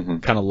of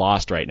kind of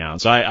lost right now.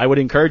 And so I would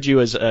encourage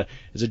you as a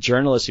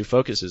journalist who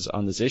focuses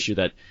on this issue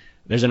that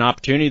there's an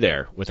opportunity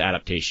there with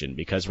adaptation,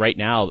 because right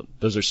now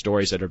those are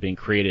stories that are being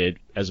created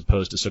as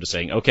opposed to sort of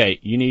saying, okay,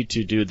 you need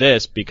to do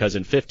this because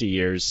in 50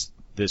 years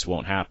this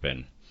won't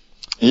happen.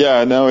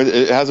 Yeah, no,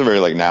 it has a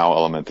very now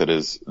element that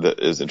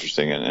is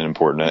interesting and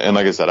important. And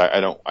like I said,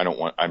 I don't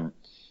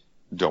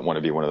want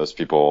to be one of those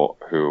people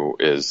who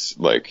is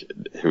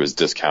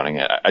discounting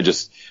it. I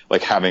just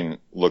having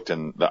looked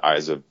in the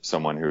eyes of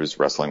someone who's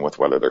wrestling with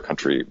whether their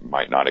country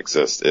might not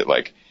exist. It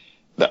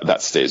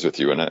that stays with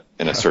you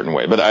in a certain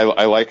way. But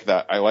I like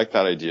that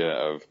idea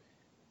of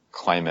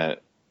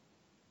climate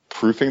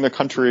proofing the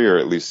country, or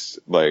at least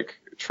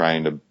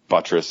trying to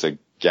buttress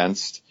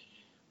against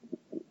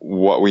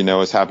what we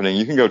know is happening.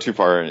 You can go too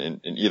far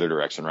in either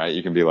direction, right?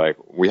 You can be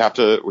we have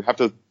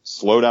to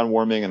slow down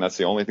warming, and that's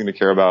the only thing to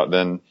care about.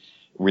 Then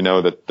we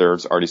know that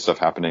there's already stuff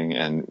happening,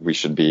 and we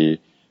should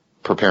be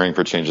preparing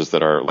for changes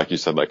that are, like you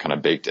said, kind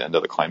of baked into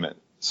the climate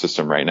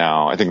system right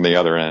now. I think the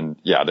other end,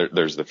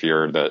 there's the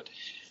fear that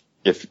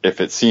if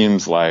it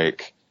seems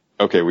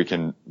okay, we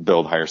can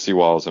build higher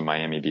seawalls and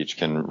Miami Beach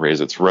can raise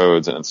its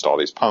roads and install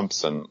these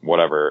pumps and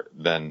whatever,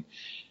 then,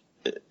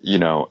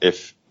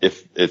 if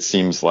it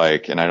seems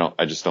and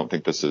I just don't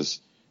think this is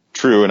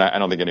true. And I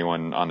don't think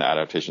anyone on the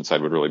adaptation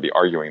side would really be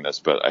arguing this,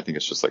 but I think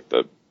it's just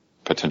the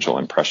potential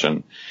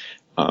impression,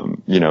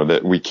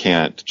 that we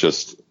can't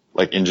just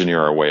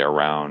engineer our way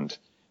around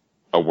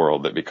a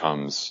world that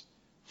becomes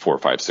 4,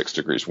 5, 6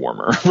 degrees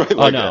warmer. Right?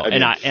 No.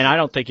 And I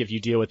don't think if you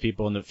deal with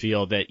people in the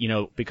field that,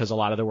 because a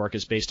lot of their work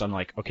is based on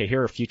okay,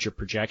 here are future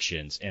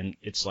projections. And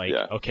it's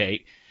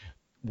okay,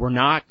 we're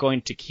not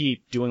going to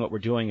keep doing what we're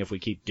doing if we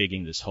keep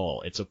digging this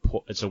hole.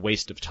 It's a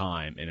waste of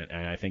time. And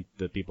I think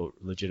the people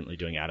legitimately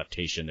doing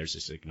adaptation, there's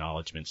this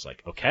acknowledgement,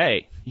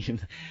 okay,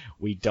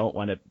 we don't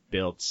want to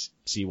build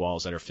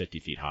seawalls that are 50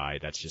 feet high.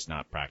 That's just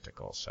not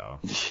practical. So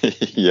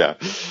yeah,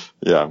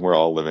 we're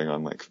all living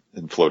on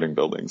in floating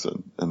buildings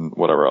and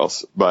whatever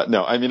else. But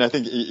no, I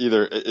think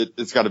either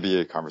it's got to be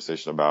a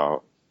conversation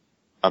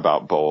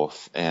about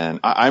both. And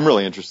I'm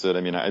really interested.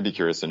 I'd be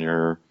curious in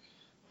your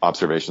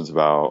observations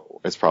about,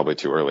 it's probably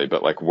too early,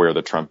 but where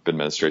the Trump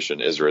administration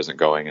is or isn't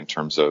going in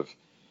terms of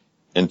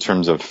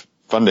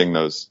funding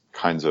those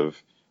kinds of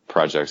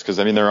projects. Because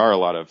there are a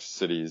lot of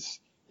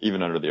cities,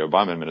 even under the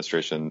Obama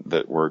administration,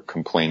 that were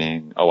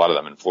complaining, a lot of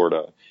them in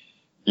Florida,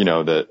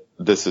 that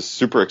this is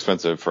super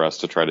expensive for us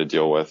to try to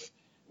deal with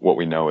what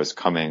we know is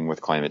coming with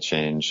climate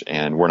change,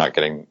 and we're not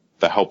getting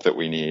the help that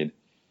we need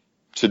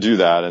to do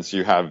that. And so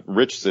you have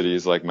rich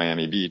cities like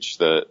Miami Beach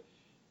that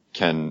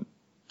can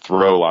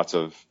throw lots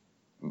of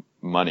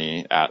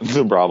money at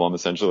the problem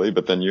essentially,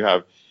 but then you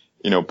have,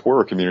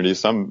 poorer communities,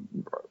 some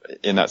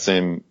in that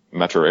same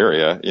metro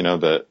area,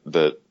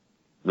 that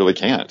really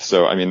can't.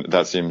 So,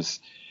 that seems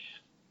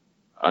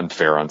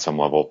unfair on some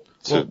level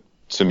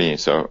to me.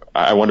 So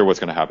I wonder what's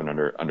going to happen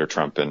under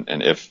Trump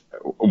and if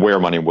where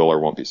money will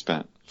or won't be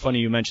spent. Funny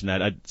you mentioned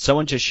that.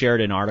 Someone just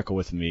shared an article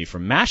with me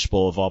from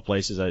Mashable of all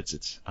places.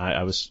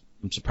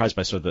 I'm surprised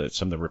by some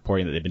of the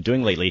reporting that they've been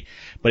doing lately,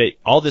 but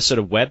all this sort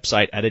of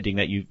website editing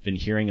that you've been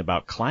hearing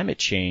about climate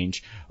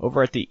change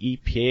over at the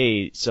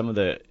EPA, some of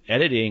the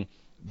editing,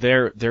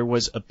 there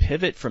was a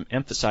pivot from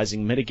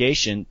emphasizing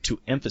mitigation to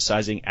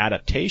emphasizing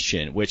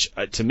adaptation, which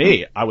to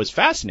me, I was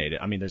fascinated.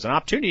 There's an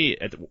opportunity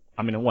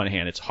on one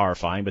hand, it's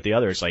horrifying, but the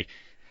other is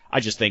I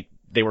just think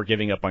they were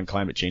giving up on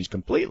climate change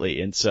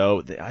completely. And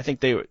so I think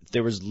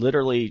there was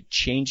literally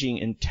changing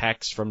in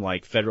text from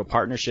federal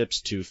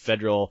partnerships to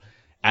federal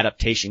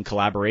adaptation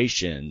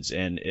collaborations,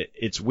 and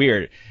it's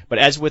weird. But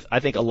as with,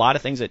 I think, a lot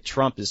of things that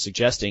Trump is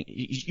suggesting,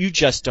 you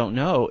just don't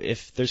know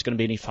if there's going to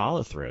be any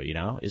follow through.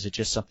 Is it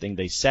just something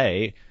they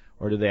say,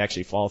 or do they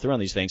actually follow through on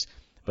these things?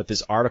 But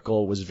this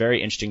article was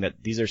very interesting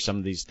that these are some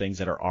of these things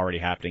that are already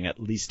happening,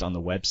 at least on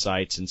the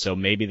websites. And so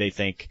maybe they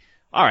think,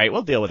 all right,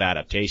 we'll deal with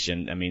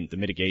adaptation. The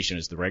mitigation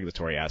is the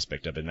regulatory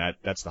aspect of it, and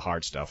that's the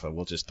hard stuff.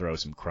 We'll just throw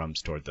some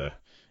crumbs toward the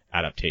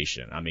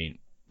adaptation.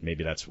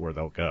 Maybe that's where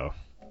they'll go.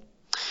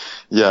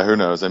 Yeah, who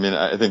knows?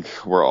 I think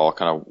we're all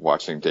kind of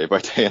watching day by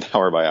day and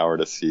hour by hour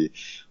to see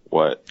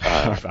what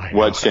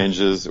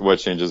changes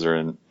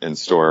are in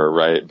store,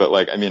 right? But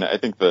I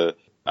think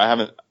I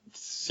haven't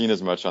seen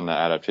as much on the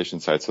adaptation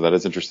side. So that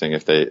is interesting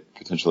if they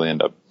potentially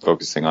end up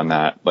focusing on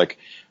that. Like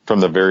from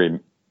the very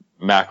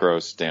macro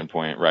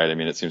standpoint, right? I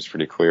mean, it seems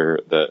pretty clear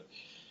that,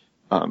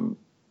 even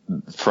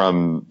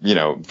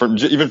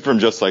from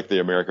just like the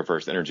America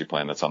First energy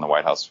plan that's on the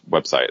White House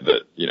website,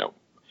 that,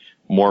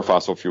 more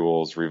fossil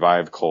fuels,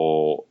 revive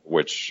coal,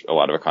 which a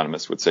lot of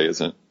economists would say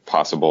isn't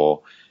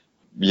possible,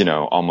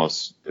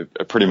 almost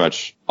pretty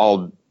much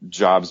all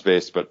jobs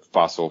based, but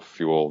fossil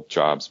fuel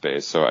jobs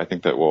based. So I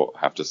think that we'll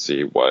have to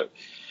see what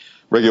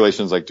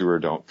regulations like do or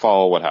don't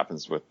follow, what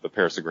happens with the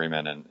Paris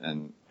Agreement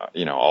and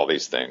all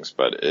these things.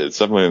 But it's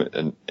definitely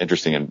an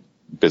interesting and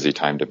busy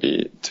time to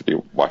be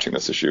watching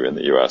this issue in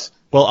the U.S.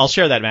 Well, I'll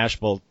share that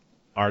Mashable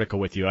article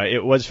with you.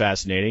 It was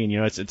fascinating.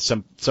 It's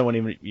someone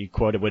even you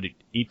quoted would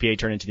EPA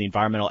turn into the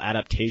Environmental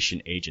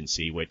Adaptation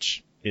Agency,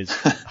 which is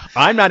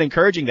I'm not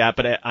encouraging that,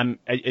 but I'm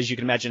as you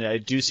can imagine, I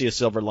do see a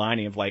silver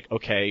lining of like,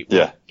 okay,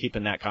 we're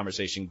keeping that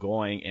conversation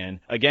going. And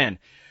again,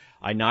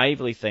 I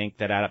naively think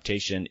that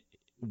adaptation,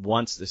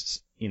 once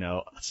this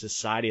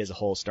society as a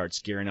whole starts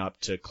gearing up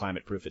to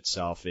climate proof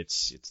itself,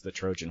 it's the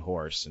Trojan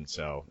horse, and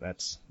so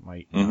that's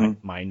my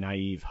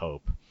naive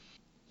hope.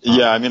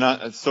 Yeah, I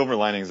mean, silver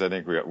linings. I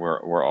think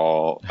we're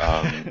all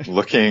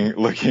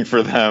looking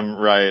for them,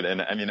 right?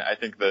 And I mean, I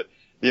think that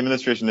the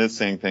administration is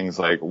saying things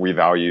like we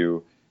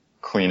value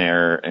clean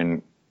air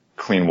and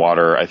clean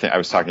water. I think I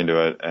was talking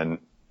to an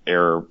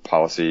air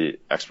policy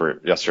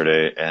expert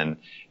yesterday, and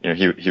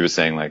he was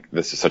saying like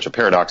this is such a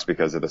paradox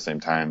because at the same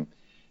time,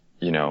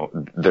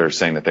 they're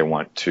saying that they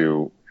want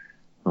to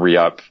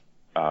re-up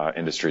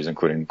industries,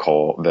 including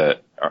coal,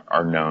 that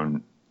are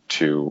known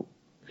to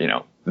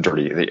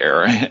dirty the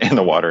air and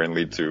the water and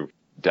lead to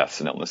deaths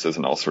and illnesses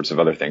and all sorts of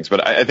other things.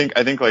 But I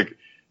think like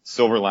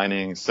silver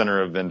lining,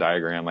 center of Venn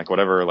diagram, like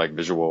whatever like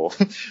visual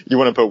you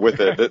want to put with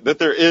it, that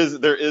there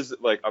is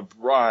like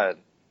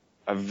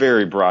a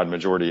very broad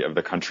majority of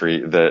the country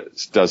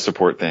that does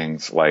support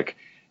things like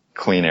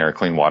clean air,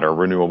 clean water,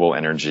 renewable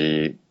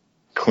energy,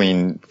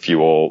 clean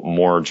fuel,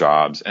 more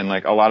jobs. And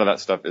like a lot of that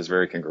stuff is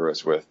very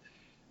congruous with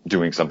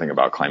doing something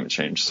about climate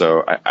change.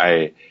 So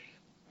I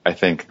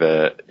think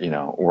that,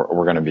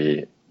 we're going to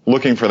be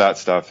looking for that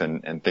stuff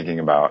and thinking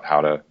about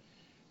how to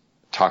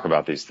talk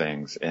about these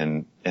things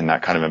in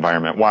that kind of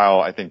environment,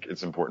 while I think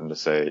it's important to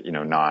say,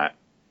 not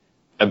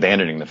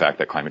abandoning the fact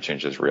that climate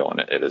change is real and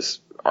it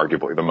is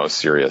arguably the most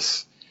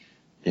serious,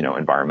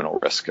 environmental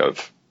risk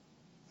of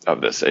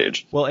this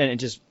age. Well, and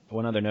just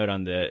one other note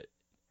on the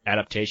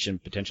adaptation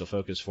potential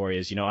focus for you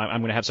is,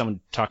 I'm going to have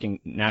someone talking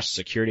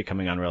national security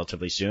coming on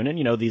relatively soon.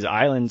 And, these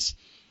islands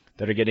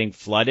that are getting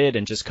flooded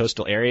and just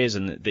coastal areas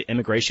and the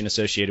immigration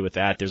associated with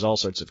that, there's all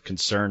sorts of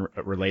concern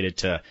related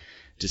to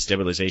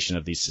destabilization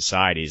of these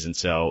societies. And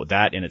so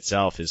that in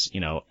itself is,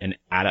 an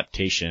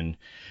adaptation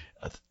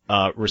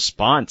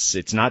response.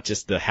 It's not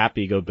just the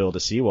happy go build a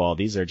seawall.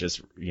 These are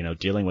just,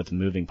 dealing with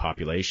moving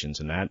populations,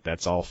 and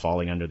that's all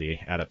falling under the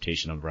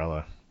adaptation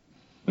umbrella.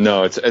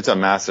 No, it's a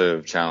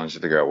massive challenge to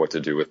figure out what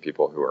to do with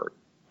people who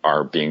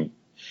are being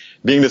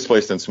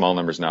displaced in small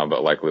numbers now,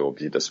 but likely will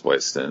be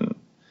displaced in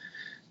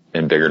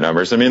bigger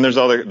numbers. I mean, there's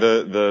all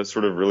the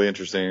sort of really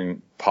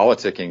interesting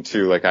politicking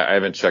too. Like I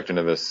haven't checked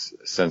into this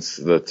since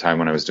the time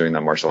when I was doing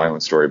that Marshall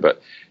Islands story,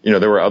 but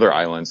there were other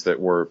islands that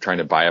were trying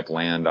to buy up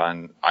land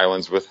on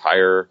islands with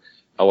higher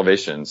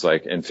elevations,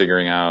 like, and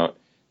figuring out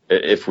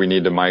if we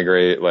need to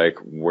migrate, like,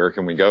 where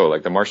can we go?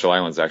 Like the Marshall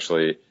Islands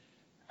actually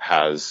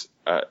has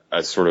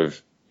a sort of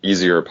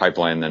easier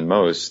pipeline than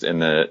most, in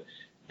that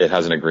it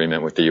has an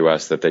agreement with the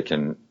U.S. that they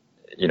can,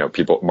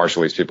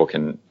 Marshallese people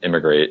can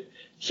immigrate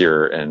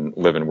here and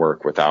live and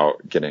work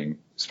without getting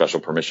special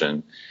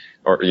permission,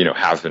 or,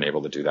 have been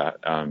able to do that.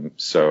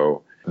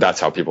 So that's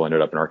how people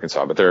ended up in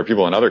Arkansas. But there are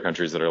people in other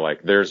countries that are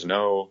like, there's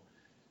no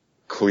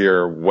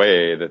clear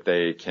way that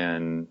they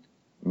can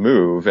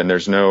move, and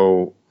there's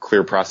no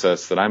clear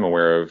process that I'm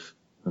aware of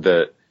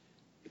that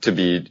to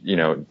be,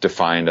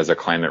 defined as a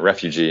climate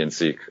refugee and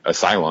seek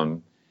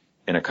asylum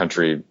in a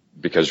country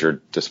because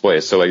you're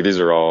displaced. So like these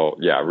are all,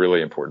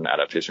 really important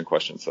adaptation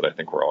questions that I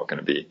think we're all going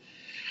to be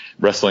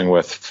wrestling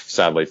with,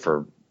 sadly,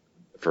 for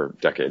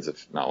decades,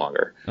 if not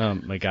longer. Oh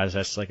my gosh,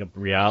 that's like a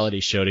reality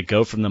show to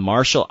go from the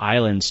Marshall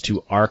Islands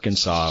to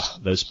Arkansas.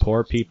 Those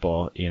poor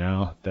people,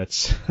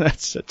 that's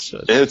such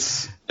a...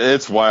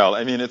 It's wild.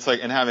 I mean, it's like,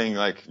 and having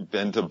like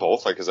been to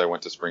both, like, cause I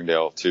went to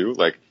Springdale too,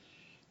 like,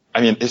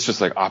 I mean, it's just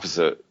like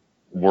opposite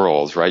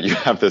worlds, right? You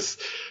have this,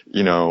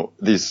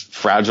 these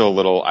fragile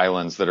little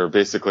islands that are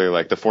basically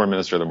like, the foreign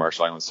minister of the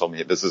Marshall Islands told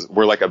me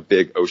we're like a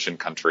big ocean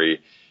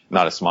country,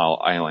 not a small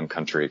island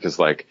country. Cause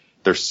like,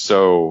 they're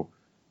so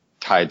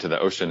tied to the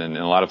ocean, and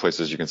in a lot of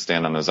places you can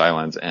stand on those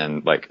islands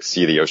and like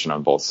see the ocean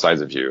on both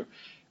sides of you.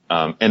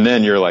 And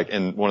then you're like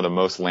in one of the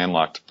most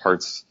landlocked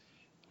parts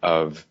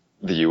of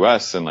the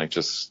U.S. and like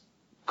just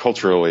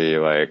culturally,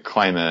 like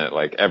climate,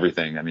 like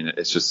everything. I mean,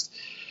 it's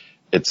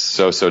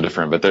so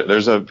different, but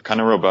there's a kind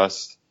of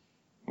robust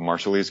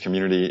Marshallese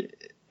community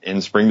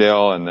in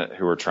Springdale, and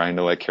who are trying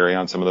to like carry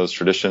on some of those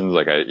traditions.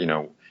 Like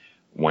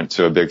went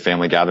to a big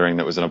family gathering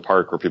that was in a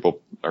park where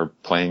people are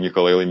playing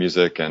ukulele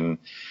music and,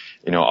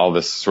 all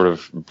this sort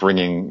of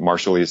bringing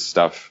Marshallese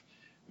stuff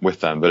with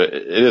them. But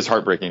it is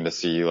heartbreaking to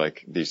see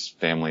like these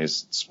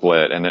families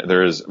split. And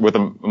there is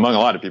among a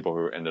lot of people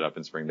who ended up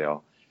in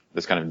Springdale,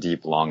 this kind of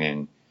deep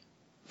longing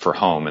for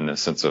home and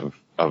this sense of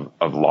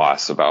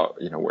loss about,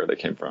 where they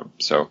came from.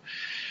 So,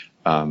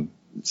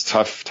 it's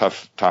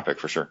tough topic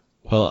for sure.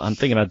 Well, I'm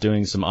thinking about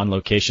doing some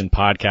on-location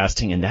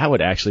podcasting, and that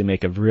would actually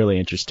make a really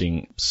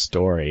interesting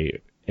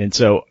story. And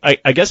so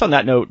I guess on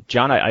that note,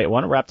 John, I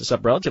want to wrap this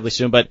up relatively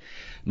soon, but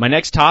my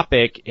next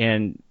topic,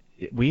 and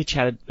we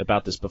chatted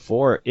about this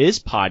before, is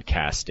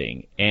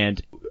podcasting.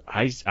 And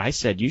I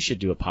said you should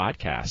do a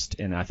podcast,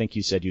 and I think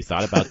you said you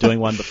thought about doing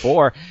one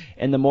before.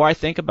 And the more I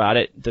think about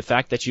it, the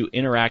fact that you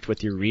interact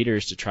with your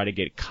readers to try to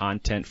get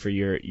content for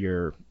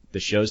the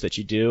shows that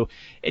you do,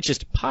 it's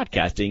just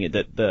podcasting.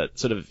 The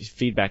sort of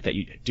feedback that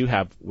you do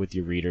have with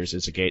your readers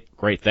is a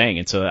great thing.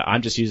 And so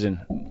I'm just using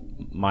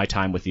my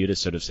time with you to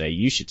sort of say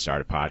you should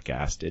start a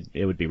podcast.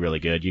 It would be really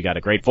good. You got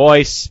a great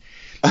voice.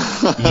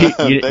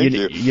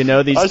 You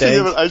know these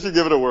things. I should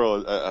give it a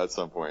whirl at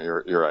some point.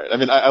 You're right. I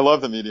mean, I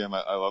love the medium.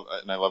 I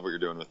love what you're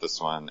doing with this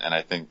one. And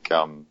I think,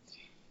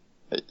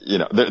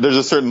 there's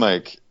a certain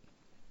like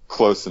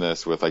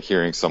closeness with like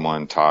hearing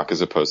someone talk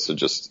as opposed to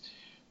just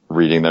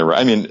reading their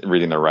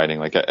writing.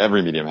 Like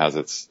every medium has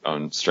its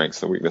own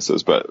strengths and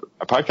weaknesses, but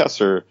a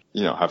podcaster,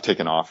 have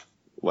taken off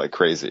like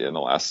crazy in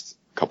the last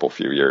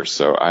few years.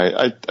 So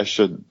I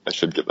should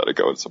give that a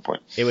go at some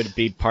point. It would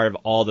be part of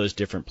all those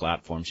different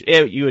platforms.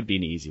 You would be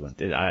an easy one.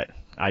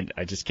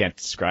 I just can't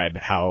describe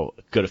how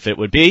good a fit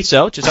would be.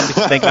 So just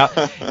something to think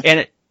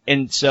about.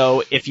 And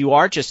so if you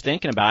are just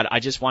thinking about it, I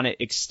just want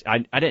to,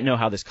 I didn't know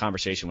how this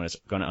conversation was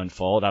going to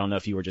unfold. I don't know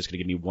if you were just going to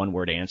give me one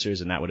word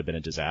answers and that would have been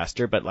a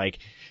disaster, but like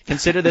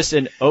consider this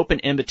an open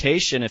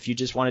invitation. If you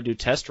just want to do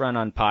test run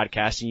on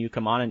podcasting, you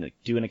come on and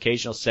do an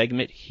occasional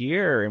segment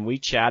here and we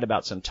chat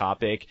about some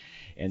topic.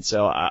 And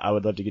so I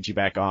would love to get you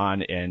back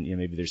on and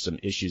maybe there's some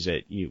issues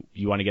that you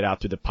want to get out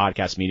through the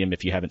podcast medium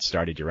if you haven't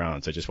started your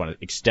own. So I just want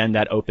to extend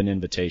that open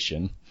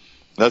invitation.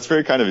 That's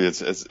very kind of you.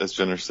 It's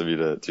generous of you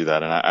to do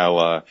that. And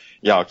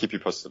I'll keep you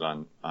posted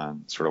on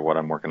sort of what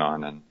I'm working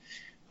on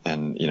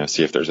and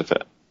see if there's a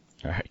fit.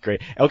 All right,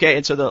 great. Okay.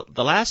 And so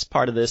the last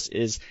part of this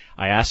is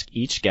I ask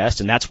each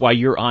guest, and that's why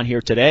you're on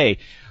here today.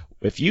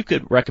 If you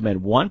could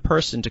recommend one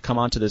person to come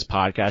onto this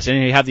podcast,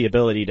 and you have the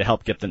ability to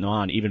help get them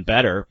on, even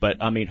better.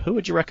 But who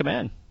would you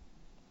recommend?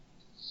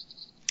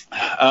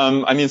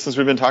 Since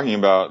we've been talking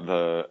about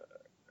the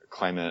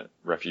climate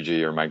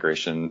refugee or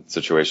migration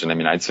situation,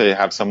 I'd say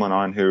have someone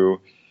on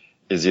who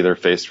is either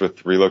faced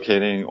with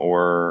relocating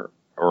or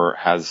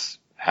has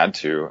had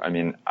to.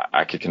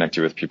 I could connect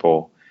you with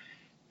people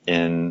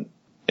in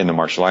the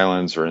Marshall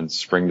Islands or in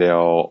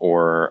Springdale,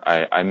 or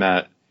I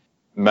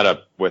met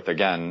up with,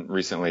 again,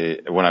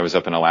 recently when I was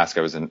up in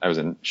Alaska. I was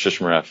in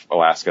Shishmaref,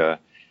 Alaska,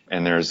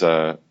 and there's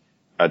a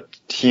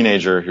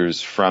teenager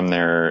who's from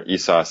there,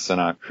 Esau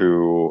Sinnott,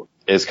 who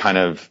is kind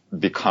of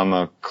become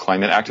a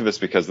climate activist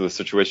because of the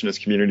situation his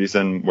community's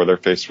in, where they're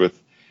faced with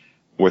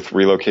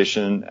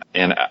relocation.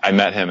 And I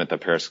met him at the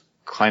Paris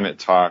Climate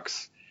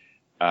Talks.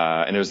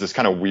 And it was this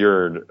kind of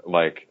weird,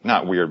 like,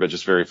 not weird, but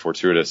just very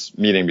fortuitous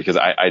meeting because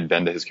I'd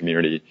been to his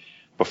community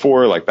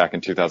before, like back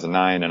in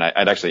 2009, and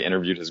I'd actually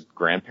interviewed his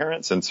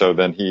grandparents. And so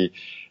then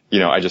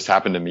I just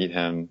happened to meet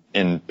him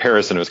in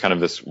Paris, and it was kind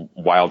of this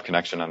wild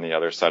connection on the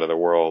other side of the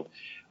world.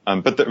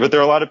 But there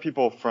are a lot of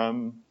people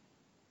from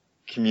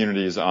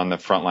communities on the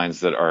front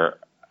lines that are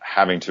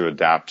having to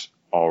adapt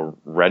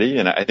already.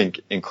 And I think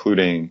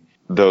including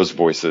those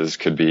voices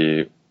could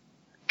be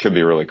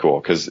really cool.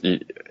 Cause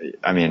like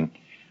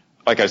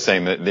I was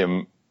saying,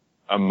 the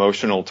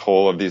emotional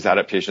toll of these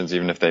adaptations,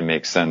 even if they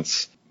make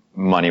sense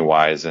money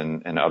wise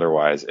and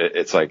otherwise,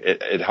 it's like,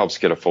 it helps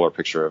get a fuller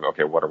picture of,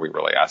 okay, what are we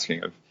really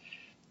asking of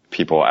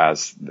people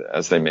as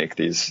they make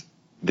these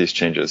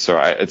changes? So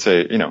I'd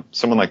say,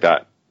 someone like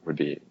that would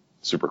be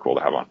super cool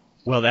to have on.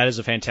 Well, that is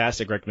a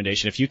fantastic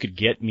recommendation. If you could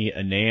get me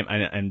a name,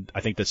 and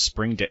I think the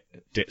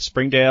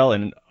Springdale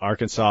and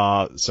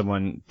Arkansas,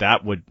 someone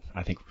that would,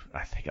 I think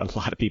a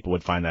lot of people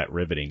would find that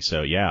riveting.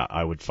 So yeah,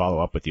 I would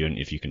follow up with you, and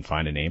if you can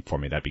find a name for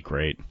me, that'd be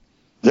great.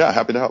 Yeah,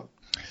 happy to help.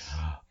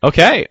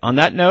 Okay. On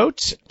that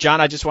note,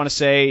 John, I just want to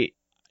say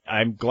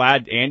I'm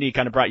glad Andy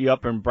kind of brought you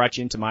up and brought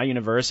you into my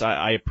universe.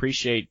 I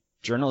appreciate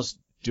journalists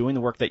doing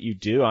the work that you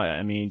do.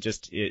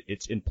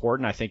 It's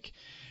important. I think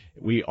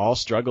we all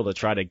struggle to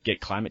try to get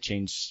climate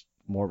change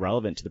more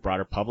relevant to the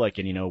broader public.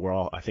 And,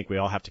 I think we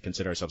all have to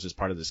consider ourselves as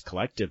part of this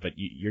collective, but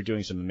you're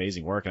doing some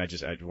amazing work. And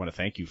I want to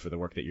thank you for the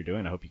work that you're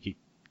doing. I hope you keep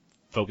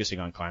focusing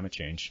on climate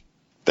change.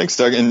 Thanks,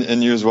 Doug.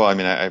 And you as well.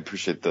 I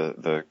appreciate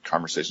the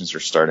conversations you're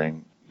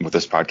starting with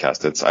this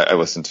podcast. I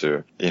listened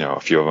to, a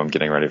few of them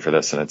getting ready for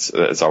this, and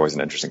it's always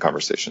an interesting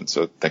conversation.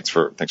 So thanks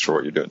for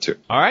what you're doing too.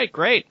 All right,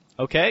 great.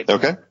 Okay.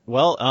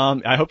 Well,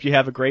 I hope you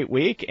have a great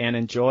week and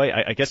enjoy.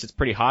 I guess it's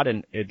pretty hot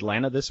in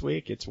Atlanta this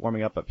week. It's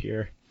warming up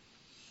here.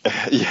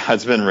 Yeah,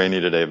 it's been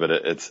rainy today, but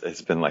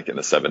it's been like in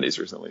the 70s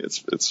recently.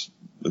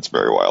 It's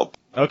very wild.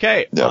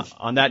 Okay. Yeah.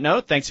 On that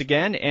note, thanks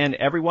again. And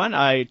everyone,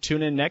 I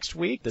tune in next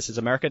week. This is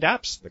America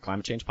Adapts, the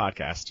Climate Change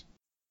Podcast.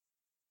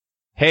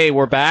 Hey,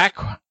 we're back.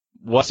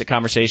 What's a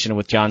conversation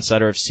with John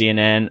Sutter of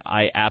CNN?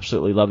 I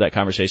absolutely love that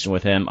conversation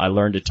with him. I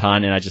learned a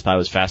ton, and I just thought it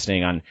was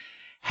fascinating on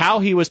how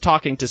he was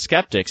talking to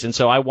skeptics. And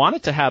so I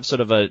wanted to have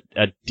sort of a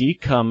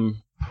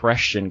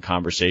decompression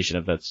conversation,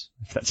 if that's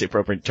the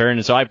appropriate term.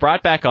 And so I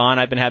brought back on,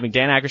 I've been having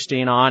Dan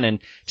Ackerstein on, and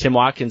Tim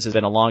Watkins has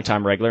been a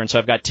longtime regular. And so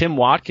I've got Tim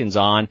Watkins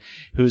on,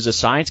 who's a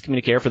science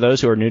communicator. For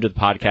those who are new to the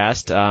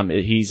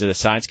podcast, he's a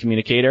science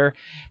communicator,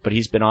 but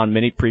he's been on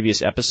many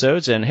previous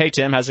episodes. And hey,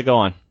 Tim, how's it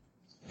going?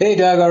 Hey,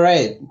 Doug. All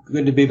right.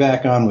 Good to be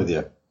back on with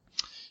you.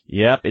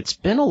 Yep. It's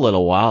been a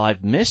little while.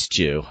 I've missed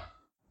you.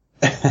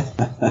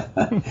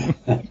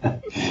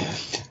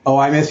 Oh,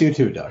 I miss you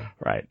too, Doug.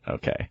 Right.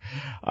 Okay.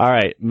 All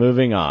right.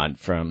 Moving on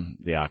from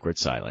the awkward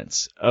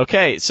silence.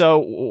 Okay. So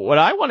what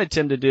I wanted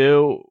Tim to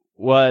do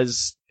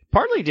was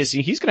partly just,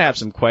 he's going to have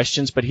some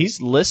questions, but he's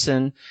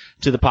listened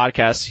to the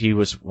podcast. He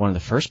was one of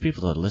the first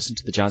people to listen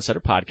to the John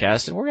Sutter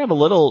podcast. And we're going to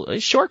have a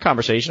short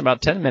conversation,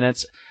 about 10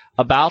 minutes,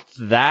 about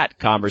that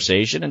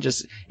conversation. And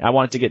just, I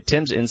wanted to get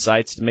Tim's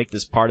insights to make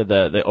this part of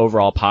the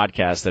overall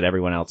podcast that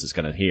everyone else is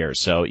going to hear.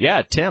 So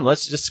yeah, Tim,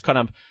 let's just kind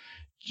of,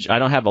 I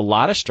don't have a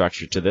lot of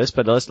structure to this,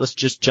 but let's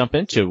just jump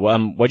into,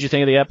 what'd you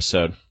think of the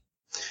episode?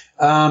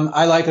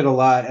 I liked it a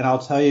lot, and I'll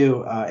tell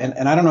you,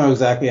 and I don't know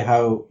exactly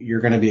how you're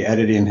going to be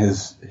editing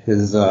his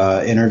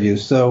interview.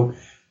 So,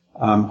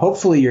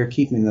 hopefully you're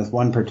keeping this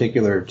one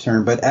particular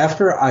term, but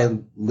after I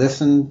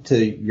listened to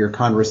your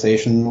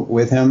conversation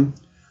with him,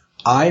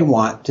 I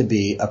want to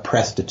be a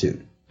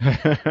prostitute.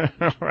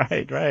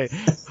 Right.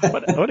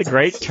 What a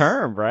great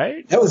term,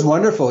 right? That was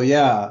wonderful.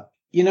 Yeah.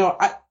 You know,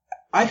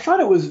 I thought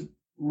it was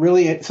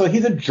really, so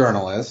he's a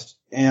journalist,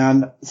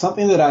 and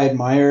something that I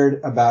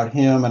admired about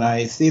him, and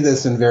I see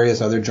this in various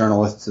other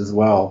journalists as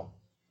well,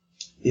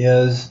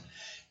 is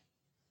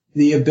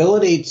the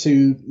ability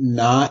to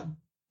not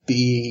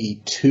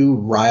be too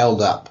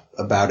riled up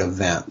about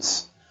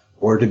events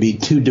or to be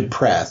too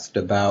depressed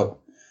about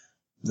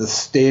the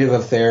state of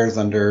affairs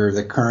under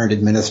the current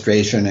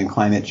administration and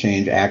climate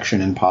change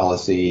action and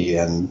policy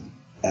and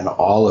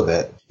all of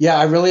it. Yeah,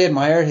 I really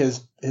admire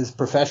his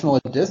professional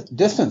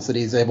distance that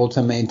he's able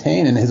to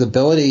maintain, and his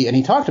ability, and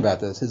he talked about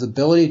this, his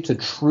ability to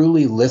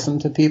truly listen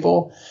to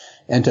people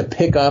and to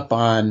pick up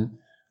on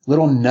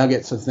little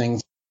nuggets of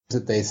things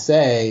that they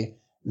say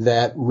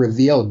that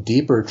reveal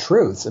deeper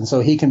truths. And so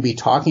he can be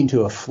talking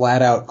to a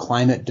flat out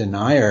climate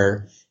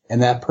denier,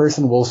 and that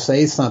person will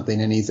say something,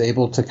 and he's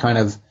able to kind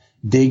of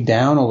dig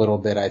down a little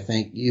bit, I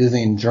think,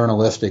 using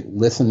journalistic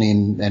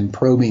listening and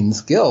probing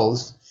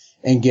skills,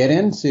 and get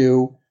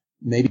into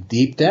maybe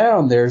deep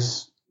down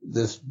there's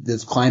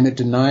this climate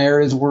denier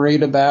is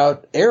worried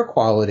about air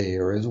quality,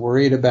 or is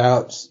worried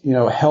about,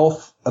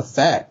 health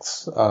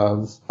effects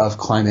of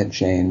climate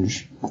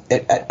change.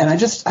 And I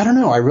don't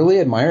know, I really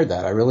admired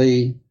that. I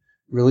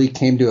really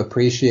came to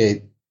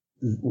appreciate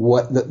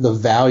what the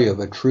value of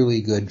a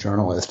truly good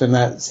journalist. And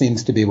that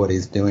seems to be what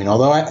he's doing.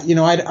 Although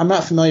I'm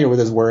not familiar with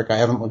his work. I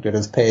haven't looked at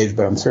his page,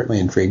 but I'm certainly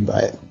intrigued by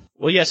it.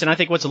 Well, yes, and I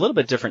think what's a little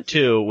bit different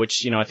too,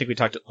 which, I think we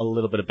talked a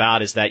little bit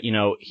about, is that,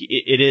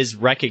 it is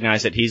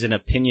recognized that he's an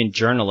opinion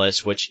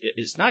journalist, which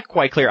is not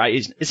quite clear.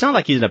 It's not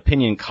like he's an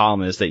opinion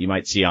columnist that you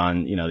might see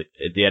on,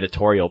 the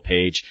editorial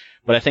page,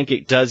 but I think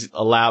it does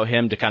allow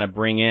him to kind of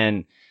bring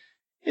in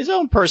his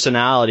own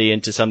personality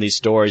into some of these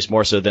stories,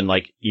 more so than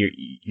like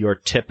your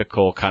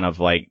typical kind of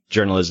like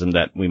journalism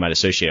that we might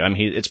associate. I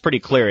mean, it's pretty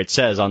clear. It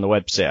says on the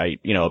website,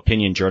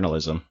 opinion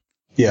journalism.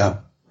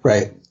 Yeah,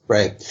 right.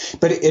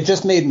 But it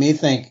just made me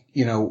think,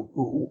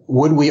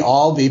 would we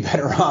all be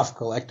better off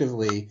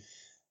collectively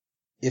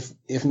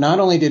if not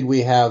only did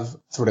we have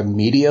sort of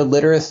media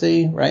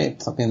literacy,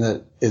 right? Something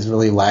that is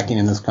really lacking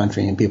in this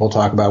country, and people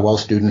talk about, well,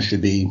 students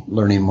should be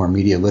learning more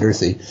media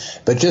literacy,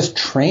 but just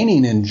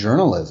training in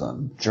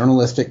journalism,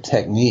 journalistic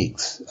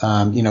techniques.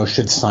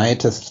 Should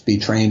scientists be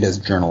trained as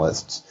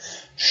journalists?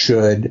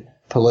 Should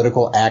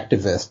political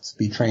activists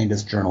be trained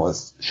as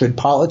journalists? Should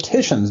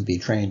politicians be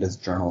trained as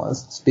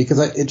journalists? Because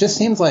it just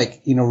seems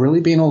like, really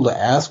being able to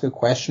ask a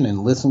question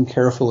and listen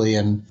carefully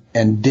and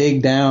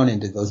dig down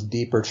into those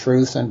deeper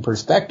truths and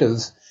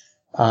perspectives,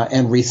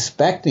 and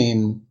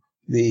respecting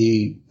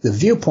the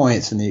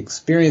viewpoints and the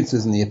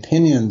experiences and the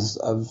opinions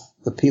of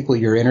the people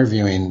you're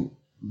interviewing.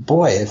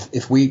 Boy,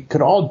 if we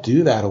could all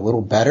do that a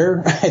little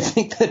better, I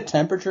think the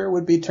temperature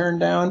would be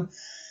turned down.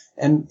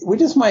 And we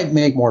just might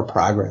make more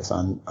progress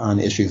on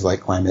issues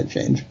like climate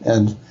change.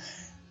 And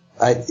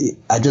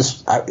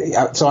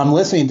so I'm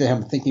listening to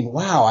him thinking,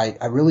 wow,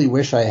 I really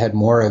wish I had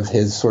more of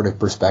his sort of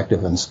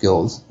perspective and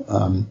skills,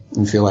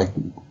 and feel like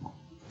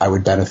I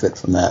would benefit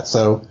from that.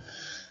 So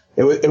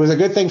it was a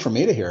good thing for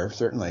me to hear,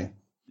 certainly.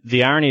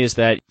 The irony is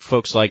that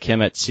folks like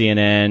him at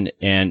CNN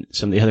and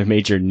some of the other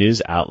major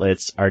news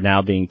outlets are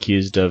now being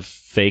accused of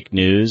fake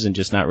news and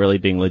just not really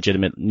being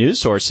legitimate news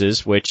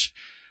sources, which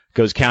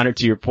goes counter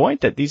to your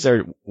point that these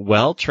are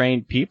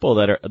well-trained people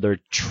they're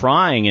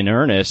trying in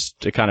earnest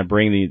to kind of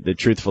bring the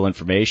truthful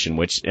information,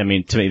 which, I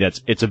mean, to me,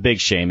 it's a big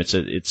shame.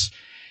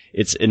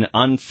 It's an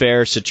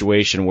unfair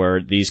situation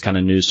where these kind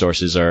of news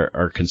sources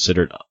are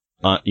considered,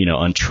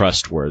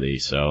 untrustworthy.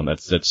 So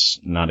that's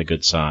not a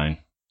good sign.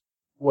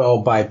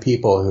 Well, by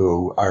people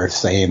who are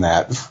saying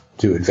that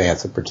to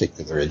advance a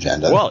particular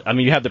agenda. Well, I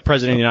mean, you have the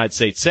president of the United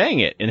States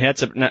saying it, and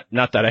that's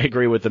not that I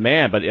agree with the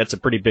man, but it's a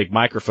pretty big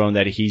microphone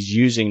that he's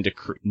using to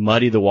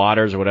muddy the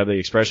waters, or whatever the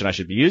expression I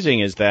should be using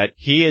is, that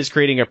he is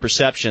creating a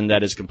perception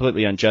that is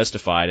completely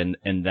unjustified,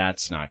 and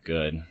that's not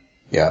good.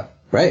 Yeah,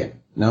 right.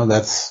 No,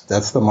 that's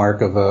the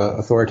mark of a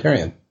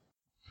authoritarian.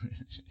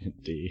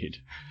 Indeed.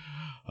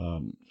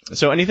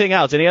 So anything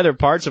else? Any other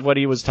parts of what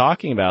he was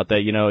talking about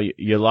that,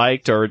 you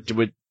liked, or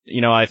would,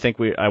 I think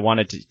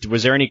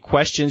was there any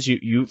questions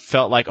you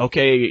felt like,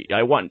 okay,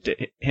 I want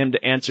him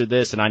to answer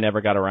this and I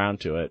never got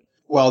around to it?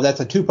 Well, that's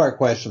a two-part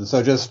question.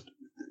 So just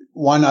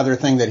one other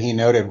thing that he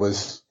noted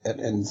was,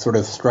 and sort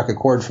of struck a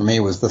chord for me,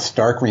 was the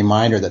stark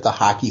reminder that the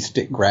hockey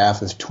stick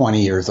graph is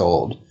 20 years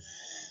old.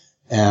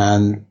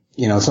 And,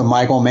 so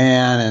Michael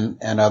Mann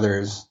and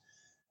others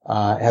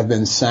have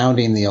been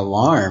sounding the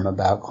alarm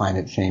about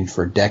climate change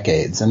for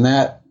decades. And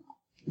that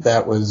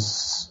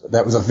was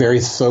a very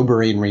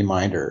sobering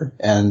reminder.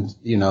 And,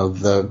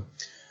 the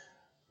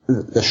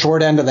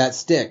short end of that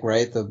stick,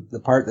 right?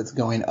 The part that's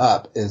going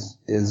up is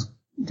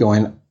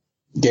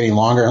getting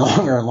longer and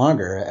longer and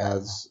longer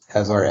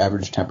as our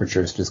average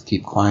temperatures just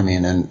keep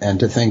climbing. And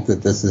to think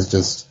that this is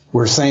just,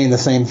 we're saying the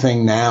same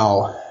thing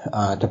now,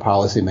 to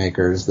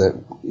policymakers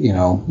that,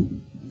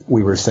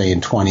 we were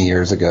saying 20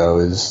 years ago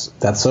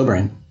that's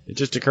sobering. It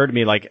just occurred to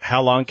me, like,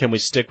 how long can we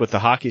stick with the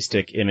hockey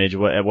stick image?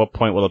 At what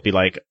point will it be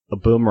like a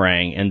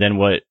boomerang, and then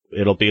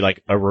it'll be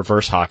like a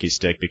reverse hockey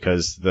stick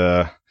because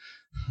the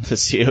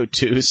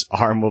CO2's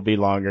arm will be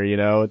longer,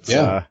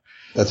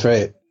 That's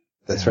right.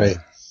 That's right.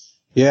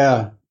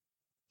 Yeah.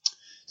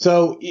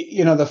 So,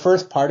 the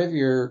first part of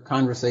your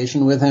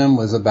conversation with him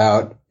was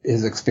about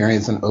his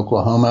experience in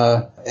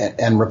Oklahoma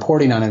and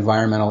reporting on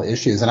environmental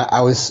issues.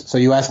 And so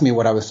you asked me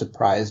what I was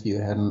surprised you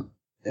hadn't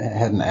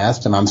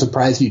asked him. I'm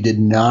surprised you did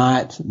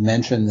not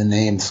mention the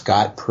name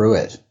Scott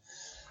Pruitt.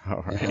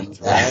 All right.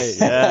 Right.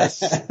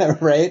 Yes.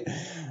 Right.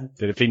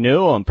 Did if he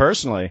knew him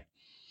personally.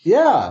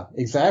 Yeah,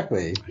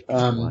 exactly.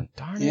 Darn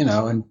it.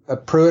 And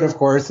Pruitt, of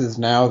course, is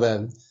now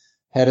the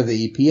head of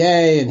the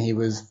EPA, and he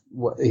was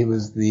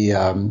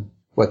the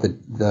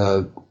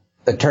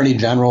Attorney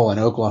General in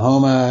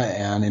Oklahoma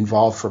and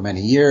involved for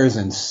many years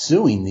in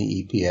suing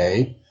the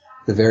EPA,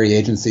 the very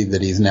agency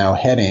that he's now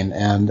heading.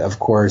 And of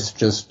course,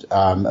 just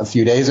a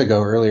few days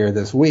ago, earlier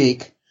this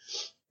week,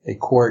 a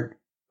court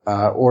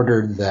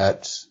ordered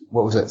that,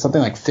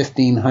 something like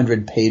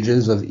 1,500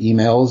 pages of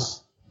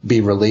emails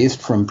be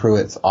released from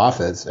Pruitt's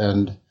office.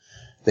 And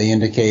they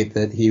indicate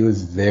that he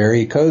was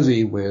very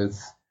cozy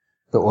with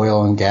the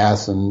oil and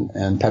gas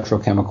and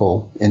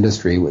petrochemical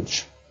industry,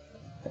 which,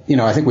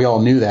 I think we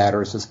all knew that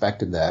or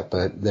suspected that,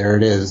 but there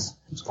it is.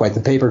 It's quite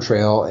the paper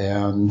trail,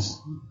 and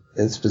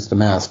it's just a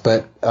mess.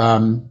 But,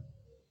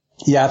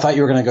 I thought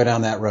you were going to go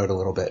down that road a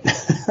little bit.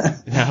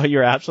 No,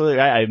 you're absolutely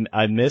right.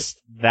 I missed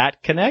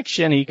that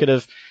connection. He could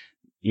have,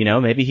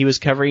 maybe he was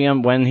covering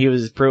him when he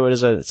was Pruitt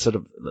as a sort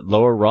of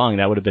lower rung.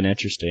 That would have been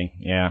interesting.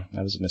 Yeah,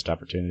 that was a missed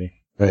opportunity.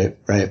 Right.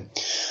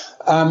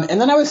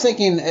 And then I was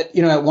thinking,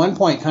 at one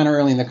point, kind of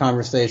early in the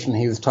conversation,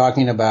 he was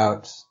talking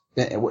about,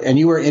 and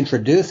you were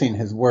introducing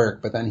his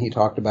work, but then he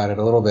talked about it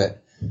a little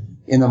bit,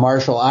 in the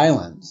Marshall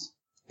Islands.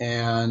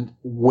 And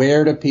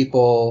where do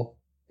people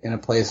in a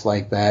place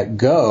like that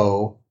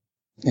go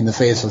in the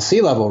face of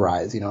sea level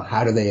rise?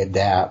 How do they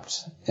adapt?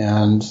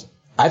 And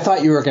I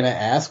thought you were going to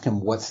ask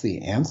him, what's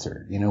the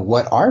answer?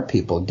 What are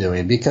people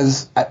doing?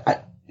 Because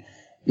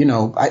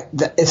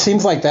it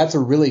seems like that's a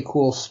really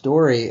cool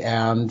story,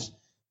 and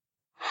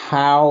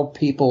how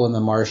people in the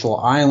Marshall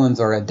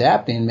Islands are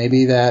adapting,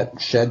 maybe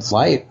that sheds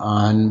light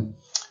on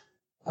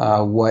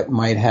what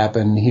might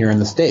happen here in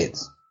the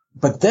States.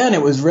 But then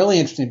it was really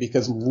interesting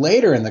because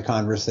later in the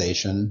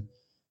conversation,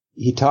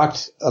 he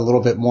talked a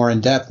little bit more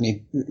in depth. And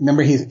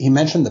he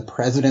mentioned the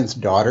president's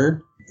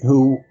daughter,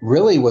 who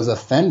really was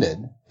offended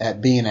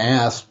at being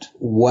asked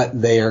what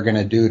they are going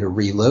to do to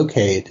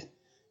relocate.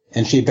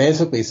 And she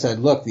basically said,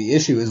 look, the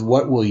issue is,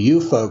 what will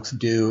you folks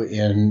do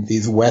in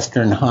these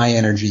Western high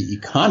energy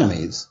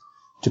economies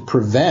to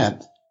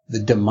prevent the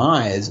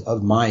demise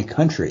of my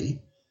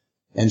country?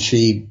 And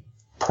she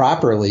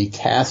properly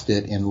cast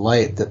it in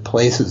light that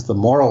places the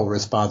moral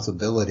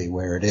responsibility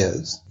where it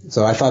is.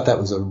 So I thought that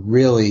was a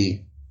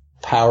really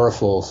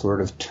powerful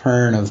sort of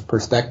turn of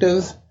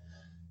perspective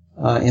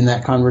in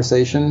that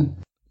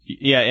conversation.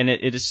 Yeah, and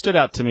it stood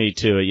out to me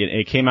too.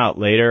 It came out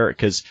later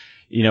because,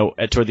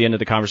 toward the end of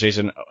the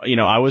conversation,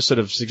 I was sort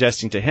of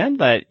suggesting to him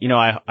that,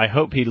 I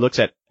hope he looks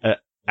at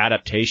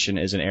adaptation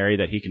as an area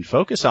that he can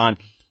focus on.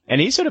 And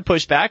he sort of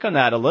pushed back on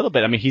that a little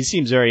bit. I mean, he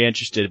seems very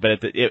interested,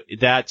 but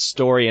that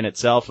story in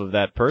itself of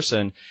that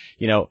person,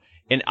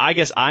 and I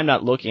guess I'm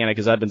not looking at it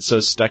because I've been so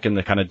stuck in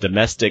the kind of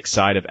domestic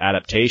side of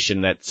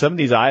adaptation that some of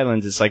these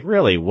islands, it's like,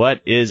 really,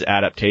 what is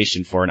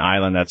adaptation for an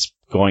island that's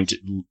going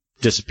to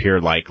disappear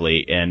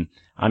likely? And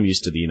I'm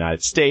used to the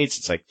United States.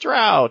 It's like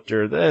drought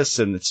or this.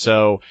 And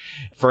so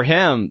for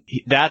him,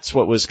 that's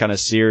what was kind of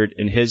seared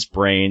in his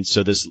brain.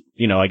 So this,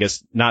 I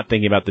guess not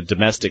thinking about the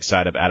domestic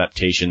side of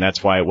adaptation.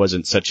 That's why it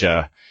wasn't such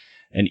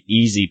an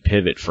easy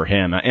pivot for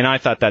him. And I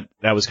thought that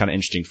was kind of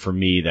interesting for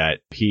me that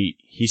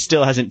he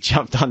still hasn't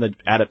jumped on the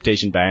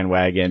adaptation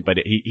bandwagon, but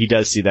he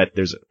does see that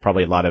there's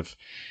probably a lot of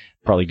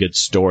probably good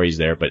stories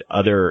there, but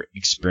other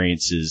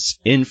experiences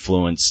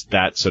influence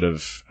that sort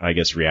of, I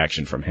guess,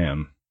 reaction from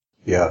him.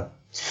 Yeah.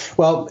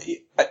 Well,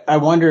 I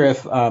wonder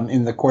if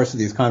in the course of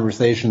these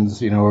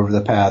conversations, over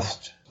the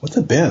past, what's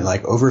it been,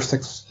 like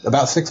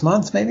about 6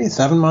 months, maybe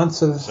 7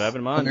 months of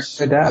 7 months.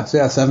 Adapts,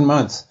 yeah, 7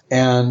 months,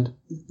 and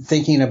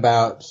thinking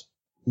about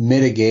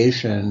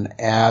mitigation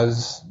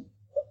as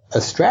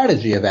a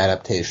strategy of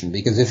adaptation,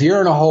 because if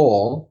you're in a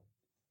hole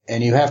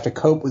and you have to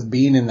cope with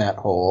being in that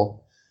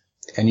hole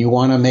and you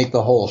want to make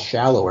the hole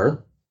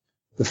shallower,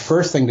 the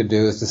first thing to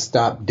do is to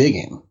stop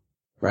digging,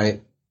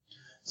 right?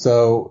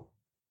 So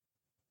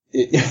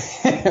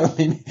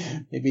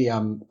maybe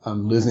I'm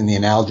losing the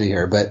analogy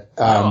here, but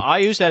no, I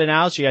use that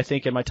analogy, I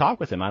think, in my talk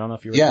with him. I don't know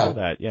if you recall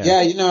that.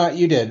 Yeah,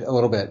 you did a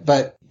little bit,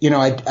 but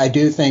I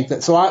do think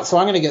that. So I'm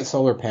going to get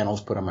solar panels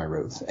put on my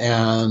roof,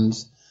 and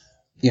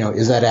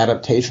is that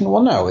adaptation?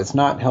 Well, no, it's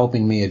not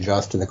helping me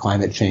adjust to the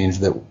climate change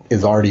that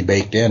is already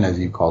baked in, as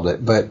you called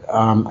it. But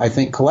I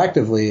think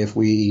collectively, if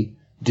we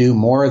do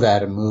more of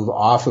that and move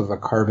off of a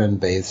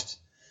carbon-based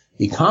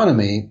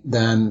economy,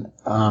 then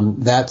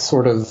that's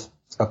sort of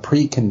a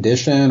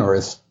precondition or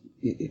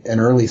an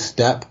early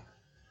step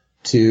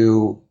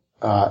to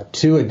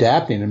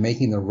adapting and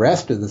making the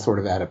rest of the sort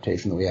of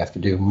adaptation that we have to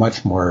do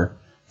much more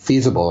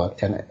feasible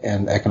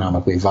and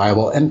economically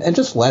viable and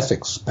just less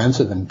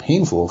expensive and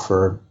painful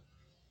for,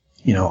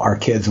 our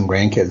kids and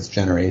grandkids'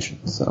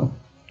 generations. So.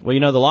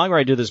 Well, the longer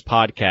I do this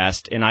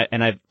podcast,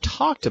 and I've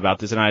talked about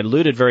this, and I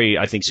alluded very,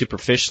 I think,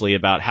 superficially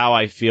about how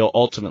I feel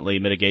ultimately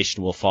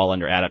mitigation will fall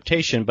under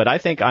adaptation, but I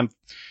think I'm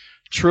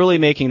truly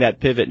making that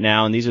pivot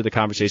now, and these are the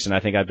conversations I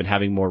think I've been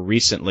having more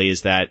recently,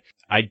 is that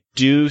I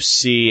do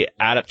see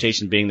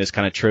adaptation being this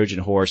kind of Trojan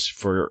horse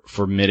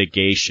for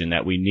mitigation,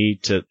 that we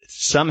need to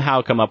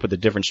somehow come up with a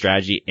different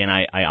strategy. And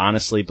I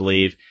honestly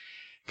believe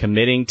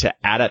committing to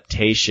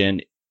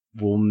adaptation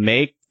will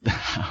make,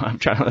 I'm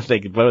trying to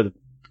think what are the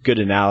good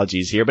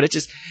analogies here, but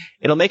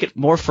it'll make it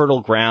more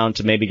fertile ground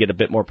to maybe get a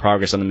bit more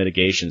progress on the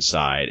mitigation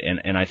side.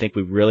 And I think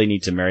we really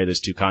need to marry those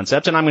two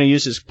concepts. And I'm going to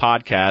use this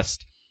podcast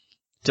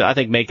to, I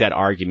think, make that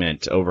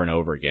argument over and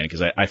over again,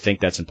 because I think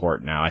that's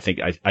important now. I think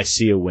I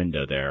see a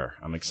window there.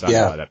 I'm excited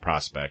by that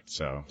prospect.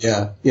 So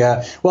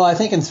Yeah. Well, I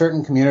think in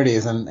certain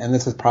communities, and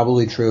this is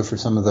probably true for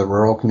some of the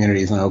rural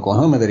communities in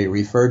Oklahoma that he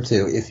referred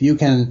to, if you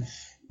can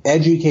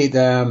educate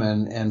them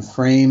and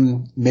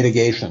frame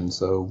mitigation,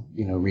 so,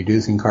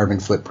 reducing carbon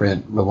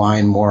footprint,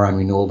 relying more on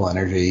renewable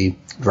energy,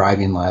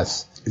 driving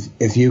less,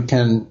 if you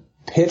can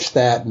pitch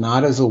that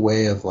not as a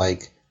way of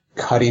like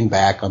cutting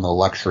back on the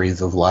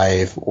luxuries of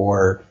life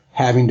or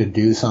having to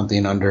do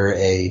something under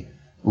a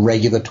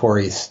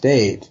regulatory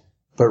state,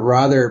 but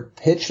rather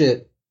pitch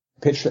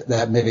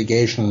that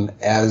mitigation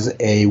as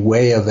a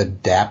way of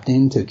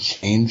adapting to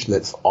change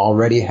that's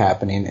already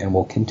happening and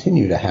will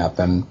continue to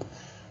happen,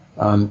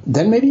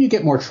 then maybe you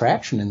get more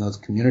traction in those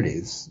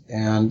communities.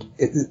 And,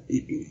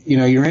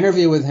 your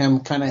interview with him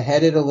kind of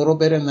headed a little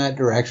bit in that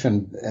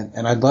direction.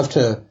 And I'd love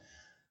to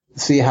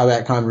see how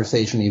that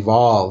conversation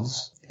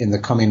evolves in the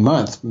coming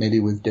months,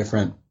 maybe with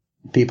different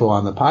people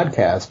on the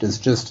podcast, is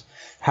just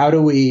how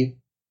do we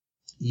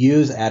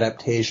use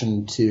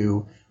adaptation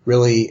to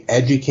really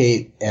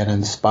educate and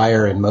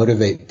inspire and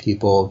motivate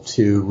people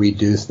to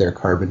reduce their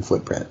carbon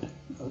footprint?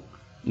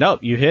 No,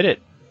 you hit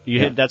it.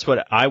 That's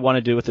what I want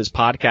to do with this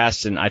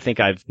podcast, and I think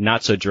I've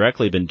not so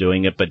directly been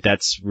doing it, but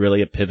that's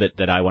really a pivot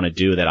that I want to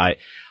do, that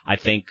I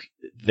think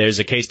there's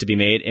a case to be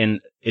made, and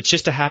it's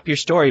just a happier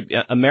story.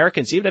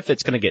 Americans, even if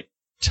it's going to get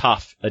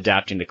tough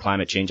adapting to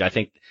climate change, I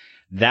think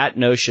that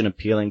notion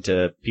appealing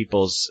to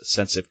people's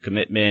sense of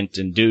commitment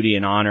and duty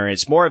and honor,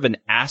 it's more of an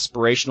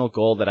aspirational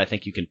goal that I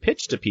think you can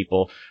pitch to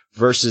people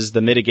versus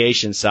the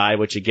mitigation side,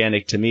 which again,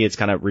 to me, it's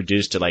kind of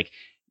reduced to like,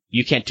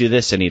 you can't do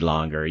this any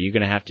longer. You're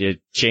going to have to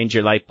change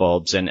your light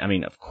bulbs. And I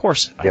mean, of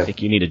course, I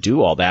think you need to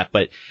do all that.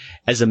 But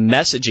as a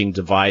messaging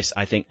device,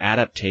 I think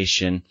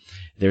adaptation,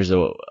 there's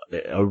a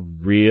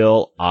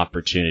real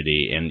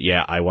opportunity. And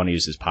I want to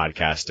use this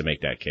podcast to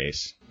make that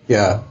case.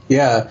 Yeah.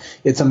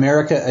 It's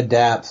America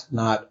adapts,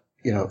 not,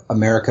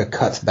 America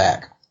cuts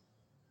back.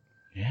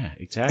 Yeah,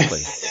 exactly.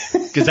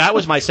 Because that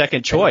was my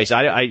second choice.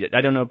 I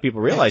don't know if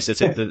people realize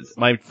this.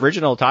 My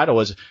original title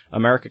was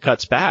America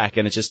Cuts Back,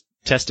 and it just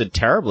tested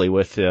terribly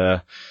with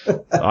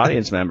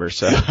audience members.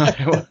 So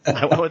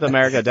I went with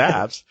America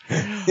Adapts.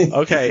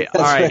 Okay,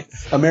 all right.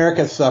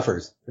 America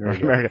suffers.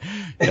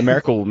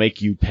 America will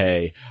make you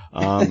pay.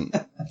 All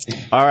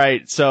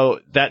right, so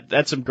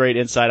that's some great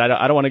insight.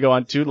 I don't want to go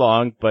on too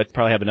long, but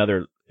probably have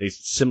another a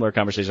similar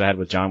conversation I had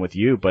with John with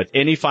you. But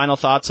any final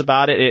thoughts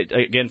about it?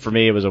 Again, for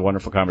me, it was a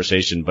wonderful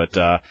conversation. But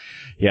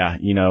yeah,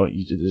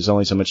 there's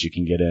only so much you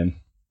can get in.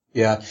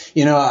 Yeah,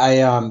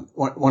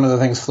 one of the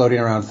things floating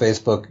around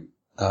Facebook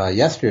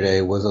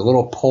yesterday was a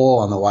little poll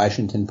on the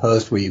Washington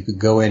Post where you could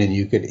go in and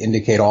you could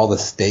indicate all the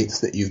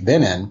states that you've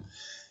been in.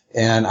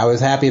 And I was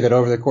happy that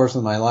over the course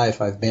of my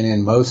life, I've been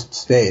in most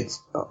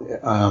states,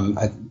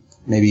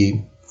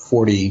 maybe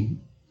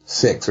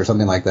 46 or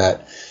something like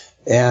that.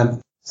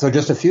 And so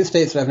just a few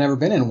states that I've never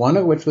been in, one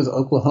of which was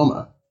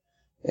Oklahoma.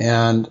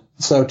 And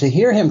so to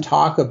hear him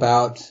talk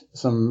about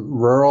some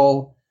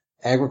rural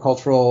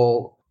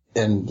agricultural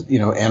and,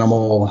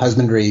 animal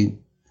husbandry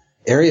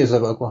areas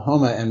of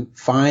Oklahoma and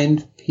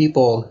find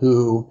people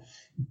who,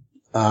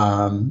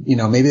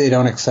 maybe they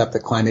don't accept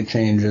that climate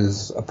change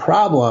is a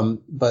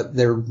problem, but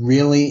they're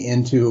really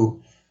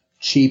into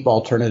cheap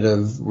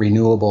alternative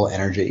renewable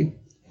energy.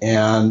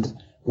 And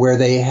where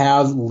they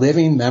have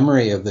living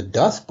memory of the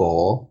Dust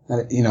Bowl,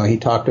 he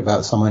talked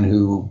about someone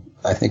who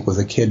I think was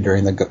a kid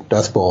during the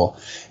Dust Bowl.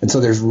 And so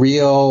there's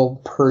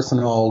real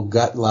personal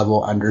gut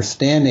level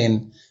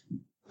understanding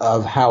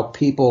of how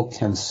people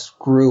can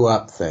screw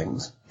up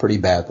things pretty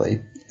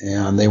badly.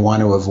 And they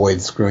want to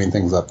avoid screwing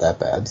things up that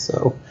bad.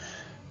 So,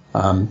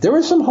 there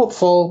were some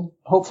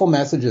hopeful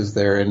messages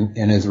there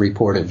in his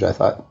reportage, I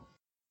thought.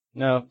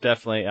 No,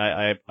 definitely.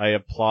 I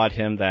applaud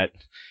him that,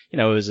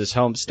 it was his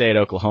home state,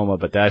 Oklahoma,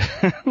 but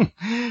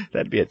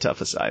that'd be a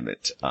tough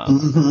assignment.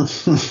 All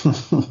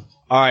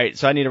right.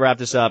 So I need to wrap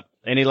this up.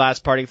 Any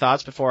last parting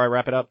thoughts before I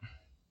wrap it up?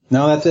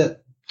 No, that's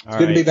it. It's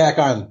good to be back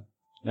on.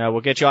 No,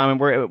 we'll get you on. I'm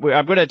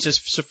going to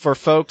just, for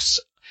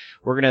folks,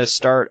 we're going to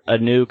start a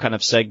new kind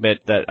of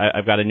segment that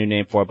I've got a new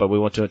name for it, but we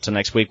won't do it till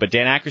next week. But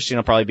Dan Akerstein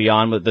will probably be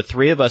on. But the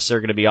three of us are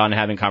going to be on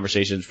having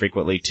conversations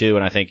frequently too.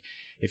 And I think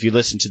if you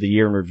listen to the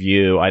year in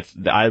review,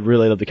 I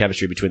really love the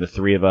chemistry between the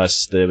three of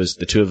us. There was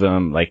the two of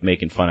them like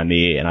making fun of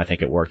me, and I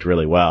think it worked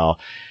really well.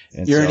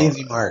 And You're an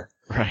easy mark.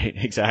 Right,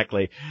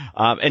 exactly.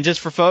 And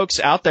just for folks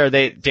out there,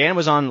 Dan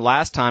was on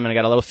last time, and I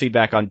got a little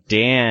feedback on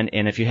Dan.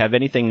 And if you have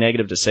anything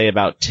negative to say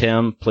about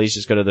Tim, please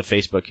just go to the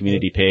Facebook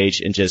community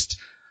page and just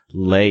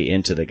lay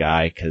into the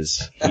guy,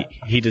 because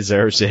he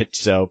deserves it.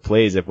 So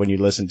please, when you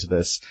listen to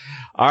this.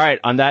 All right.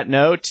 On that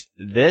note,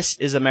 this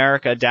is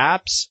America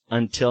Adapts.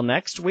 Until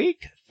next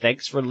week,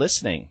 thanks for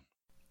listening.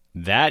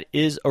 That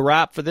is a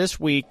wrap for this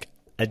week.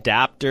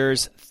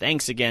 Adapters,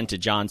 thanks again to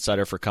John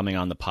Sutter for coming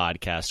on the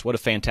podcast. What a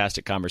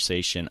fantastic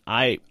conversation.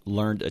 I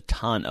learned a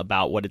ton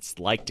about what it's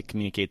like to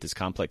communicate this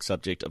complex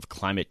subject of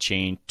climate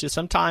change to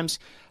sometimes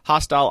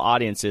hostile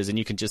audiences, and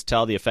you can just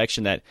tell the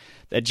affection that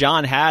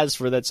John has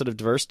for that sort of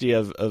diversity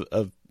of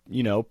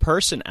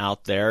person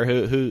out there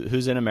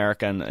who's in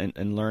America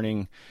and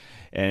learning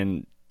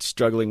and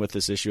struggling with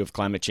this issue of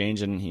climate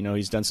change. And,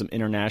 he's done some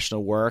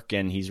international work,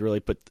 and he's really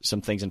put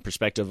some things in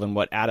perspective on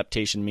what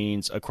adaptation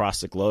means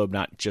across the globe,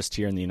 not just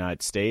here in the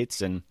United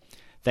States. And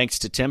thanks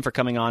to Tim for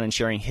coming on and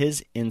sharing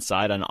his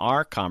insight on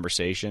our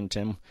conversation.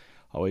 Tim,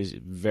 always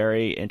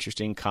very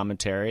interesting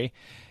commentary.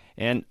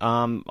 And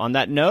on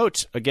that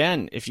note,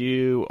 again, if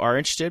you are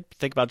interested,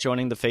 think about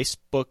joining the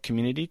Facebook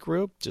community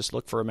group. Just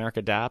look for America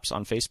Adapts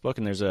on Facebook,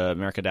 and there's a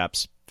America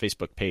Adapts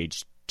Facebook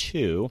page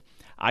too.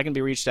 I can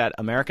be reached at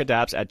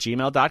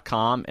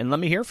americaadapts@gmail.com, and let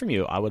me hear from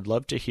you. I would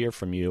love to hear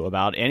from you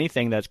about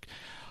anything that's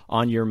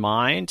on your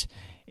mind.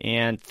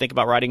 And think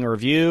about writing a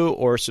review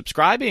or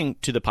subscribing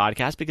to the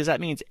podcast, because that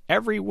means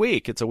every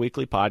week it's a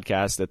weekly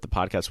podcast that the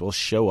podcast will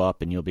show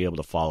up and you'll be able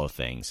to follow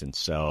things. And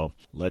so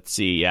let's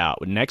see. Yeah,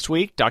 next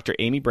week, Dr.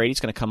 Amy Brady's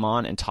going to come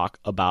on and talk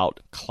about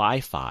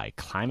cli-fi,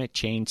 climate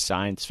change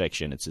science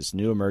fiction. It's this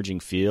new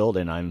emerging field,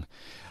 and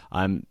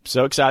I'm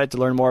so excited to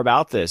learn more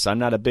about this. I'm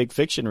not a big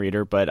fiction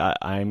reader, but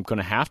I'm going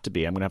to have to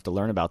be. I'm going to have to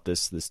learn about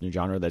this new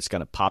genre that's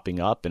kind of popping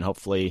up, and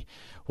hopefully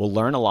we'll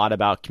learn a lot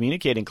about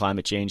communicating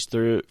climate change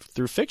through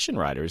fiction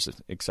writers.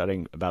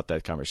 Exciting about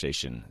that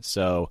conversation.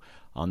 So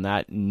on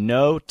that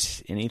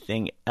note,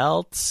 anything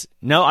else?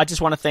 No, I just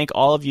want to thank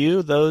all of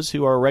you, those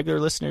who are regular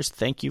listeners.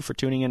 Thank you for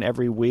tuning in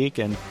every week,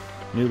 and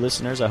new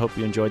listeners, I hope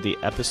you enjoyed the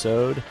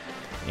episode.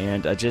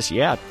 And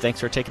thanks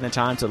for taking the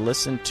time to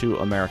listen to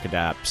America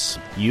Adapts.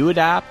 You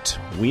adapt,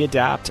 we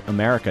adapt,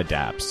 America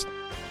Adapts.